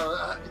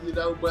 you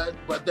know, but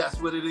that's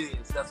what it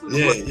is. That's what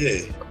it was.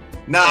 Yeah.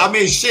 Nah, I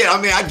mean, shit. I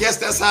mean, I guess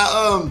that's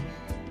how,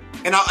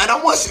 and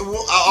I want you,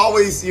 I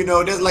always, you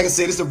know, like I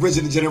said, this is a Bridge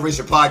of the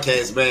Generation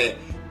podcast, man.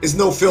 There's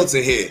no filter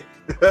here.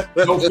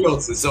 No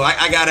filter. So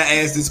I gotta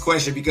ask this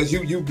question because I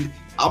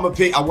want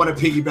to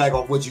piggyback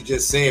off what you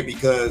just said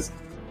because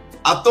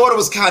I thought it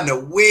was kind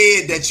of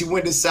weird that you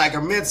went to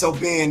Sacramento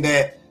being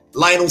that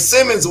Lionel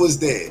Simmons was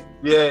there.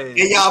 Yeah. And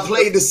y'all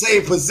played the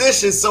same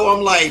position. So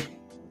I'm like,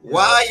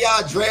 why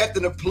y'all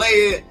drafting a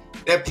player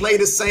that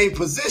played the same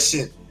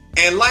position?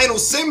 And Lionel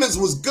Simmons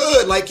was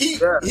good. Like he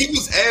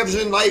was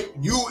averaging like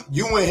you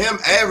and him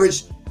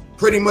averaged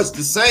pretty much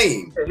the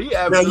same. Yeah, he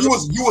now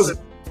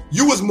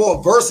you was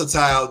more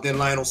versatile than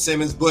Lionel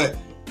Simmons, but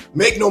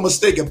make no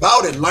mistake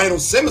about it, Lionel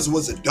Simmons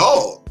was a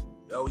dog.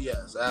 Oh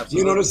yes, absolutely.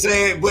 You know what I'm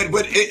saying? But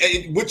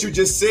what you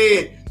just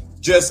said,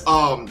 just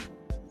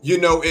you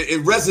know,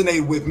 it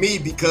resonated with me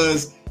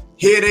because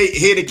here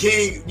the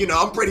King. You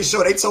know, I'm pretty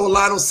sure they told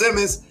Lionel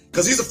Simmons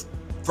because he's a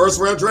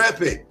first round draft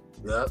pick.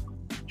 Yep.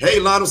 Hey,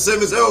 Lionel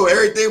Simmons,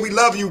 everything, we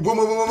love you. Boom,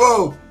 boom, boom, boom,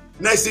 boom.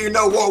 Next thing you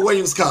know, Walt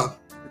Williams come.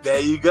 There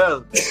you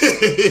go.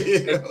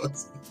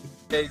 It's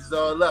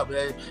all up,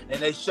 man.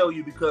 And they show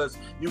you because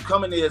you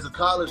come in there as a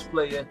college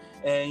player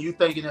and you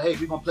thinking, hey,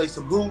 we're gonna play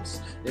some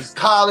hoops. It's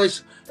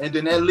college, and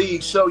then that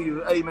league show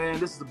you, hey, man,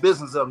 this is the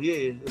business up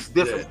here. It's a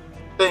different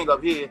thing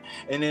up here.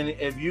 And then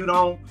if you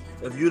don't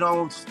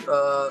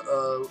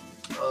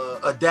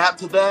adapt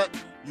to that,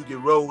 you get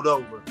rolled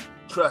over.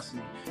 Trust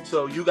me.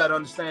 So you got to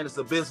understand it's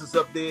a business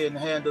up there and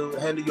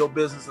handle your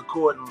business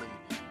accordingly.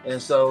 And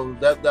so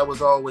that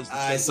was always the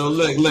all right. So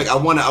look, I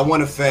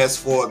want to fast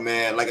forward,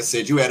 man. Like I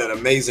said, you had an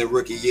amazing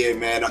rookie year,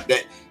 man.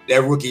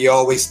 That rookie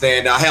always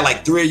stand out. I had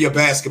like 3 of your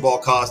basketball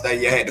cards that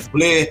year. I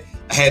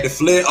had the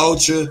Flair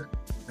Ultra,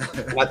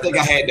 and I think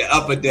I had the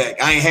Upper Deck.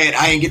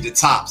 I ain't get the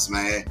tops,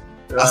 man.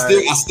 Right.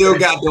 I still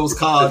got those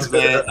cards,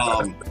 man.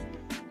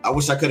 I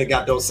wish I could have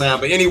got those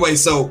signed, but anyway,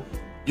 so.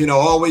 You know,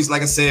 always,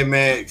 like I said,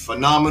 man,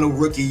 phenomenal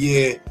rookie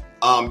year.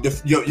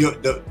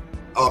 The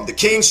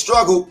Kings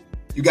struggled.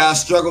 You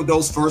guys struggled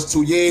those first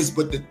 2 years,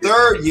 but the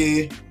third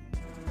year, you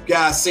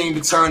guys seemed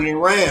to turn it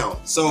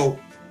around. So,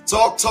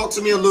 talk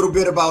to me a little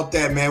bit about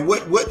that, man.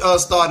 What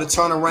started to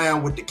turn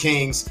around with the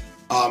Kings?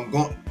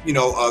 Going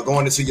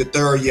into your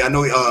third year. I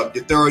know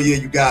your third year,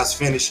 you guys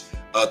finished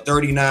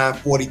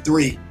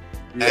 39-43,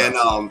 and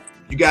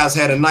you guys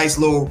had a nice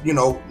little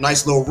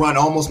run.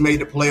 Almost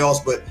made the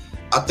playoffs, but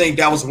I think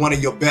that was one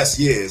of your best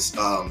years,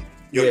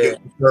 your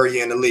third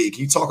year in the league.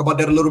 Can you talk about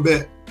that a little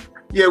bit?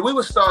 Yeah, we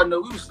were starting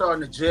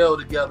to gel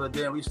together.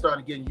 Then we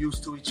started getting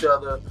used to each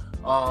other.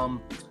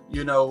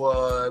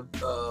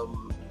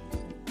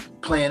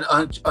 Playing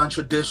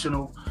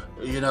untraditional.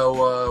 You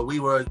know, we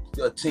were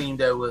a team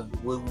that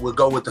would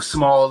go with the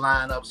small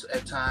lineups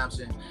at times,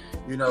 and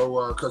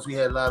because we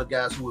had a lot of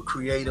guys who were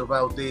creative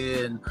out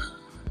there, and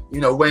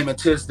Wayman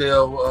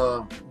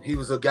Tisdale, he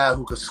was a guy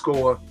who could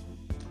score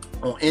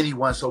on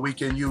anyone, so we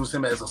can use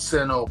him as a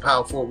center or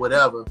power forward,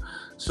 whatever.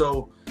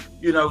 So,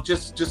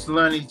 just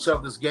learning each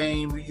other's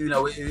game. We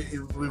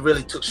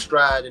really took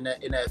stride in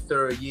that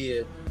third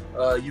year.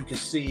 You can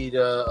see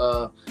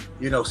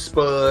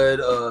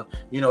Spud, a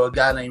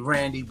guy named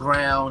Randy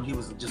Brown. He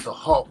was just a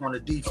hawk on the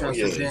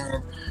defensive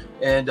end,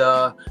 and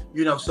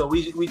so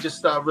we just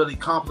started really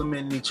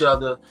complimenting each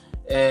other.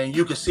 And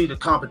you can see the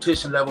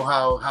competition level,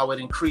 how it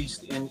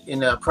increased in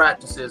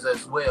practices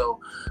as well.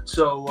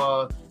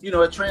 So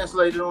it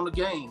translated on the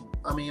game.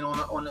 I mean,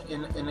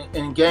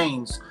 in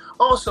games.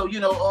 Also,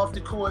 off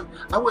the court,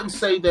 I wouldn't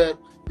say that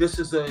this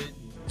is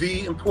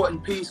the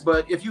important piece,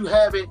 but if you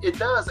have it, it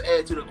does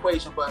add to the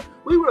equation. But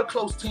we were a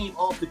close team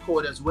off the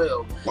court as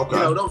well. Okay.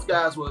 Those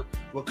guys would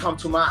come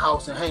to my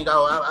house and hang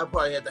out. I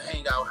probably had the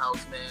hangout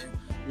house, man.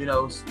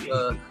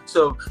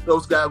 So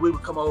those guys, we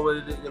would come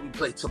over, we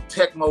play some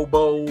Tecmo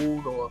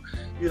Bowl, or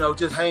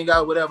just hang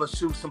out, whatever,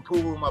 shoot some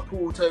pool, my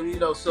pool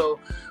table. So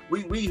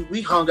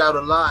we hung out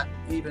a lot,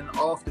 even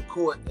off the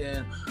court,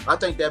 and I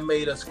think that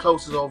made us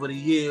closer over the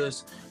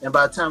years. And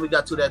by the time we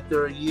got to that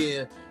third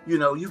year,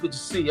 you could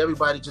just see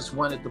everybody just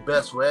wanted the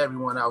best for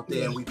everyone out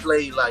there, and we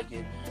played like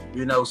it.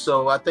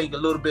 So I think a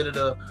little bit of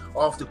the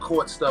off the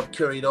court stuff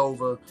carried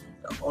over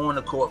on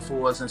the court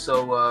for us, and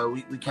so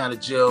we kind of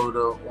gelled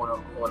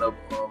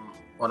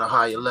on a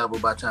higher level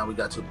by the time we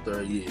got to the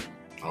third year.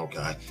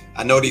 Okay,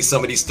 I know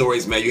some of these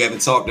stories, man. You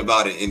haven't talked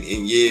about it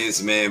in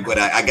years, man. But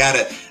I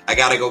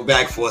gotta go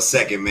back for a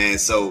second, man.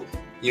 So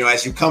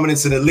as you coming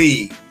into the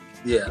league,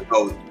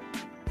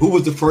 who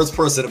was the first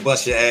person to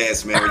bust your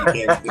ass, man, when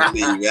you came into the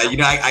league?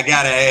 Man? I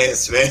gotta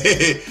ask, man.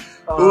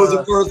 Who was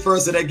the first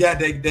person that got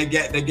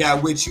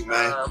with you,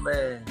 man?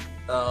 Man.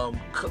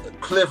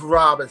 Cliff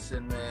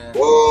Robinson, man.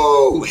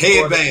 Whoa,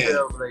 headband.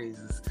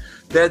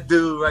 That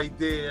dude right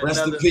there.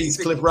 Rest in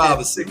peace, Cliff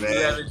Robinson,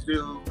 man.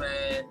 Dude,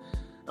 man.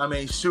 I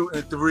mean,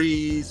 shooting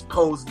threes,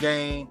 post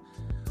game.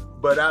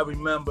 But I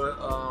remember,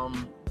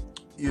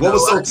 what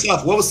was so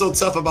tough? What was so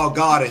tough about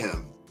guarding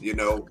him?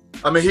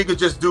 I mean, he could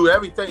just do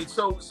everything.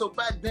 So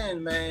back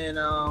then, man,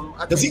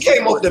 because he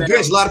came off the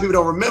bench. A lot of people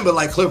don't remember.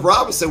 Like Cliff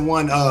Robinson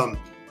won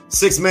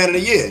Sixth Man of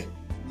the Year.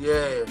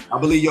 Yeah, I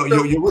believe your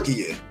rookie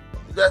year.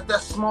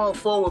 That small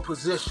forward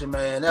position,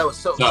 man, that was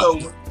so.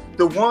 So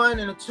the 1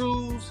 and the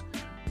 2s,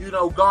 you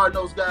know, guarding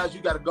those guys,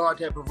 you got to guard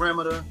that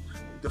perimeter.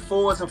 The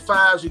 4s and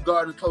 5s, you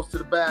guarding close to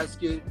the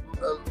basket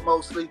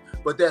mostly.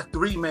 But that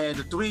 3-man,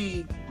 the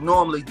 3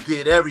 normally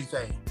did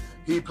everything.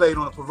 He played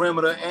on the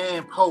perimeter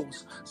and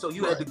post, so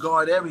you had to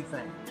guard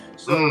everything.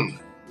 So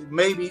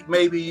maybe,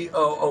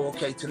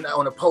 okay, tonight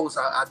on the post,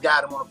 I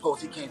got him on the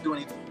post. He can't do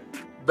anything.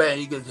 Bang,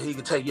 he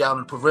could take you out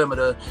on the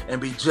perimeter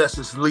and be just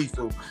as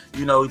lethal.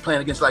 You know, he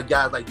playing against like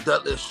guys like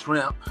Dudley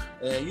Shrimp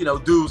and, you know,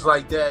 dudes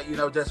like that, you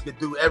know, just could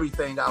do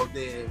everything out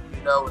there,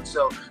 you know. And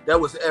so that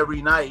was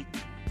every night,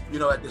 you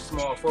know, at the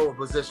small forward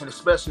position,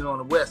 especially on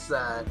the west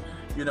side.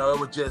 You know, it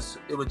was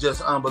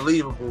just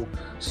unbelievable.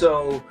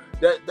 So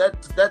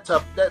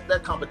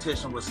that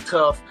competition was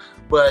tough,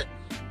 but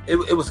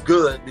it was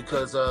good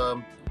because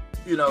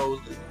you know,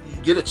 you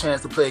get a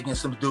chance to play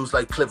against some dudes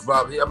like Cliff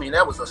Robinson. I mean,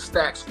 that was a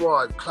stacked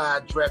squad.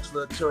 Clyde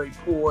Drexler, Terry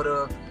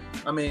Porter.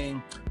 I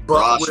mean,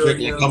 Rod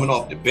Strickland coming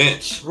off the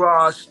bench.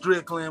 Rod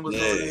Strickland was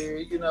on there.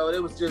 You know,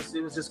 it was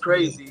just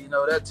crazy. You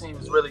know, that team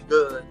was really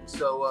good.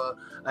 So,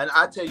 and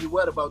I tell you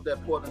what about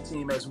that Portland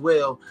team as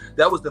well.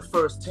 That was the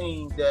first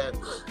team that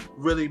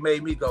really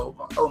made me go,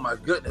 oh my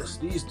goodness,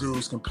 these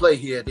dudes can play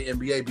here at the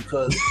NBA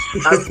because.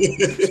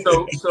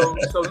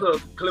 So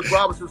look, Cliff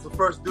Robinson's the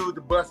first dude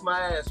to bust my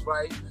ass,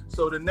 right?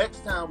 So the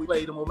next time we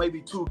played him, or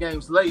maybe 2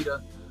 games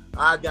later,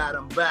 I got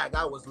him back.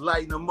 I was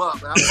lighting them up.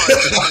 And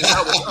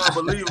that was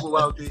unbelievable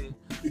out there.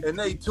 And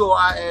they tore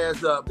our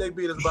ass up. They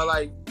beat us by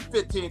like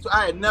 15.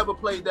 I had never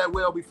played that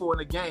well before in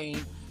a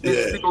game.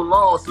 And still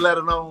lost, let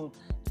alone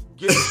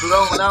getting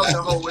blown out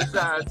the whole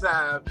entire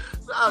time.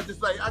 So I was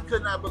just like, I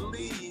could not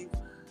believe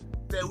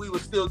that we were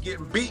still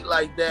getting beat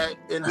like that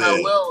and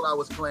how well I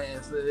was playing.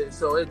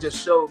 So it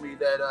just showed me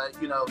that,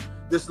 you know,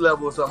 this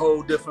level is a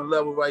whole different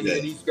level right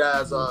here. These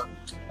guys are,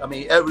 I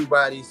mean,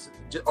 everybody's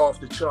off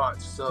the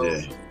charts. So,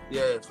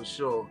 yeah, for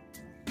sure.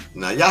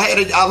 Now, y'all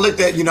had I looked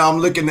at, you know, I'm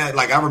looking at,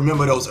 like, I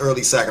remember those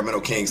early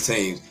Sacramento Kings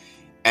teams.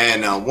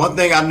 And one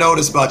thing I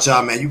noticed about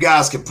y'all, man, you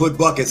guys can put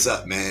buckets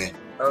up, man.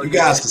 You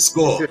guys can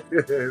score.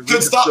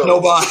 Couldn't stop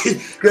nobody.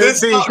 Couldn't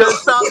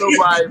stop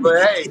nobody.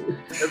 But hey,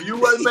 if you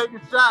wasn't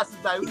making shots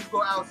tonight, we was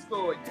gonna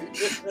outscore you.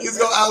 He's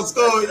gonna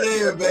outscore,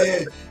 yeah,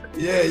 man.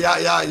 Yeah, y'all.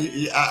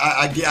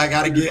 I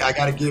gotta give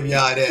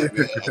y'all that,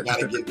 man. I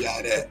gotta give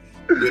y'all that.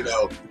 You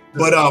know,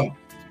 but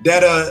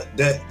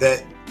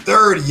that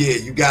third year,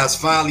 you guys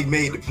finally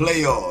made the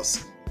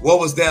playoffs. What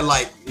was that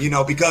like? You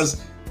know,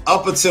 because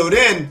up until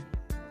then,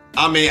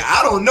 I mean,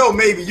 I don't know,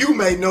 maybe you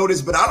may know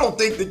this, but I don't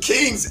think the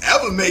Kings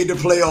ever made the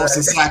playoffs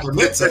in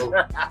Sacramento.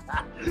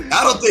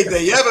 I don't think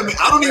they ever made,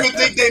 I don't even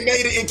think they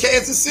made it in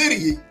Kansas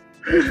City.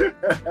 Hey,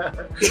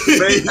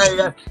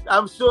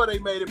 I'm sure they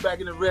made it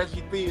back in the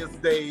Reggie Theus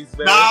days,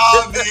 man.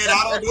 Nah, man,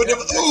 I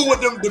don't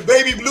with them the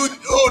baby blue,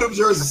 them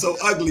jerseys so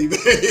ugly, man.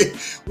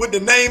 With the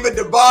name at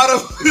the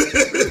bottom.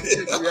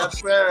 Yes,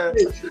 sir.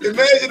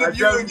 Imagine if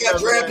you got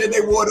drafted and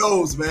they wore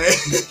those, man.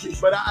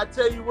 But I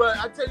tell you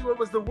what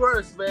was the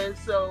worst, man.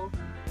 So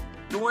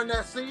during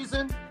that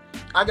season,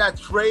 I got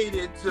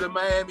traded to the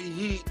Miami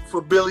Heat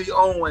for Billy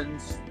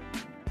Owens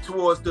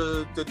towards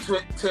the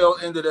tail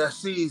end of that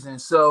season.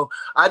 So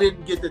I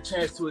didn't get the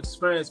chance to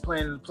experience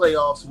playing in the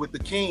playoffs with the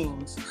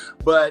Kings,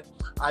 but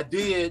I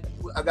did.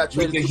 I got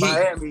traded to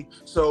Miami,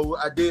 so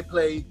I did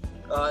play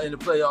in the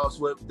playoffs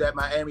with that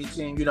Miami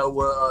team, you know,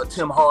 with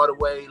Tim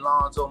Hardaway,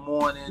 Lonzo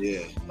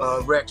Mourning,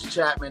 Rex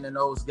Chapman, and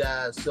those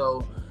guys.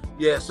 So,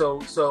 yeah, so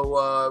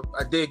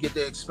I did get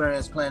the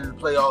experience playing in the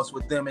playoffs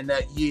with them in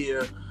that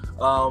year.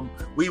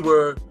 We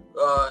were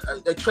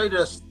they traded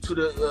us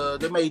to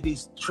they made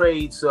these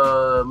trades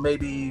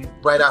maybe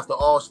right after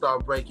All-Star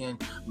break,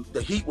 and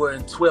the Heat were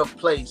in 12th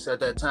place at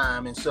that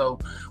time, and so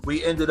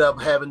we ended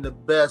up having the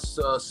best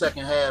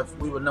second half.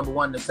 We were number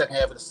 1 in the second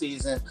half of the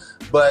season,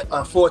 but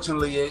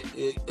unfortunately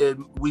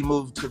we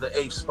moved to the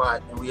 8th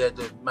spot, and we had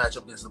to match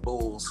up against the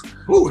Bulls.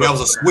 Ooh, that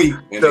was a sweep.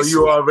 So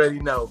you already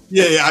know.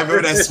 Yeah, I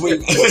remember that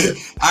sweep.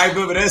 I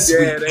remember that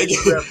sweep.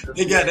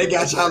 Yeah, they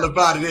got y'all up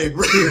out of there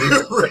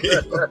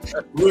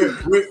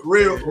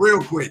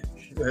real quick.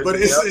 But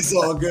it's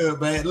all good,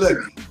 man. Look,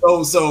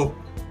 so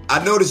I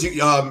noticed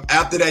you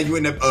after that you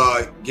end up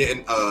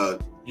getting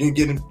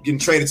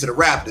traded to the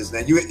Raptors. Now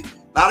a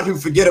lot of people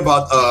forget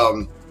about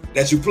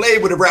that you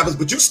played with the Raptors,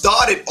 but you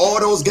started all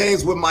those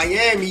games with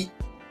Miami.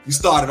 You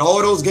started all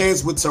those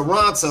games with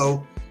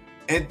Toronto,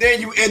 and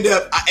then you end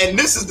up. And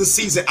this is the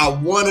season I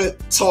want to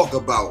talk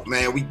about,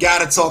 man. We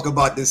got to talk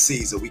about this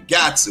season. We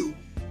got to.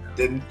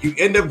 Then you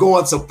end up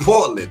going to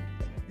Portland.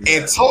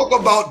 And talk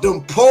about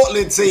them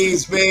Portland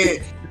teams,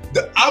 man.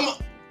 I'm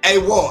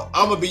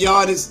gonna be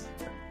honest.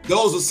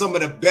 Those were some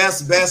of the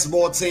best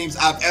basketball teams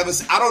I've ever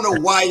seen. I don't know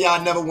why y'all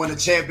never won a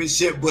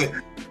championship, but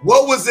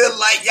what was it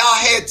like? Y'all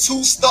had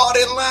 2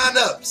 starting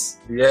lineups.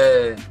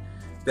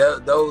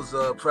 those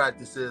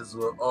practices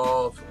were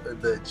off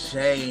the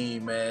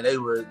chain, man. They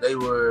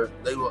were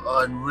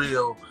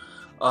unreal.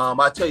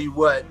 I tell you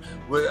what,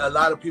 a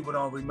lot of people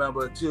don't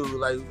remember too.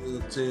 Like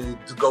to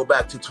go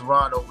back to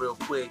Toronto real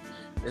quick,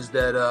 is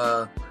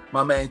that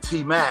my man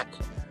T Mac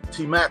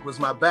was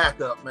my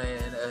backup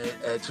man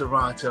at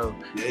Toronto.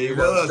 Yeah, he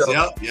was. So,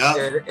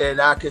 yep.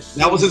 And I could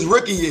see that was his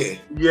rookie year.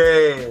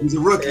 Yeah, he's a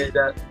rookie.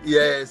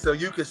 And, so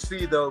you could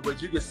see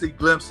but you could see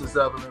glimpses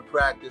of him in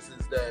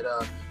practices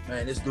that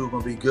man, this dude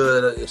gonna be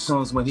good. As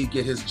soon as when he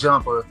get his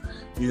jumper,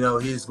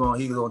 he's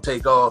gonna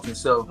take off. And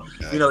so,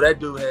 that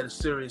dude had a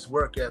serious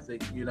work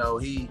ethic. He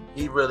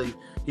really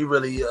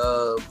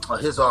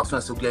his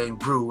offensive game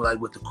grew like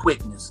with the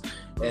quickness.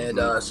 And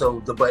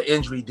but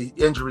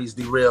injuries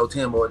derailed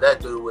him, or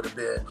that dude would have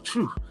been,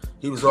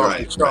 he was off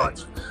the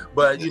charts.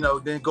 But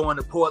then going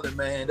to Portland,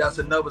 man, that's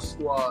another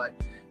squad.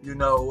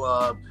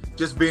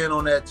 Just being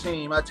on that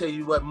team, I tell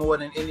you what, more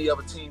than any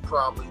other team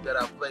probably that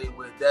I played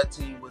with, that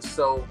team was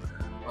so.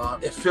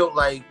 It felt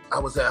like I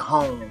was at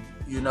home.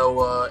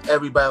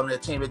 Everybody on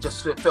that team, it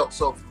just felt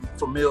so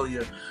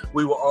familiar.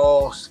 We were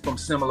all from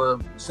similar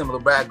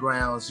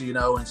backgrounds,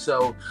 and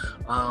so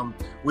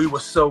we were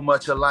so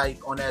much alike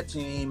on that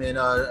team. And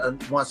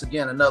once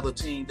again, another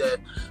team that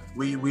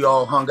we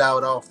all hung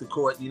out off the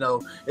court.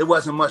 It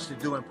wasn't much to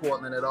do in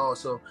Portland at all.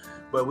 So,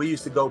 but we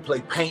used to go play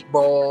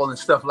paintball and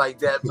stuff like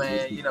that,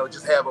 man.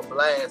 Just have a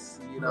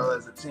blast,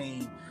 as a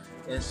team.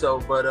 And so,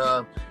 but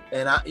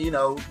and I,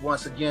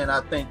 once again,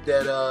 I think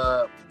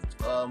that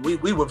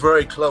we were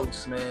very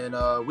close, man.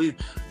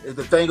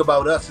 The thing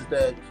about us is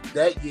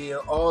that year,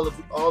 all of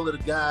the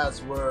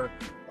guys were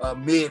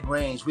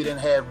mid-range. We didn't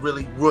have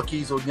really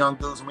rookies or young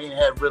dudes. We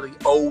didn't have really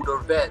older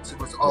vets. It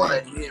was all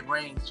that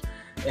mid-range.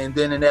 And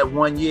then in that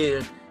 1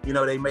 year,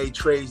 they made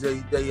trades.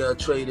 They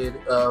traded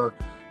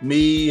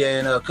me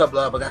and a couple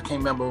of I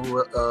can't remember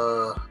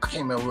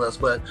who else,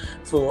 but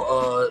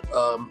for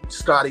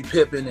Scottie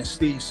Pippen and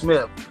Steve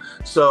Smith.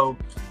 So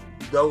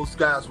those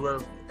guys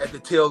were at the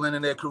tail end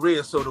of their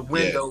career, so the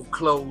window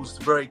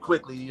closed very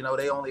quickly.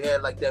 They only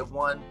had like that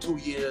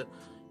 1-2 year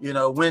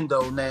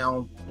window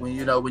now when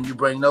you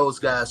bring those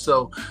guys.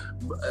 So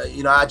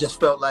I just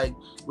felt like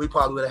we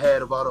probably would have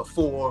had about a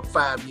 4 or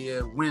 5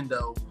 year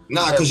window.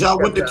 Nah, because y'all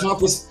went to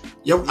conference.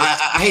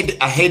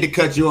 I hate to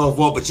cut you off,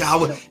 but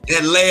y'all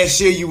that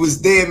last year you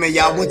was there, man.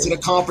 Y'all went to the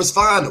conference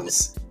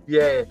finals.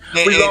 Yeah,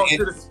 we lost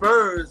to the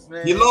Spurs,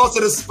 man. You lost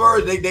to the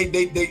Spurs. They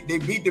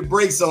beat the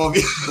brakes off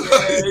you.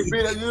 Yeah, they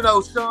beat,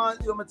 Sean.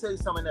 I'm gonna tell you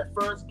something. That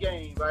first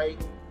game, right?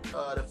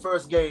 The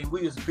first game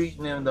we was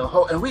beating in the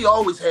whole, and we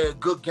always had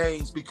good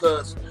games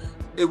because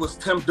it was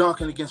Tim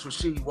Duncan against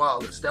Rasheed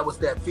Wallace. That was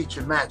that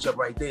featured matchup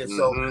right there.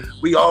 So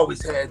we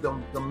always had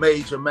the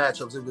major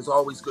matchups. It was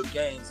always good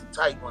games and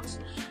tight ones.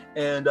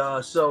 And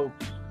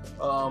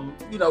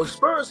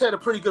Spurs had a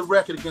pretty good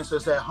record against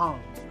us at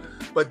home.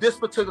 But this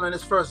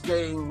first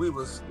game, we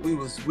were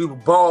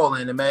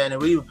balling, man,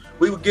 and we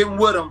were getting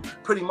with them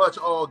pretty much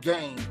all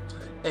game.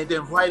 And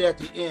then right at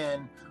the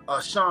end,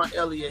 Sean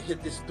Elliott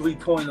hit this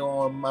 3-pointer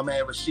on my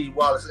man Rasheed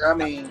Wallace. I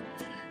mean,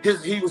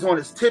 he was on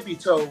his tippy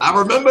toes. I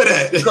remember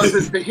that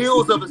because the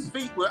heels of his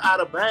feet were out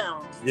of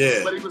bounds.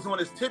 Yeah, but he was on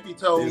his tippy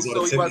toes,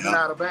 so he wasn't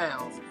out of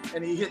bounds.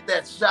 And he hit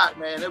that shot,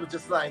 man. It was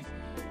just like,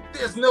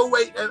 there's no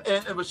way.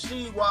 And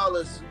Rasheed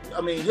Wallace,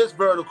 I mean, his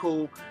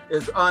vertical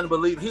is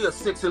unbelievable. He a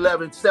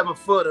 6'11",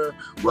 7-footer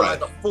with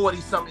like a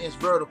 40-something inch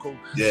vertical.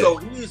 Yeah. So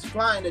he's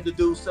flying at the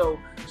dude. So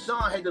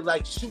Sean had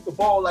to shoot the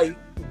ball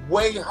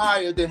way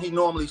higher than he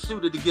normally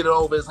shooted to get it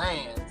over his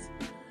hands.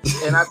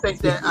 And I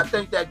think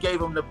that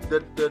gave him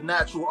the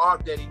natural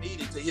arc that he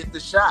needed to hit the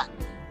shot.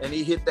 And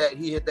he hit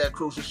that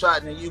crucial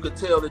shot. And you could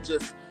tell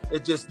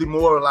it just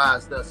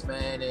demoralized us,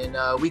 man.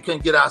 And we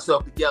couldn't get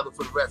ourselves together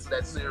for the rest of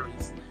that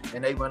series.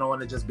 And they went on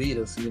to just beat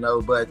us,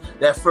 But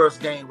that first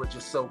game was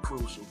just so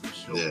crucial, for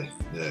sure.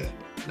 Yeah.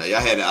 Now, y'all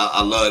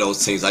I love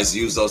those teams. I used to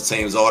use those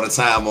teams all the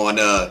time on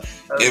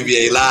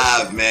NBA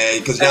Live, man,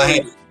 because y'all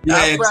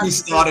had 2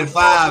 starting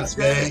fives,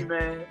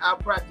 man. Our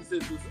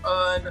practices was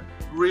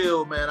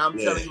unreal, man. I'm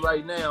telling you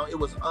right now, it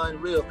was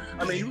unreal.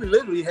 I mean, you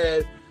literally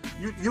had.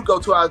 You go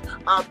to our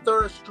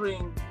third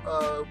string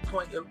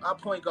point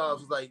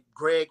guards was like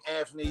Greg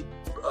Anthony,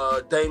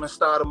 Damon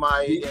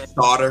Stoudemire,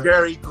 and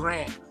Gary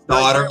Grant.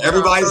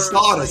 Everybody was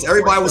starters.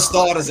 Everybody was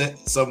starters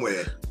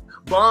somewhere.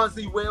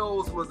 Bonzi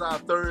Wells was our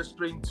third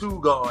string 2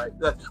 guard.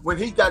 When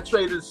he got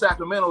traded to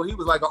Sacramento, he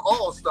was like an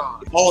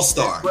all-star.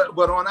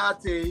 But on our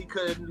team, he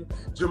couldn't.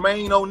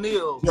 Jermaine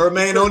O'Neal.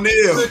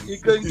 He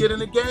couldn't get in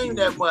the game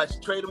that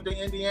much. Trade him to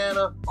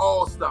Indiana,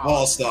 all-star.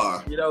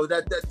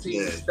 That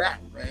team is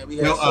stacked, man. We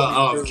had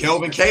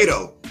Kelvin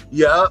Cato.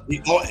 Yeah.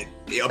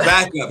 A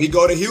backup. He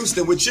go to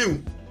Houston with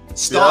you.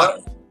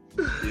 Start.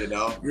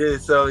 Yeah,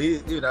 so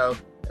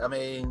I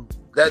mean,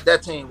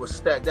 that team was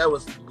stacked. That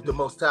was the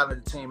most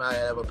talented team I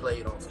ever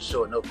played on, for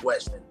sure, no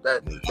question.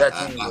 That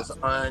team was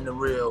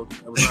unreal.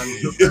 It was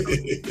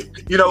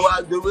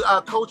unreal.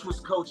 Our coach was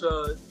Coach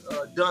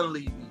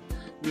Dunleavy,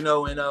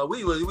 and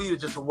we were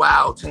just a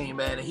wild team,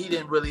 man. And he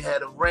didn't really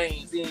have the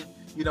reins. He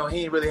you know,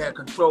 he ain't really had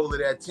control of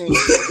that team.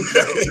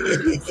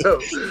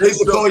 They used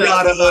to call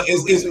y'all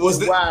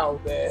wow,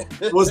 man.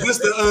 Was this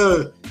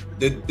the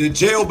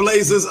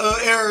Jailblazers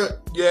era?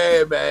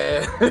 Yeah,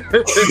 man.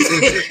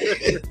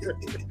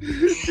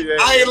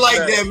 I ain't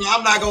like that, man.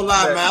 I'm not gonna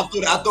lie, man. I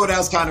thought that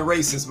was kind of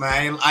racist,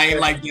 man. I ain't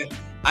like that.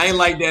 I ain't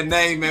like that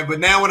name, man. But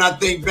now when I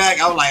think back,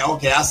 I'm like,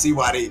 okay, I see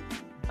why they.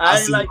 I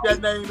ain't like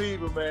that name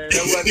either, man.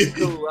 That wasn't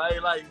cool. I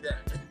ain't like that.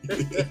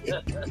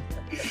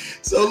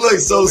 So look,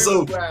 so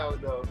look,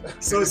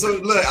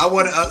 I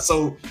want to.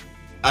 So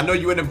I know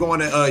you end up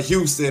going to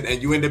Houston,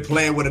 and you end up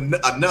playing with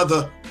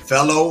another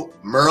fellow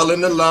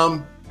Maryland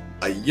alum,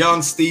 a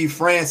young Steve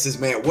Francis,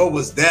 man. What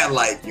was that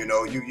like? You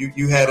know,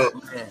 you had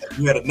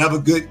another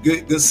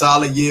good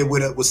solid year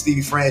with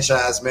Stevie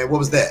Franchise, man. What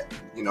was that?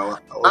 You know,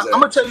 I'm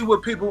gonna tell you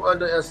what people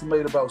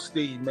underestimate about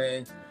Steve,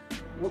 man.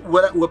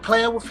 We're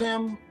playing with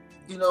him.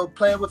 You know,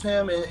 playing with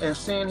him and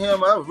seeing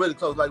him, I was really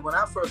close. Like when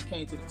I first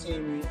came to the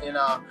team, and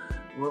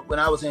when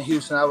I was in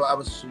Houston, I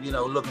was, you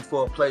know, looking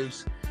for a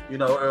place, you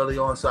know, early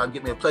on, so I could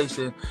get me a place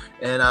in.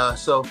 And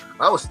so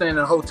I was staying in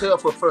a hotel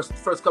for the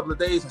first couple of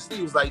days, and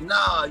Steve was like,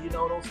 "Nah, you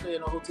know, don't stay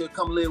in a hotel.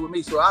 Come live with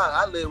me." So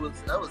I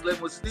was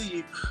living with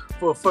Steve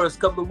for the first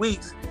couple of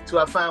weeks till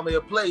I found me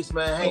a place,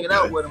 man, hanging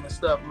out with him and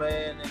stuff,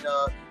 man, and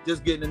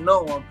just getting to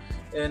know him.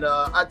 And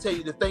I tell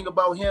you the thing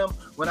about him,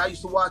 when I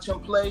used to watch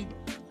him play,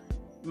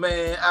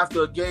 man,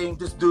 after a game,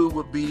 this dude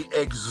would be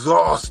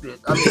exhausted.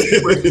 I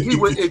mean, he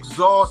would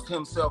exhaust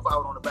himself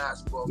out on the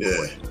basketball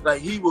court.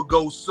 Like, he would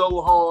go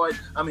so hard.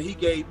 I mean, he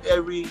gave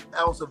every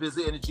ounce of his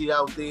energy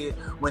out there.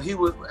 When he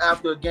was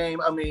after a game,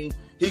 I mean,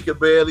 he could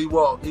barely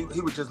walk. He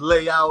would just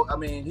lay out. I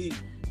mean,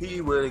 he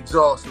would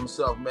exhaust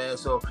himself, man.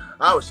 So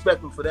I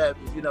respect him for that.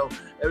 You know,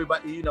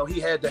 everybody, you know, he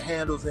had the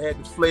handles, he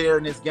had the flair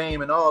in his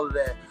game and all of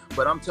that.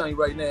 But I'm telling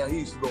you right now,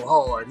 he used to go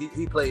hard.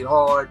 He played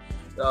hard.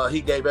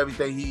 He gave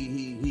everything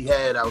he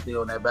had out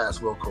there on that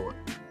basketball court.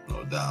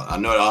 No doubt. I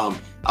know.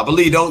 I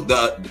believe those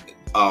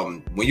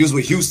when you was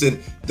with Houston,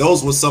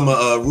 those were some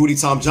of Rudy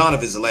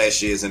Tomjanovich's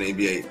last years in the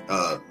NBA.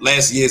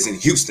 Last years in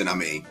Houston, I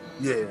mean.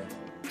 Yeah.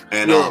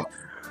 And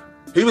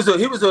he was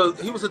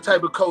a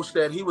type of coach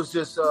that he was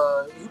just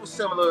he was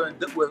similar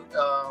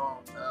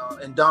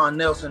in Don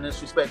Nelson in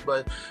this respect,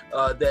 but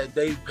that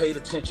they paid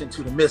attention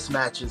to the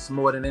mismatches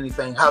more than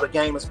anything. How the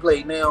game is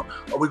played now.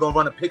 Are we gonna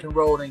run a pick and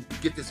roll and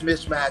get this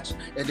mismatch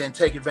and then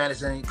take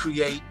advantage and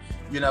create?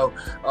 You know,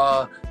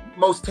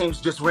 most teams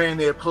just ran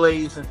their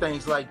plays and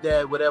things like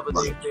that, whatever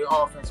their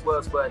offense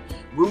was. But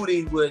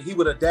Rudy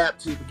would adapt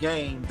to the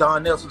game.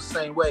 Don Nelson was the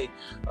same way.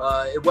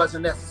 It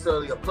wasn't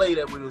necessarily a play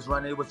that we was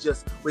running. It was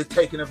just we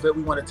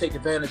want to take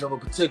advantage of a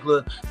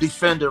particular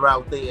defender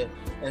out there.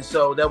 And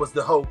so that was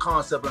the whole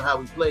concept of how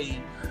we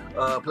played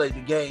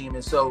the game.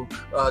 And so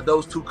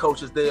those two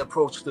coaches, their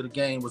approach to the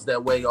game was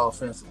that way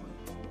offensively.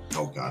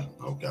 Okay.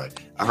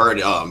 I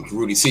heard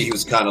Rudy C. He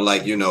was kind of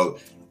like, you know,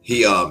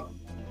 he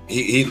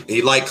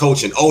liked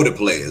coaching older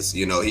players.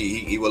 You know,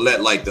 he would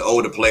let like the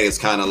older players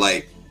kind of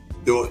like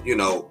do, you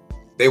know,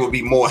 they would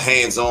be more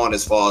hands-on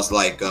as far as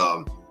like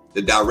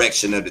the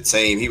direction of the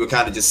team. He would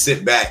kind of just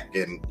sit back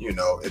and, you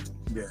know.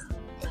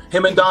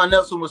 Him and Don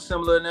Nelson was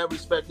similar in that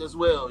respect as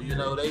well. You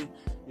know, they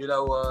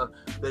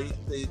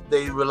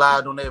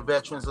relied on their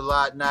veterans a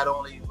lot, not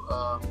only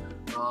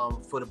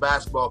for the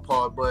basketball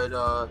part, but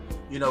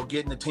you know,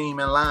 getting the team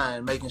in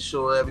line, making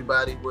sure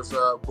everybody was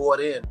bought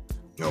in.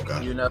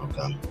 Okay. You know, and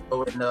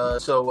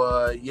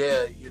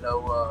you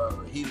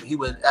know, he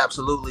would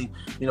absolutely,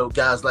 you know,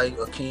 guys like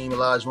Akeem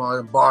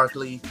Olajuwon,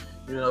 Barkley,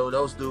 you know,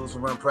 those dudes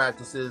would run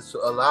practices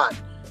a lot,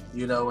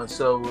 you know, and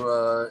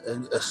so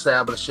and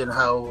establishing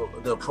how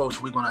the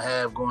approach we're going to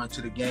have going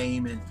to the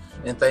game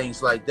and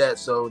things like that.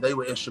 So they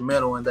were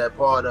instrumental in that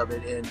part of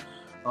it. And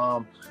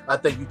I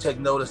think you take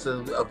notice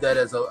of that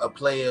as a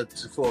player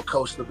for a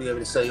coach to be able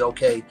to say,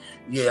 okay,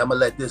 yeah, I'm gonna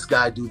let this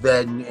guy do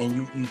that, and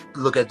you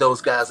look at those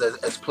guys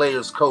as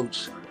players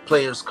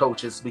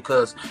coaches,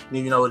 because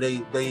you know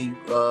they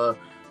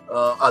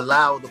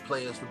allow the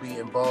players to be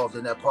involved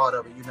in that part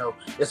of it. You know,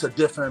 it's a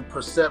different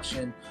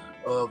perception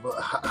of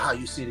how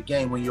you see the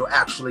game when you're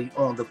actually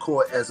on the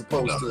court as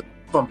opposed to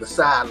from the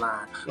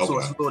sideline. Okay. So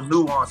it's little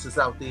nuances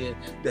out there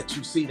that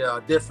you see that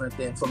are different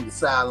than from the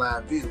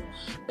sideline view.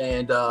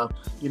 And,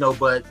 you know,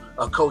 but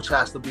a coach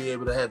has to be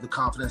able to have the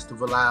confidence to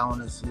rely on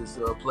his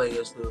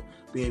players to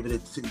be able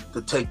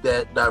to take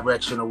that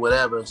direction or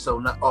whatever. So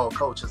not all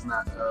coaches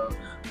not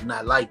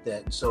like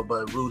that. So,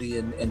 but Rudy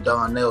and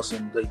Don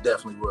Nelson, they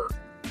definitely were.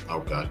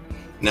 Okay.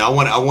 Now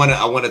I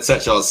want to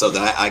touch on something.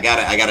 I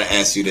gotta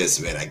ask you this,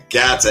 man. I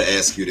got to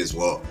ask you this.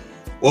 Well,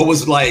 what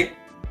was like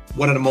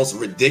one of the most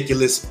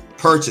ridiculous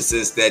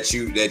purchases that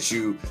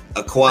you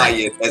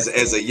acquired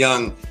as a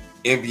young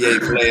NBA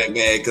player,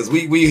 man? Because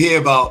we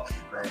hear about,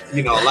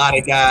 you know, a lot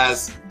of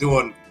guys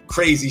doing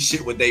crazy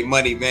shit with their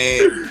money,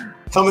 man.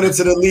 Coming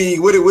into the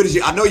league, what did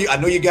you? I know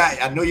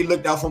you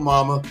looked out for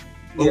mama,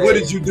 but what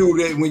did you do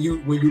when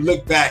you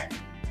look back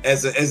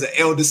as an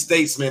elder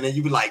statesman and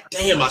you be like,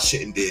 damn, I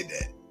shouldn't did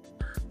that?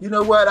 You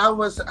know what? I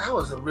was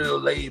a real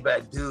laid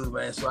back dude,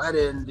 man. So I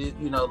didn't,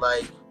 you know,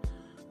 like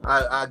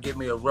I give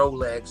me a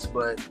Rolex,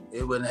 but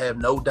it wouldn't have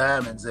no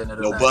diamonds in it.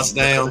 No bust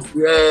down.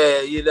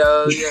 Yeah, you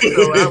know. Yeah,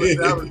 so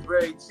I was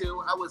very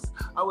chill.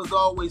 I was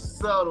always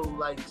subtle,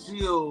 like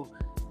chill.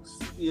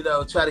 You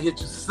know, try to hit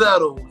you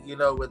subtle. You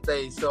know, with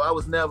things. So I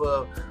was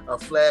never a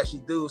flashy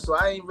dude. So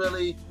I ain't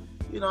really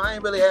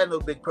had no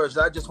big purchase.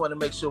 I just want to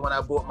make sure when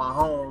I bought my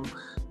home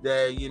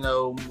that, you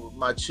know,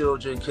 my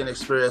children can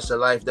experience a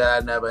life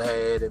that I never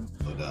had, and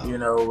you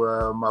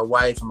know, my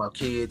wife and my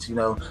kids, you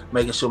know,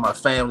 making sure my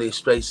family is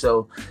straight.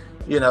 So,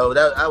 you know,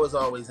 that I was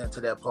always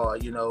into that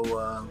part, you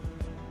know,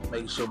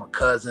 making sure my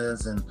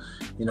cousins and,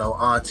 you know,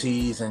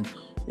 aunties and,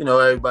 you know,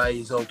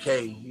 everybody's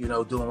okay, you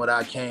know, doing what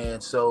I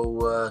can.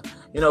 So,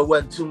 you know, it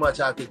wasn't too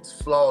much I could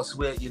floss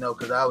with, you know,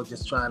 because I was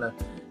just trying to,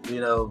 you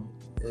know,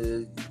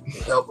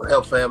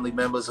 help family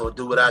members or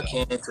do what I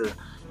can to,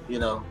 you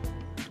know,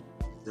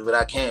 do what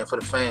I can for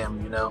the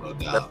fam, you know. No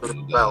doubt, that's what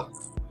it's about.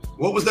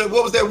 What was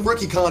that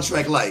rookie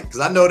contract like? Because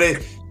I know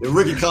that the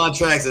rookie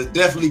contracts have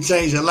definitely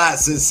changed a lot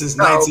since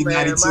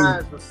 1992. Man,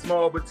 mine's the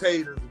small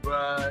potatoes,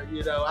 bro.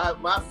 You know,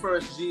 my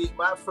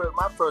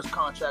first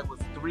contract was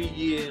 3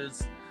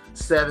 years,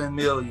 $7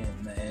 million,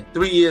 man.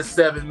 3 years,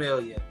 $7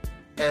 million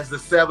as the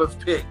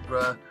 7th pick,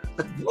 bro.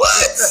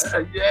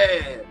 What?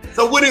 Yeah.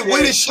 So what did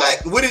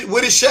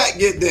Shaq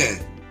get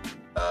then?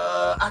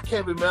 I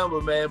can't remember,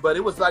 man, but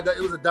it was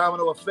a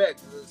domino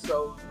effect.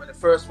 So when the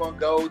first one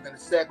goes, then the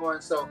second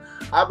one. So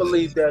I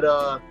believe that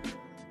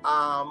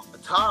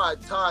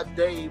Todd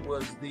Day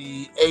was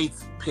the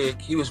 8th pick.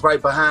 He was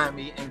right behind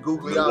me, and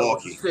Guglielmo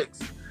was the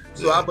 6th.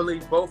 So I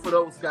believe both of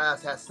those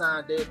guys had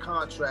signed their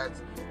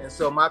contracts, and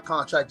so my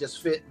contract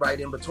just fit right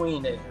in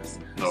between theirs.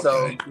 Okay.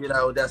 So, you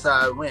know, that's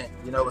how it went.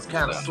 You know, it was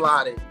kind of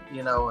slotted,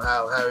 you know,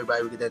 how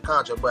everybody would get their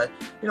contract. But,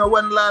 you know,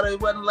 wasn't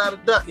a lot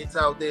of ducats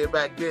out there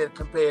back then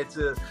compared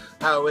to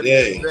how it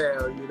is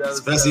now, you know.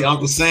 Especially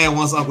Uncle Sam,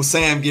 once Uncle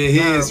Sam get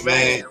his,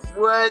 man.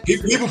 What?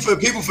 People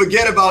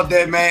forget about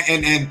that, man,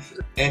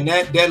 and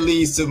that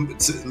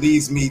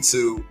leads me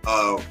to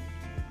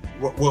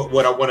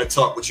what I want to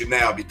talk with you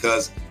now,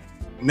 because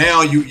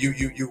now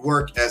you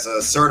work as a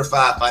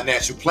certified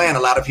financial planner.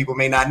 A lot of people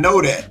may not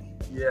know that.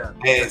 Yeah.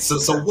 And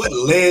so what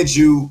led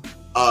you,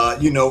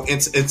 you know,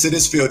 into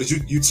this field?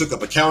 Did you took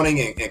up accounting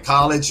in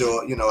college,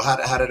 or, you know, how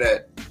did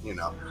that, you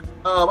know?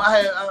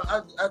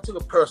 I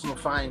took a personal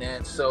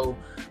finance. So,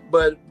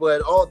 but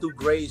all through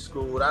grade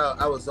school,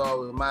 I was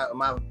always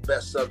my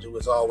best subject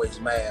was always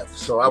math.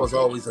 So I was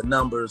always a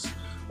numbers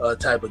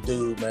type of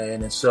dude,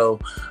 man, and so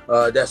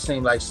that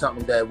seemed like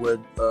something that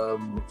would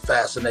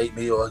fascinate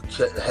me or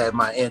have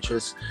my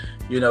interest.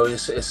 You know,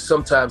 it's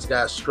sometimes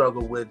guys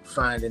struggle with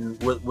finding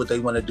what they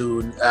want to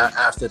do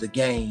after the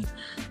game,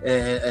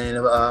 and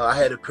I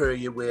had a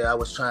period where I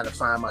was trying to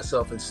find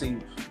myself and see,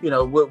 you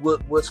know,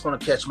 what's going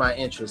to catch my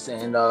interest,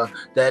 and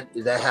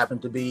that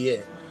happened to be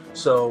it.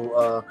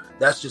 So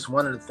that's just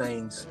one of the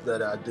things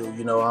that I do.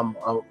 You know, I'm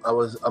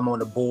on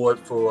the board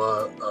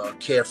for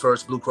Care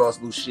First Blue Cross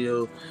Blue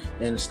Shield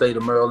in the state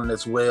of Maryland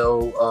as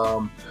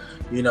well.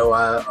 You know,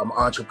 I'm an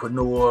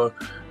entrepreneur,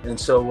 and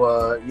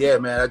so yeah,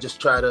 man, I just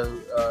try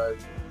to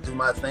do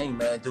my thing,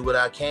 man. Do what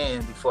I can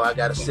before I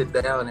got to sit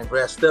down and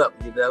rest up.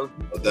 You know.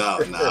 No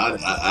doubt.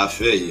 I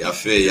feel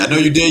you. I know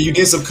you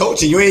did some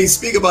coaching. You ain't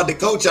speak about the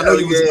coach. I know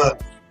you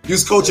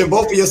was coaching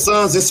both of your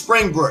sons at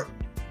Springbrook.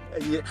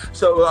 Yeah.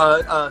 So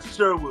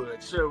Sherwood.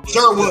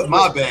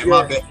 My bad.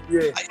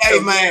 Yeah. Hey,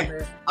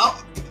 man.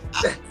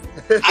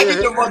 I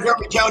get the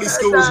Montgomery County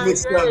schools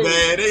mixed up,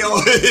 man. They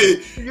all.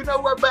 You know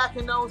what? Back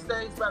in those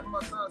days, back when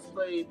my sons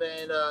played,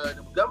 man,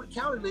 the Montgomery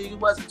County League, it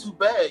wasn't too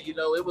bad. You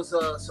know, it was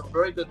some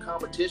very good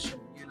competition.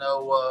 You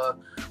know,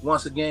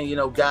 once again, you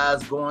know,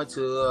 guys going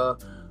to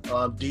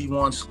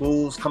D1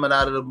 schools coming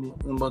out of the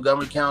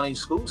Montgomery County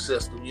school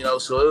system, you know,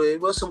 so it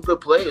was some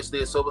good players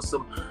there. So it was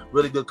some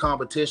really good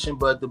competition.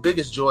 But the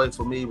biggest joy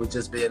for me was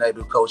just being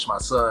able to coach my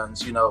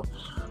sons, you know.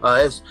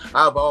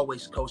 I've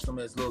always coached them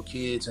as little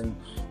kids, and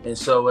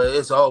so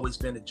it's always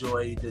been a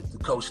joy to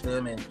coach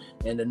them and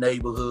the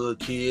neighborhood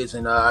kids.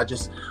 And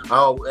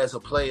as a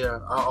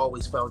player, I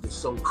always found it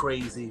so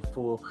crazy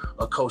for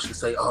a coach to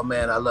say, "Oh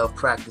man, I love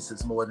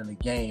practices more than the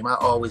game." I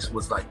always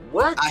was like,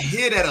 "What?" I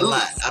hear that a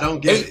lot. I don't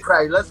get it.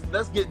 Practice.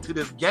 Let's get into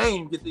this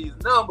game, get these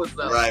numbers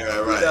up. Right.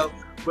 You know?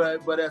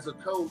 But as a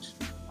coach,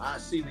 I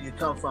see where you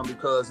come from,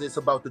 because it's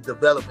about the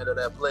development of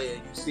that player.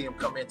 You see him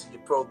come into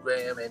your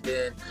program, and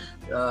then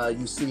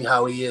you see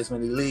how he is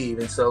when he leaves.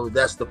 And so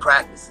that's the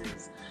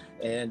practices.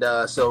 And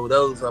so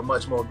those are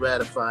much more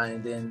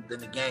gratifying than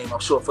the game, I'm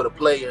sure, for the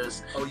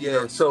players. Oh,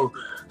 yeah. So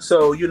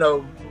you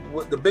know,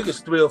 the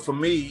biggest thrill for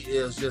me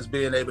is just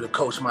being able to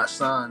coach my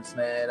sons,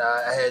 man.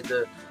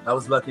 I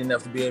was lucky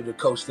enough to be able to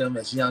coach them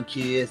as young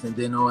kids, and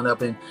then on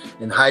up in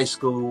high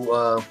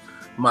school.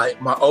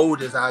 my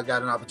oldest, I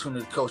got an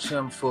opportunity to coach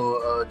him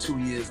for 2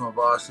 years on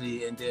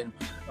varsity, and then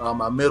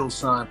my middle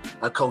son,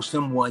 I coached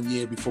him 1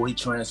 year before he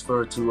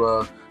transferred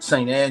to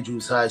St.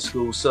 Andrews High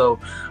School. So,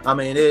 I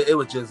mean, it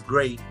was just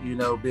great, you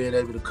know, being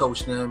able to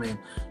coach them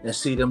and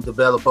see them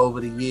develop over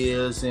the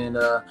years, and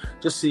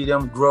just see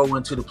them grow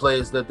into the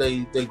players that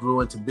they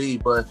grew into be.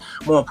 But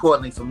more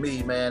importantly for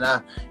me,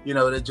 man,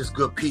 they're just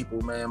good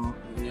people, man,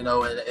 you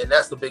know, and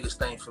that's the biggest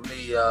thing for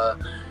me.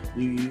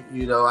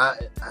 You know, I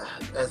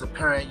as a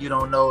parent, you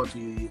don't know if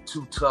you're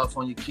too tough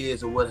on your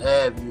kids or what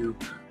have you,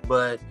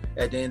 but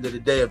at the end of the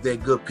day, if they're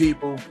good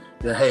people,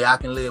 then hey, I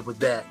can live with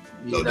that.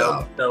 You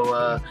know,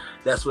 so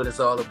that's what it's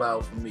all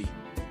about for me.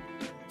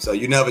 So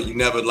you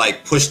never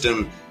like pushed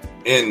them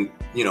in,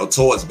 you know,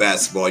 towards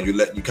basketball.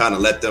 You kind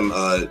of let them,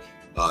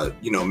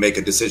 you know, make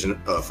a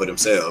decision for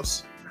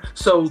themselves.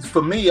 So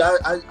for me, I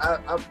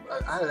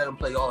let them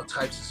play all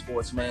types of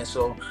sports, man.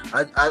 So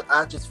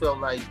I just felt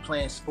like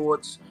playing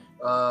sports.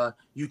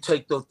 You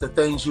take the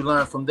things you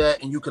learn from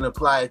that and you can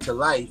apply it to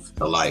life.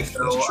 To life.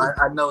 So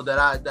I know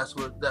that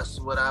that's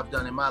what I've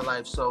done in my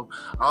life. So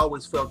I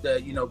always felt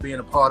that, you know, being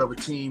a part of a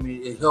team,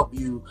 it helped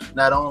you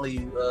not only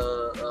in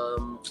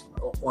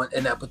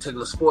that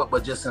particular sport,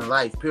 but just in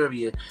life,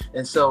 period.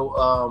 And so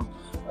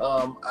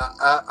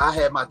I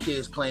had my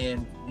kids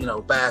playing, you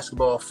know,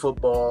 basketball,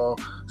 football,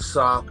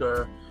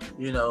 soccer,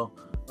 you know,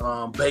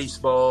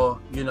 baseball,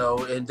 you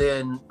know, and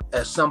then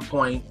at some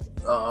point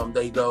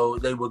they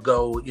would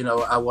go, you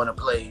know, I want to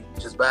play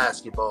just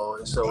basketball,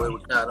 and so it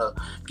would kind of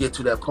get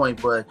to that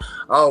point. But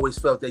I always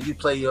felt that you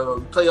play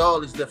all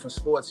these different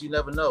sports, you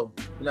never know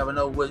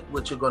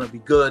what you're going to be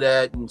good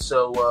at, and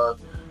so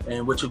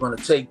and what you're going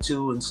to take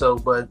to, and so,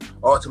 but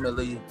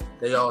ultimately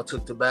they all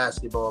took to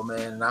basketball,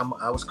 man, and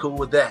I was cool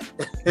with that.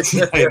 Ain't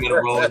nothing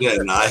wrong with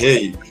that. No, I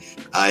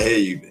hear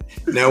you.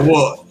 Now,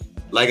 what?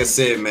 Like I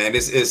said, man,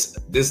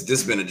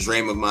 this been a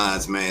dream of mine,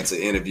 man, to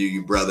interview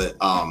you, brother.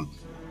 A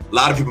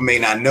lot of people may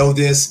not know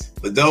this,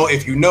 but though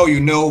if you know, you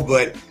know.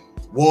 But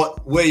Walt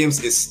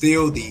Williams is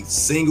still the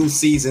single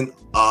season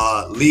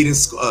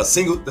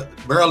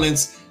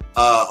Maryland's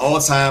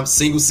all-time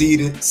single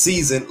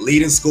season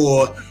leading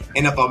scorer.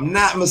 And if I'm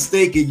not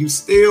mistaken, you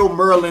still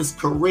Maryland's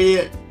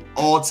career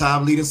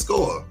all-time leading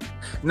scorer.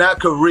 Not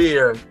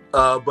career,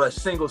 but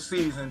single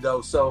season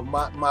though. So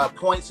my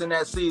points in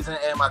that season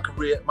and my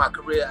career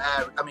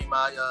average. I mean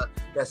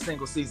that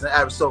single season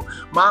average. So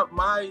my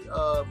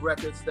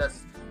records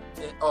that's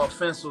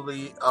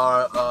offensively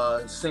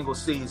are single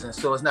season.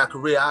 So it's not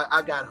career.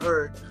 I got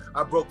hurt.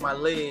 I broke my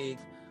leg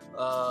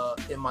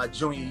in my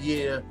junior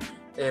year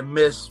and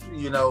missed,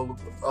 you know,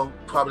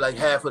 probably like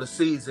half of the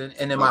season.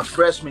 And in my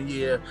freshman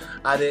year,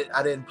 I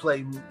didn't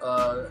play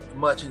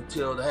much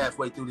until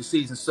halfway through the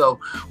season. So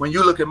when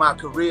you look at my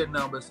career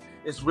numbers,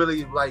 it's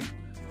really like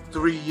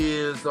 3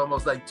 years,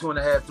 almost like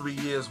 2.5, 3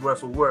 years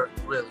worth of work,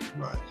 really.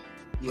 Right.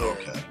 Yeah.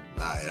 Okay.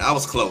 All right. I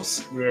was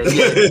close. Yeah.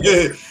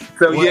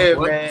 So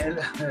man.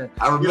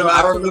 I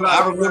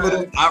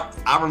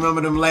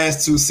remember them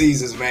last 2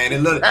 seasons, man.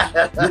 And look,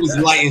 you was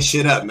lighting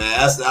shit up,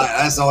 man.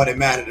 That's all that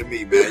mattered to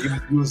me,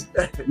 man. You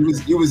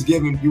was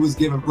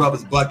giving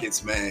brothers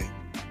buckets, man.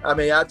 I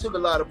mean, I took a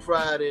lot of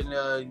pride in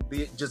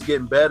just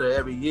getting better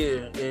every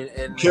year.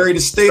 And carried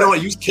the state on.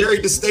 You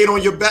carried the state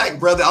on your back,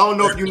 brother. I don't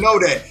know if you know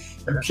that.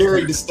 You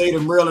carried the state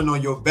of Maryland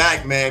on your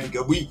back, man,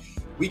 because we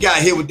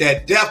got hit with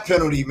that death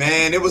penalty,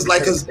 man. It was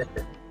like, because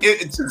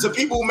to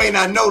people who may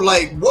not know,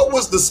 like, what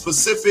was the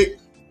specific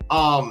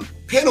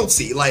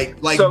penalty? Like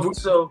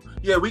so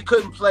yeah, we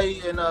couldn't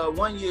play in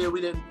 1 year. We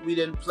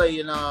didn't play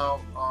in the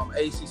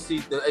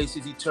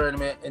ACC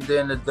tournament, and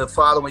then the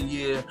following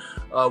year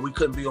we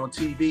couldn't be on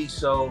TV.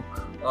 So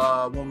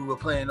when we were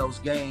playing those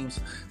games,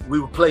 we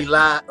would play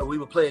live. We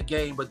would play a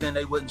game, but then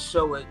they wouldn't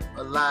show it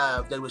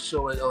live. They would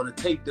show it on a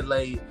tape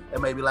delay,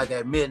 and maybe like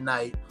at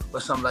midnight or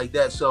something like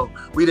that. So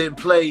we didn't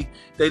play.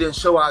 They didn't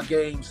show our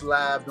games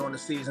live during the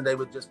season. They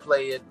would just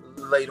play it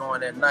late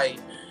on at night.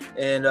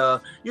 And I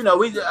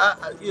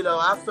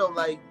felt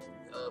like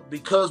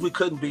because we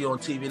couldn't be on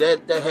TV,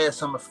 that had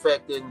some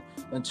effect in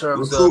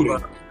terms recruiting.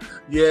 Of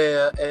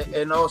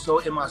and also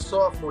in my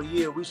sophomore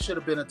year, we should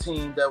have been a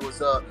team that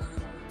was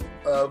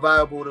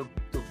viable to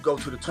go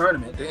to the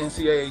tournament, the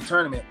NCAA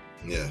tournament.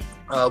 Yeah.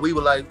 We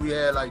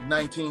had like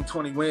 19,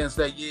 20 wins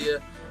that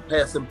year.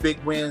 Had some big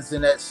wins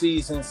in that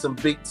season, some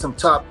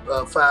top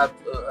 5.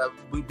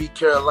 We beat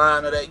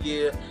Carolina that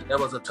year. That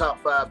was a top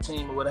 5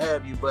 team or what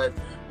have you, but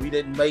we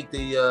didn't make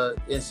the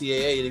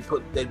NCAA.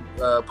 They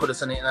put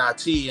us in the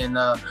NIT, and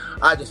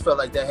I just felt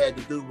like that had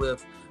to do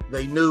with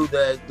they knew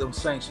that those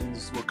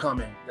sanctions were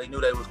coming. They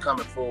knew they was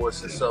coming for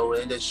us, and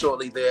then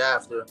shortly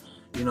thereafter,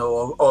 you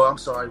know, or I'm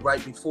sorry,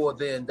 right before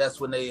then,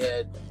 that's when they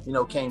had, you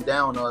know, came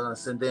down on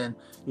us, and then,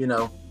 you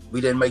know, we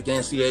didn't make the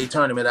NCAA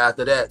tournament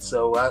after that,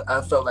 so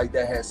I felt like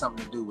that had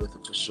something to do with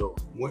it for sure.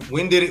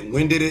 When did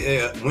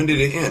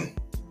it end?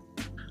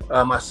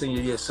 My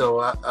senior year.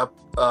 So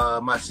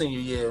my senior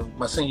year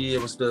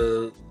was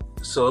it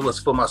was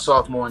for my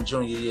sophomore and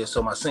junior year.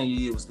 So my senior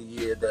year was the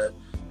year that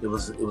it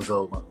was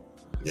over.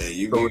 Yeah,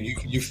 you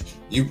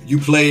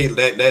played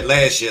that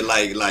last year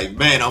like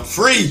man, I'm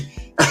free.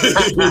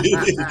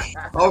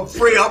 I'm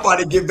free. I'm about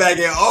to get back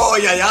in. Oh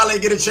yeah, y'all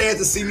ain't get a chance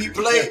to see me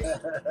play.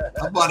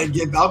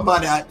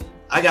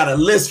 I got a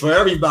list for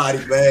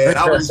everybody, man.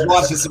 I was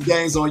watching some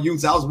games on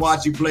YouTube. I was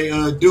watching you play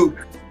Duke.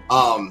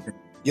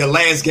 Your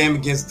last game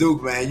against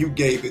Duke, man, you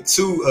gave it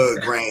to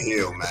Grant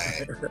Hill,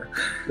 man.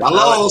 Y'all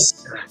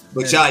lost,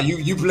 but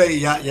you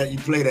played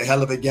a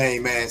hell of a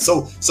game, man.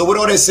 So with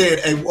all that said,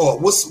 hey,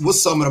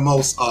 what's some of the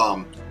most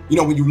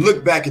when you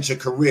look back at your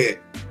career,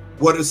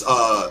 what is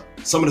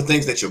some of the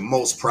things that you're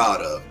most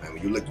proud of, man,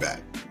 when you look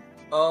back?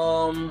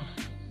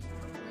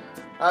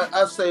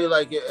 I'd say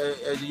like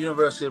at the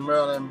University of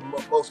Maryland,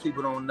 most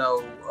people don't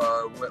know.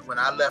 When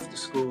I left the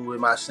school in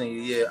my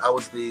senior year, I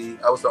was the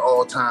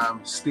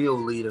all-time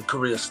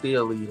career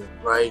steal leader,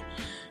 right?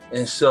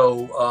 And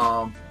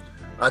so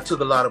I took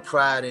a lot of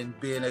pride in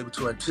being able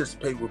to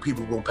anticipate where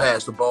people were going to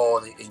pass the ball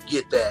and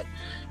get that.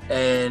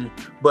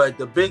 But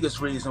the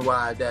biggest reason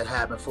why that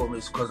happened for me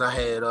is because I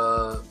had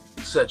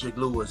Cedric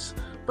Lewis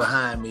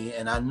behind me,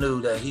 and I knew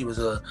that he was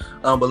an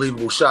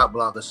unbelievable shot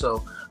blocker.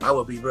 So I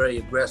would be very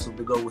aggressive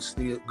to go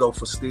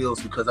for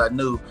steals, because I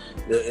knew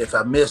that if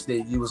I missed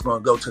it, you was going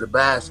to go to the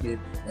basket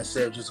and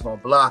Cedric was going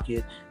to block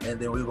it, and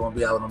then we were going to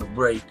be out on the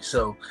break.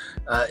 So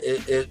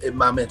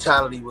my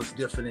mentality was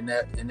different in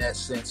that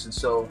sense, and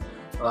so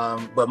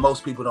but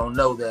most people don't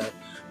know that.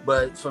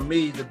 But for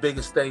me, the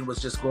biggest thing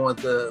was just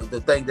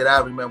the thing that I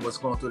remember was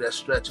going through that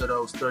stretch of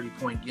those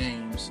 30-point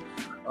games.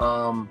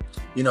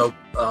 It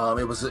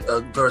was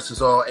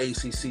versus all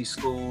ACC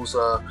schools.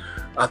 I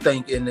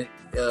think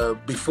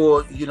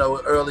before,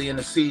 early in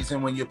the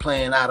season when you're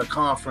playing out of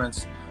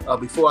conference,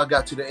 before I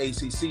got to the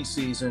ACC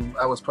season,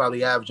 I was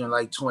probably averaging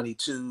like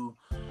 22,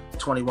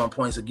 21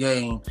 points a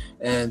game.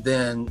 And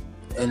then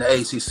in the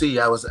ACC,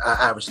 I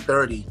averaged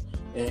 30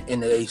 in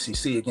the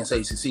ACC against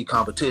ACC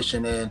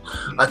competition. And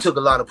I took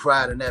a lot of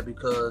pride in that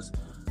because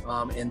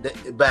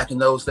back in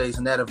those days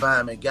in that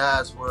environment,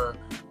 guys were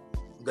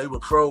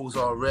pros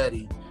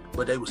already,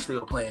 but they were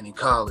still playing in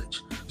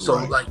college. So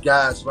like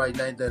guys right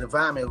now, the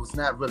environment was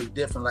not really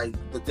different. Like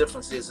the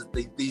difference is that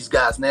these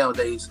guys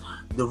nowadays,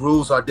 the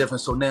rules are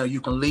different. So now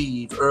you can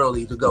leave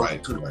early to go to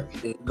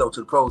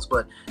the pros.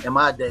 But in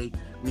my day,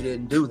 we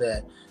didn't do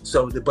that.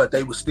 So, but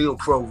they were still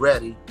pro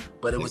ready,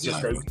 but it was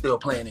just they were still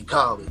playing in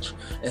college.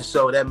 And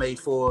so that made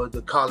for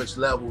the college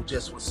level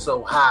just was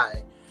so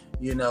high.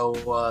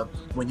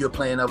 When you're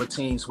playing other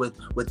teams with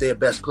their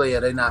best player,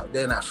 they're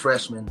not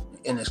freshmen,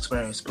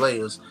 inexperienced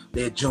players.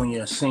 They're junior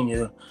and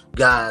senior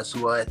guys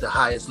who are at the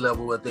highest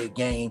level of their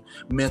game,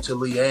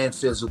 mentally and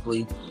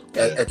physically,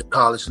 at the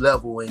college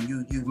level. And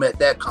you met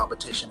that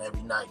competition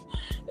every night.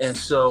 And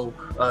so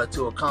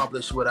to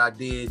accomplish what I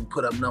did and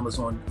put up numbers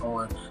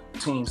on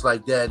teams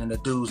like that and the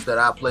dudes that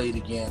I played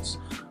against,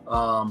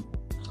 I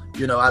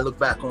look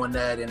back on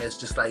that and it's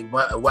just like,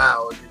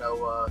 wow,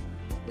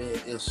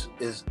 it's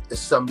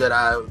something that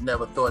I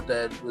never thought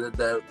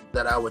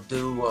that I would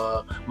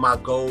do. My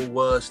goal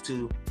was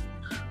to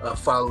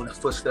follow in the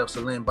footsteps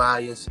of Len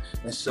Bias,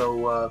 and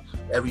so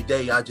every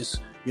day I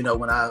just,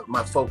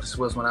 my focus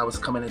was when I was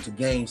coming into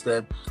games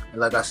that,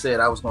 like I said,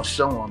 I was going to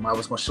show them. I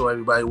was going to show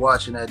everybody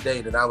watching that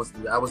day that I was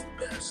the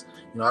best.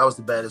 I was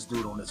the baddest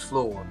dude on this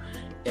floor,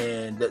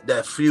 and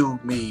that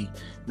fueled me,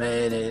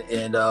 man,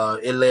 and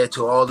it led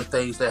to all the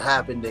things that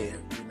happened there,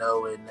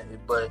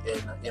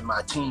 and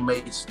my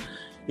teammates.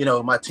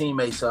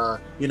 I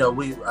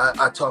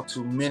talked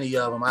to many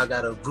of them. I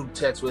got a group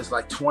text with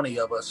like 20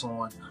 of us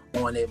on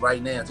it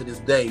right now to this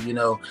day,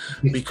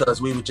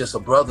 because we were just a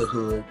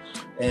brotherhood.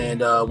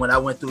 And when I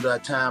went through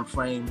that time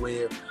frame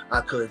where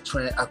I could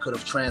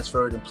have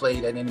transferred and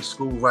played at any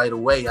school right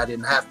away, I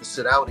didn't have to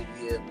sit out a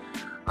year.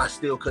 I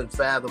still couldn't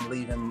fathom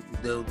leaving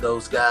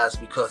those guys,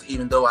 because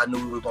even though I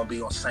knew we were going to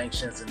be on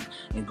sanctions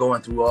and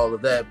going through all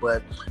of that,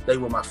 but they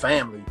were my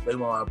family. They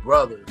were my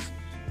brothers.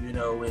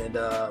 And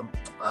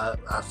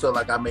I feel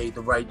like I made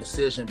the right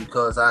decision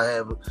because I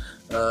have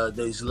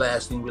these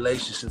lasting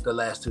relationships that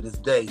last to this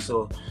day.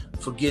 So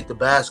forget the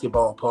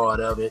basketball part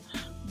of it.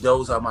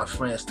 Those are my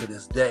friends to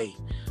this day.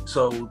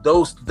 So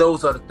those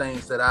are the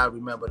things that I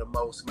remember the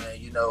most, man.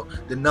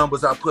 The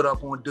numbers I put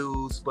up on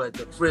dudes, but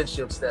the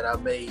friendships that I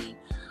made,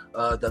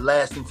 the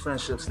lasting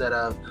friendships that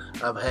I've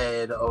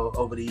had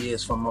over the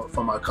years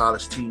from my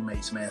college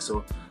teammates, man.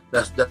 So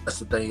that's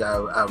the thing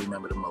I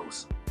remember the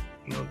most.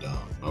 No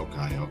doubt.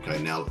 Okay.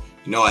 Now,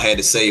 I had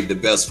to save the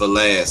best for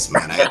last,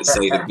 man. I had to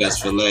save the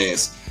best for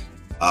last.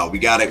 We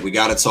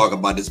gotta talk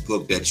about this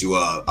book that you,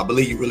 I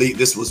believe you released.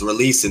 This was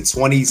released in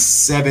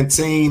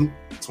 2017,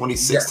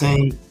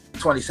 2016? Yeah.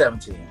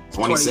 2017.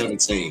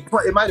 2017.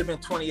 It might have been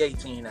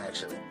 2018,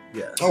 actually.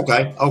 Yeah.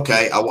 Okay. I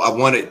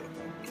want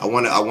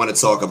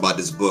to talk about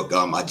this book.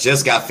 I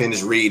just got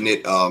finished reading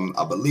it.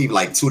 I believe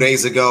like 2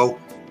 days ago.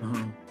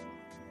 Mm-hmm.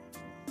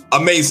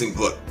 Amazing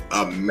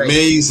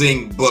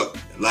book.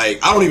 Like,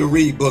 I don't even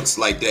read books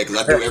like that because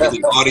I do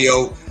everything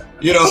audio.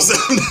 So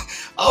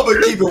I'm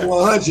gonna keep it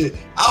 100.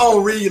 I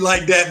don't read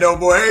like that no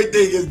more.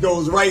 Everything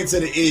goes right to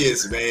the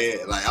ears,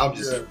 man. Like, I'm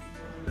just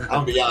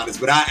I'll be honest,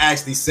 but I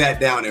actually sat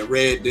down and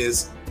read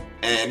this,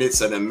 and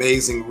it's an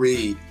amazing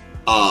read.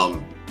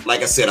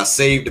 Like I said, I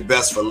saved the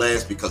best for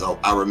last because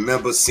I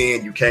remember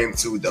seeing you came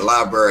to the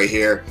library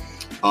here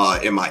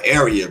in my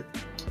area,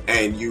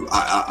 and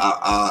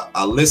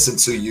I listened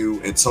to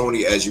you and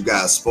Tony as you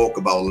guys spoke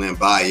about Len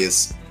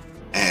Bias,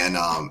 and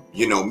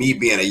me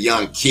being a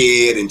young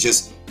kid and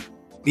just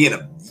being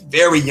a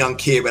very young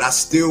kid, but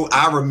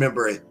I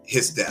remember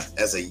his death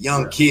as a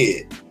young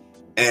kid,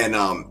 and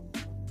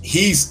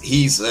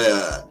he's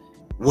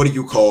what do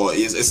you call it?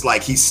 It's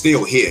like he's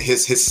still here.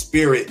 His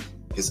spirit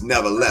has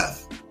never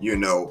left,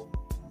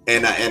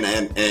 and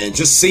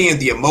just seeing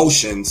the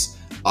emotions,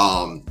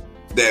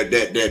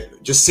 that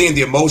just seeing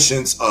the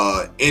emotions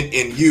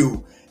in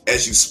you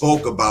as you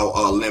spoke about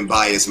Len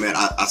Bias, man.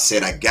 I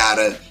said I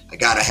gotta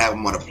have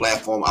him on the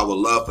platform. I would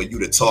love for you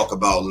to talk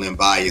about Len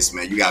Bias,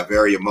 man. You got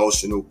very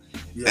emotional,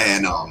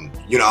 and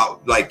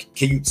like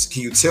can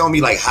you tell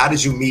me, like, how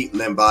did you meet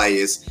Len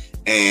Bias?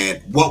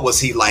 And what was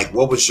he like?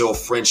 What was your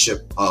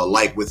friendship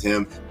like with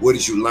him? What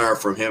did you learn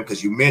from him?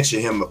 Because you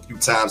mentioned him a few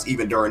times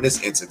even during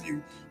this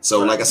interview. So,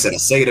 like I said, I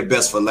say the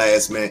best for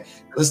last, man.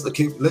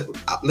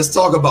 Let's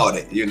talk about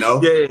it.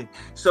 Yeah.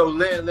 So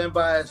Len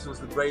Bias was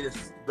the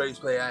greatest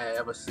player I had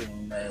ever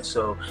seen, man.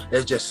 So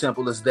it's just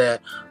simple as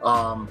that.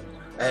 I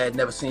had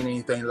never seen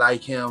anything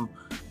like him.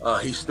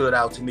 He stood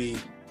out to me.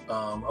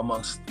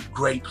 Amongst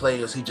great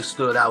players, he just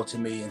stood out to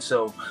me, and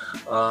so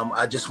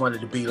I just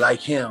wanted to be like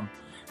him.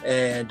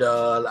 And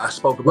I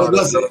spoke about what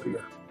was it.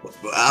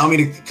 I don't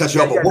mean to cut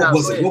you off, but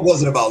what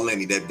was it about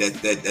Lenny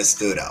that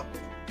stood out?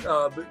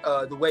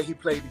 The way he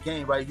played the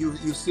game, right? You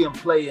see him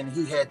play, and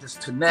he had this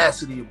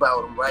tenacity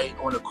about him, right,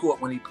 on the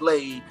court when he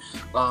played.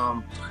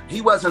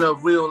 He wasn't a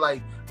real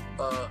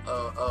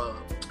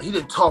he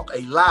didn't talk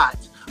a lot,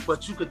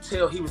 but you could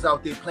tell he was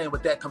out there playing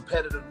with that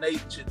competitive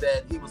nature,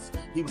 that he was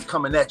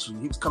coming at you.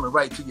 He was coming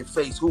right to your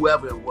face,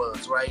 whoever it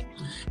was, right?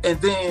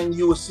 And then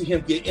you would see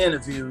him get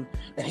interviewed,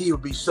 and he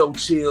would be so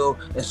chill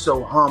and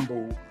so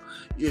humble,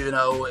 and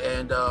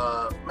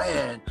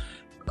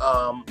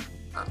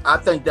I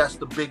think that's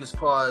the biggest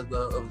part of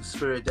the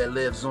spirit that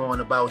lives on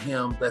about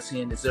him that's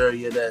here in this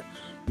area, that,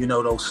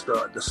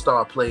 the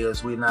star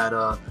players, we're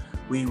not,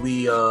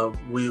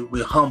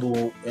 we're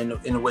humble in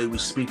the way we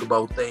speak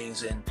about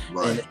things, and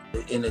right.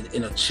 in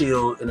a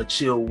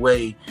chill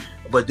way.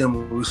 But then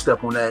when we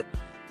step on that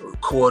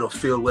court or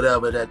field,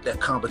 whatever, that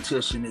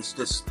competition is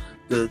just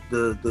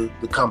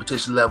the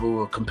competition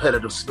level of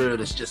competitive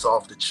spirit is just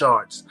off the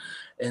charts.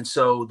 And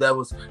so that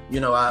was,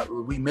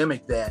 we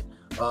mimicked that.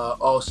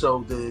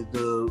 Also,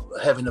 the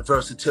having the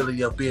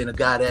versatility of being a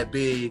guy that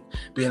big,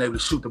 being able to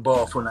shoot the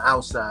ball from the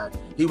outside.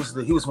 He was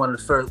one of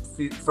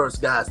the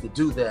first guys to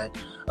do that.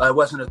 It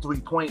wasn't a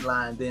 3-point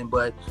line then,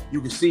 but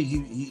you could see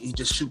he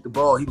just shoot the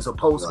ball. He was a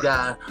post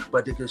guy,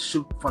 but they could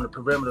shoot from the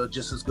perimeter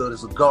just as good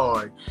as a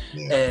guard.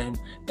 Yeah.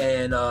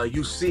 And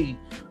you see.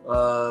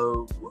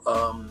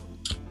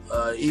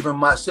 Even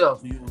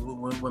myself,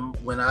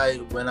 when I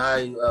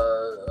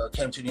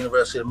came to the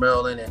University of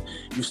Maryland, and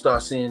you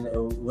start seeing,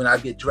 when I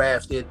get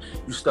drafted,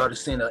 you started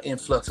seeing an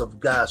influx of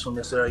guys from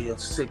this area,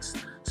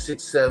 6'7",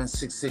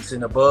 6'6",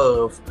 and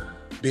above,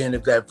 being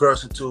that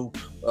versatile.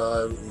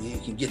 He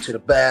can get to the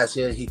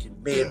basket, he can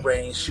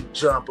mid-range, shoot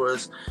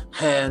jumpers,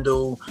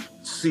 handle,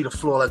 see the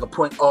floor like a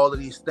point, all of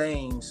these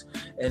things.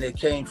 And it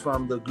came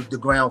from the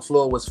ground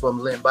floor was from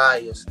Len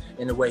Bias,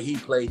 and the way he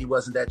played. He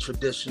wasn't that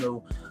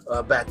traditional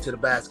back to the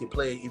basket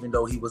player, even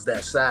though he was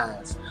that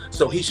size.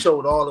 So he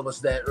showed all of us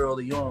that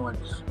early on.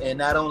 And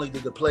not only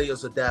did the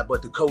players adapt,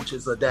 but the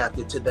coaches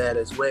adapted to that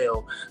as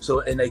well.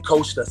 And they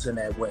coached us in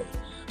that way.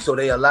 So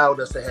they allowed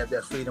us to have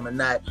that freedom and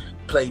not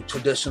play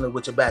traditionally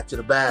with your back to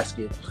the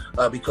basket,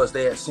 because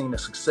they had seen the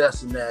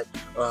success in that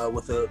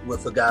with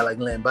a guy like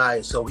Len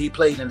Bias. So he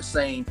played in the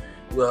same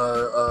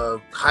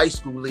high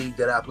school league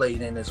that I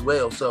played in as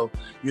well. So,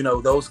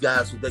 those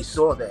guys, they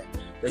saw that.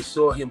 They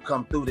saw him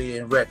come through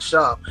there and wreck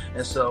shop.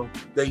 And so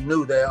they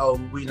knew that,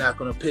 we're not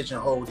going to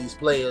pigeonhole these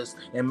players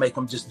and make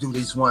them just do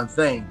this one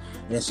thing.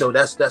 And so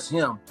that's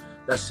him.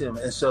 That's him.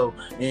 And so,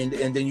 and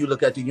then you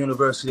look at the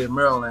University of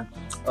Maryland,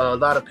 a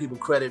lot of people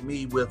credit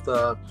me with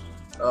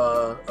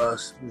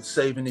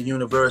saving the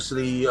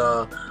university,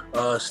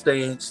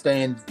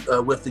 staying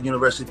with the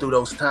university through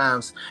those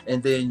times.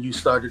 And then you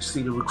started to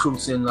see the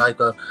recruits in like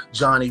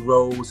Johnny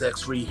Rose,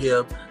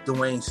 X-Rehab,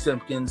 Dwayne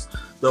Simpkins,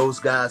 those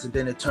guys. And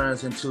then it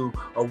turns into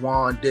a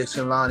Juan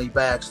Dixon, Lonnie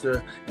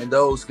Baxter, and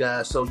those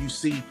guys. So you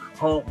see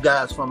home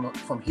guys from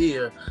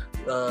here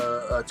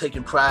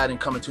taking pride in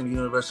coming to the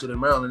University of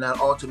Maryland. That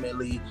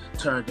ultimately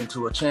turned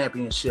into a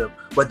championship.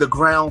 But the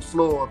ground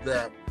floor of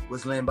that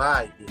was Len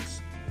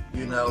Bias.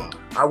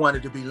 I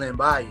wanted to be Len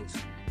Bias.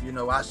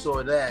 I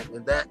saw that,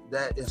 and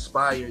that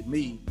inspired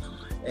me.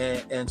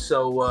 And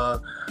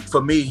so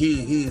for me,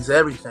 he's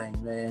everything,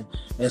 man.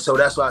 And so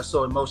that's why it's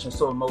so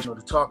emotional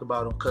to talk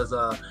about him, because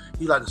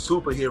he's like a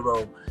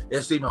superhero.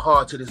 It's even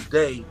hard to this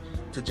day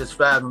to just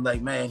fathom,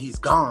 like, man, he's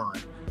gone,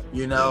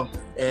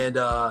 And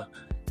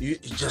you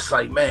just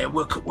like, man,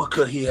 what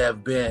could he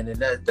have been? And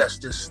that's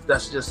just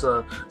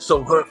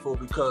so hurtful,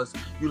 because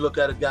you look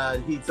at a guy,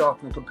 he's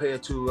often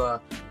compared to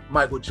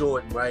Michael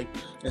Jordan, right?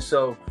 And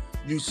so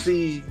you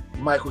see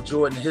Michael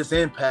Jordan, his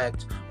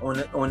impact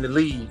on the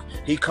league.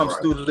 He comes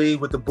through the league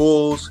with the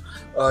Bulls,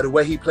 the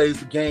way he plays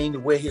the game, the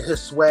way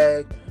his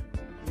swag.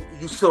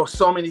 You saw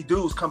so many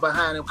dudes come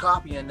behind him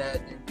copying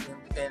that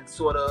and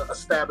sort of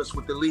establish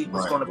what the league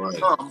was going to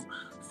become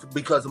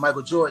because of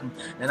Michael Jordan.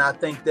 And I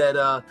think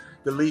that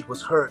the league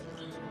was hurt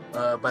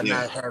by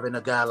not having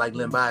a guy like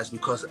Len Bias,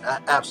 because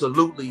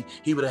absolutely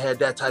he would have had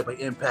that type of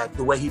impact.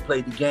 The way he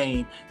played the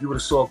game, you would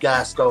have saw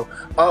guys go,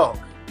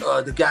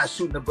 the guy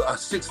shooting a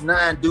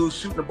 6'9" dude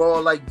shooting the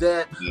ball like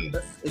that.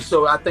 And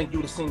so I think you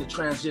would have seen the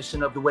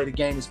transition of the way the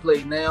game is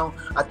played now.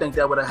 I think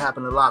that would have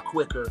happened a lot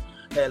quicker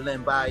had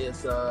Len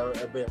Bias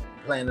been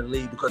playing in the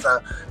league, because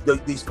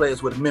these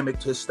players would have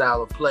mimicked his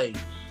style of play.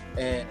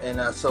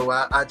 And so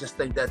I just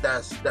think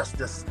that's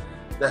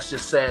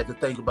just sad to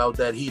think about,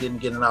 that he didn't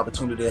get an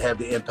opportunity to have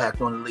the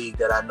impact on the league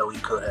that I know he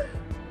could have.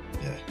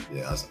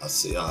 Yeah, I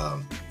see.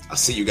 I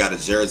see you got a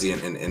jersey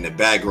in the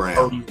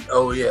background.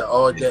 Oh yeah,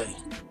 all day.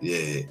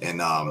 Yeah, and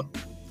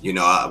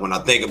when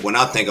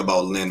I think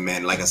about Len,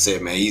 man, like I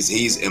said, man,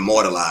 he's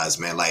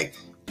immortalized, man. Like,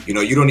 you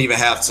don't even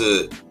have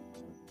to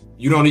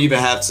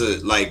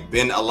like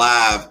been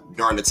alive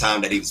during the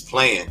time that he was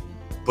playing,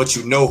 but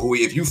you know who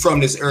if you from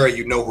this area,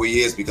 you know who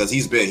he is, because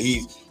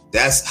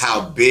that's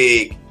how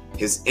big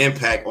his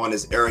impact on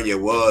this area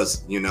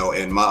was,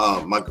 and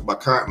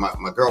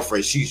my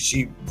girlfriend,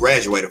 she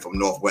graduated from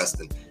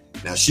Northwestern.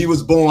 Now she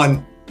was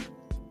born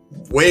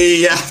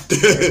way after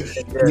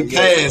he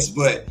passed,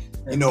 but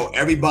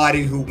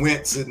everybody who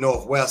went to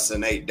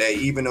Northwestern, they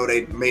even though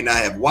they may not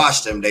have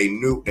watched him, they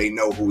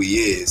know who he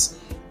is.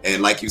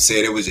 And like you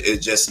said,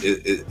 it's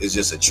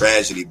just a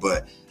tragedy.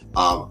 But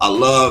I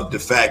love the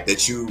fact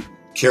that you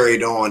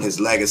carried on his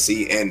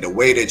legacy, and the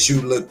way that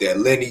you looked at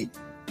Lenny.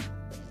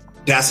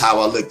 That's how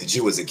I looked at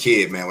you as a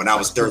kid, man. When I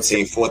was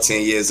 13,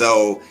 14 years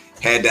old,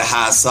 had the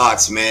high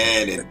socks,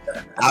 man, and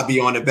I'd be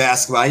on the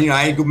basketball. I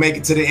ain't gonna make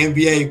it to the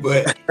NBA,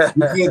 but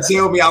you couldn't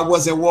tell me I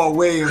wasn't Walt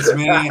Williams,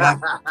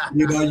 man.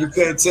 You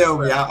couldn't tell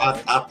me.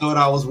 I thought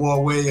I was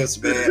Walt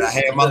Williams, man. I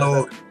had my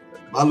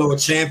little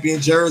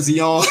champion jersey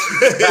on,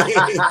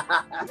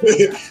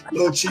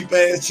 little cheap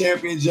ass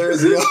champion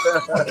jersey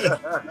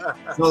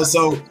on.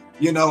 So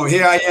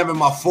here I am in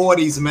my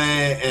 40s,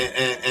 man,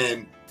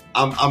 and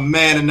I'm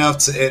man enough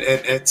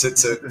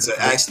to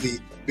actually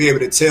be able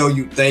to tell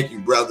you thank you,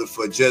 brother,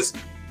 for just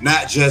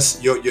not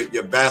just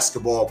your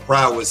basketball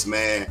prowess,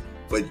 man,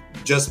 but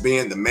just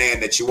being the man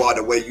that you are,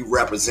 the way you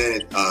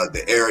represented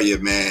the area,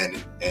 man.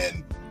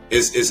 And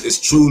it's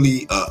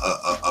truly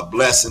a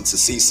blessing to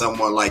see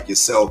someone like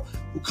yourself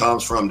who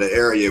comes from the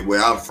area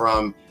where I'm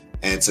from,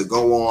 and to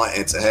go on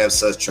and to have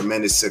such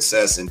tremendous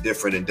success in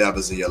different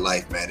endeavors in your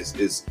life, man.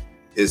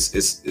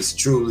 It's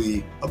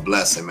truly a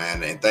blessing,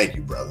 man. And thank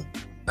you, brother.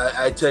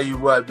 I tell you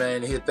what,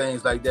 man, to hear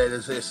things like that,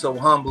 it's so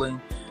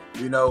humbling,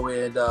 and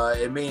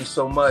it means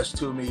so much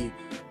to me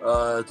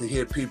to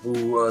hear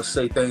people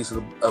say things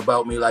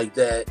about me like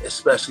that,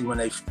 especially when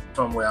they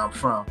from where I'm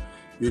from,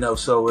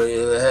 so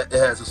it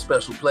has a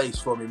special place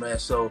for me, man.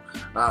 So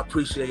I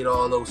appreciate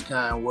all those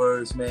kind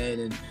words,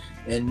 man,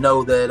 and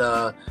know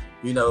that,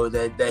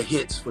 that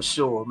hits for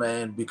sure,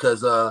 man,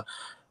 because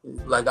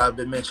like I've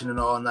been mentioning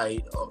all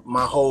night,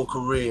 my whole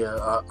career,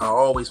 I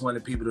always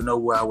wanted people to know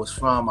where I was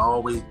from. I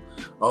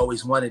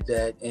always wanted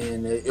that,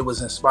 and it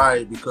was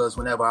inspired because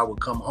whenever I would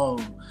come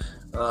home,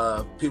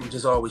 people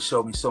just always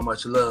show me so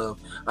much love.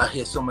 I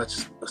hear so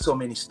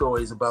many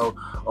stories about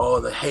all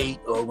the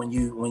hate, or when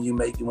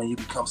you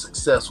become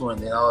successful,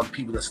 and then all the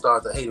people that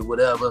start to hate or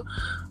whatever.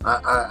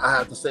 I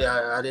have to say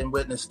I didn't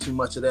witness too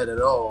much of that at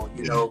all.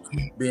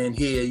 Being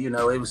here,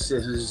 it was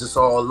just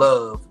all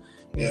love.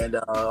 And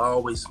I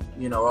always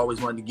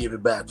wanted to give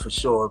it back for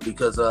sure,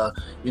 because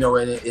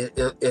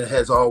it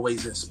has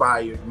always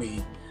inspired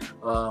me,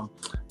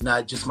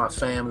 not just my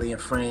family and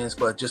friends,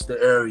 but just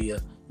the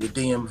area, the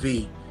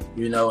DMV,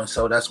 and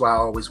so that's why I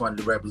always wanted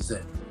to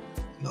represent.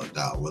 No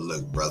doubt. Well,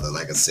 look, brother,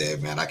 like I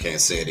said, man, I can't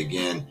say it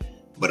again,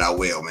 but I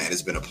will, man.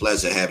 It's been a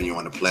pleasure having you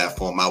on the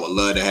platform. I would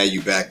love to have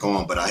you back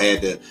on, but I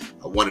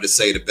wanted to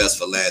say the best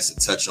for last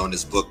and touch on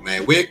this book,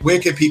 man. Where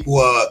can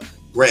people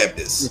grab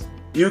this?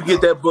 You can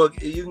get that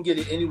book. You can get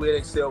it anywhere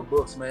they sell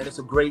books, man. It's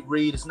a great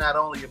read. It's not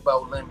only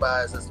about Len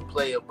Bias as a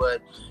player,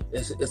 but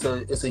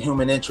it's a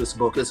human interest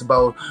book. It's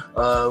about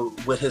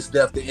with his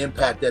death, the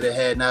impact that it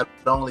had not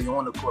only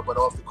on the court but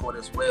off the court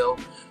as well.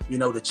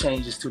 The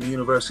changes to the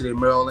University of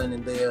Maryland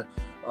and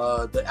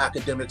the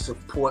academic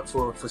support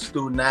for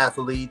student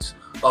athletes,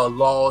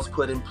 laws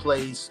put in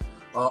place,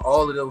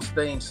 all of those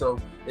things. So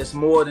it's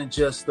more than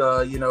just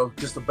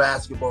just a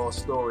basketball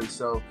story.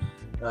 So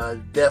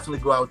definitely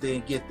go out there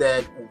and get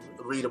that.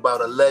 Read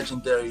about a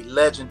legendary,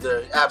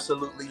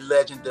 absolutely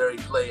legendary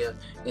player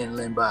in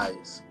Len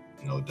Bias.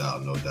 No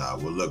doubt.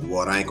 Well, look,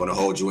 Walt, I ain't gonna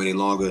hold you any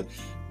longer,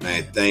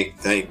 man.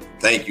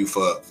 Thank you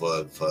for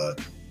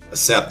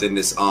accepting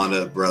this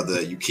honor,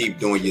 brother. You keep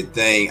doing your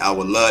thing. I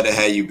would love to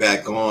have you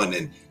back on,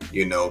 and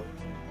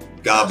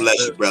God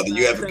bless you, brother.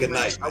 You have a good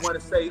night. I want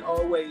to say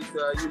always,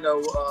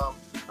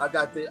 I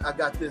got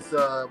this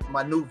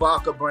my new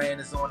vodka brand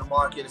is on the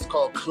market. It's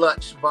called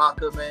Clutch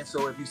Vodka, man.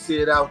 So if you see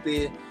it out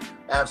there,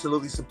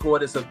 absolutely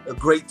support. It's a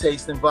great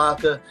tasting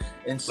vodka,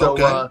 and so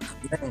man,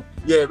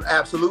 yeah,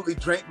 absolutely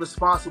drink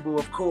responsible,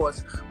 of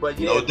course. But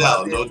yeah, no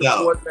doubt,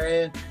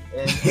 man.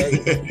 And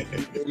hey,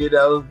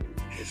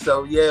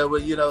 so yeah,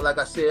 well, like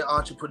I said,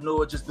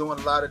 entrepreneur, just doing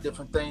a lot of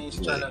different things,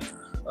 trying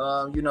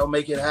to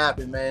make it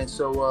happen, man.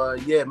 So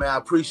yeah, man, I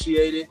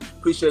appreciate it.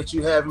 Appreciate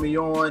you having me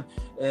on.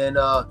 And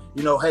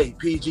hey,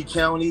 PG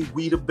County,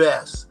 we the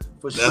best.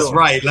 That's sure.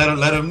 Right. Let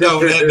them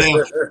know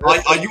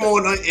that. Are you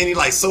on any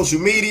like social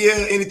media,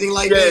 anything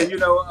like that? Yeah,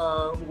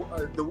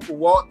 the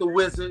Walt the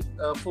Wizard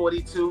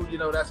 42.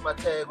 That's my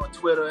tag on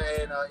Twitter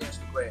and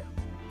Instagram.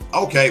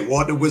 Okay,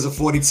 Walt the Wizard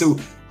 42.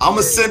 I'm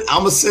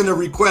gonna send a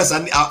request.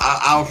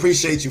 I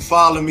appreciate you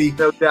following me.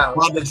 No doubt. I'm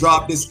about to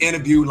drop this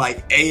interview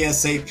like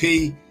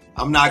ASAP.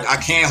 I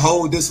can't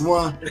hold this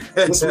one.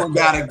 This one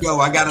gotta go.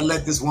 I gotta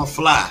let this one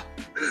fly.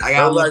 I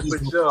gotta let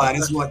this one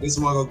fly. This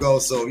one will go.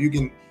 So you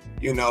can.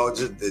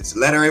 Just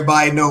let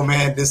everybody know,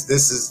 man, this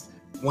is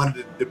one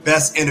of the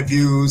best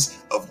interviews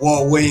of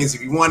Walt Williams.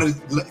 If you want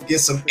to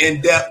get some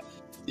in-depth,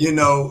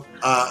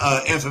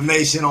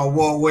 information on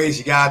Walt Williams,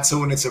 you got to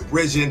tune into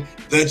Bridging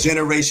the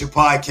Generation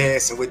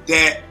podcast. And with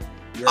that,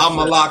 I'm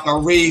Malak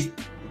Arif,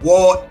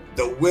 Walt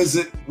the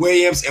Wizard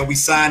Williams, and we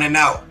signing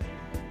out.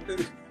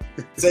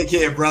 Take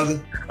care,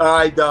 brother. All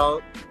right,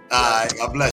 dog. All right, God bless.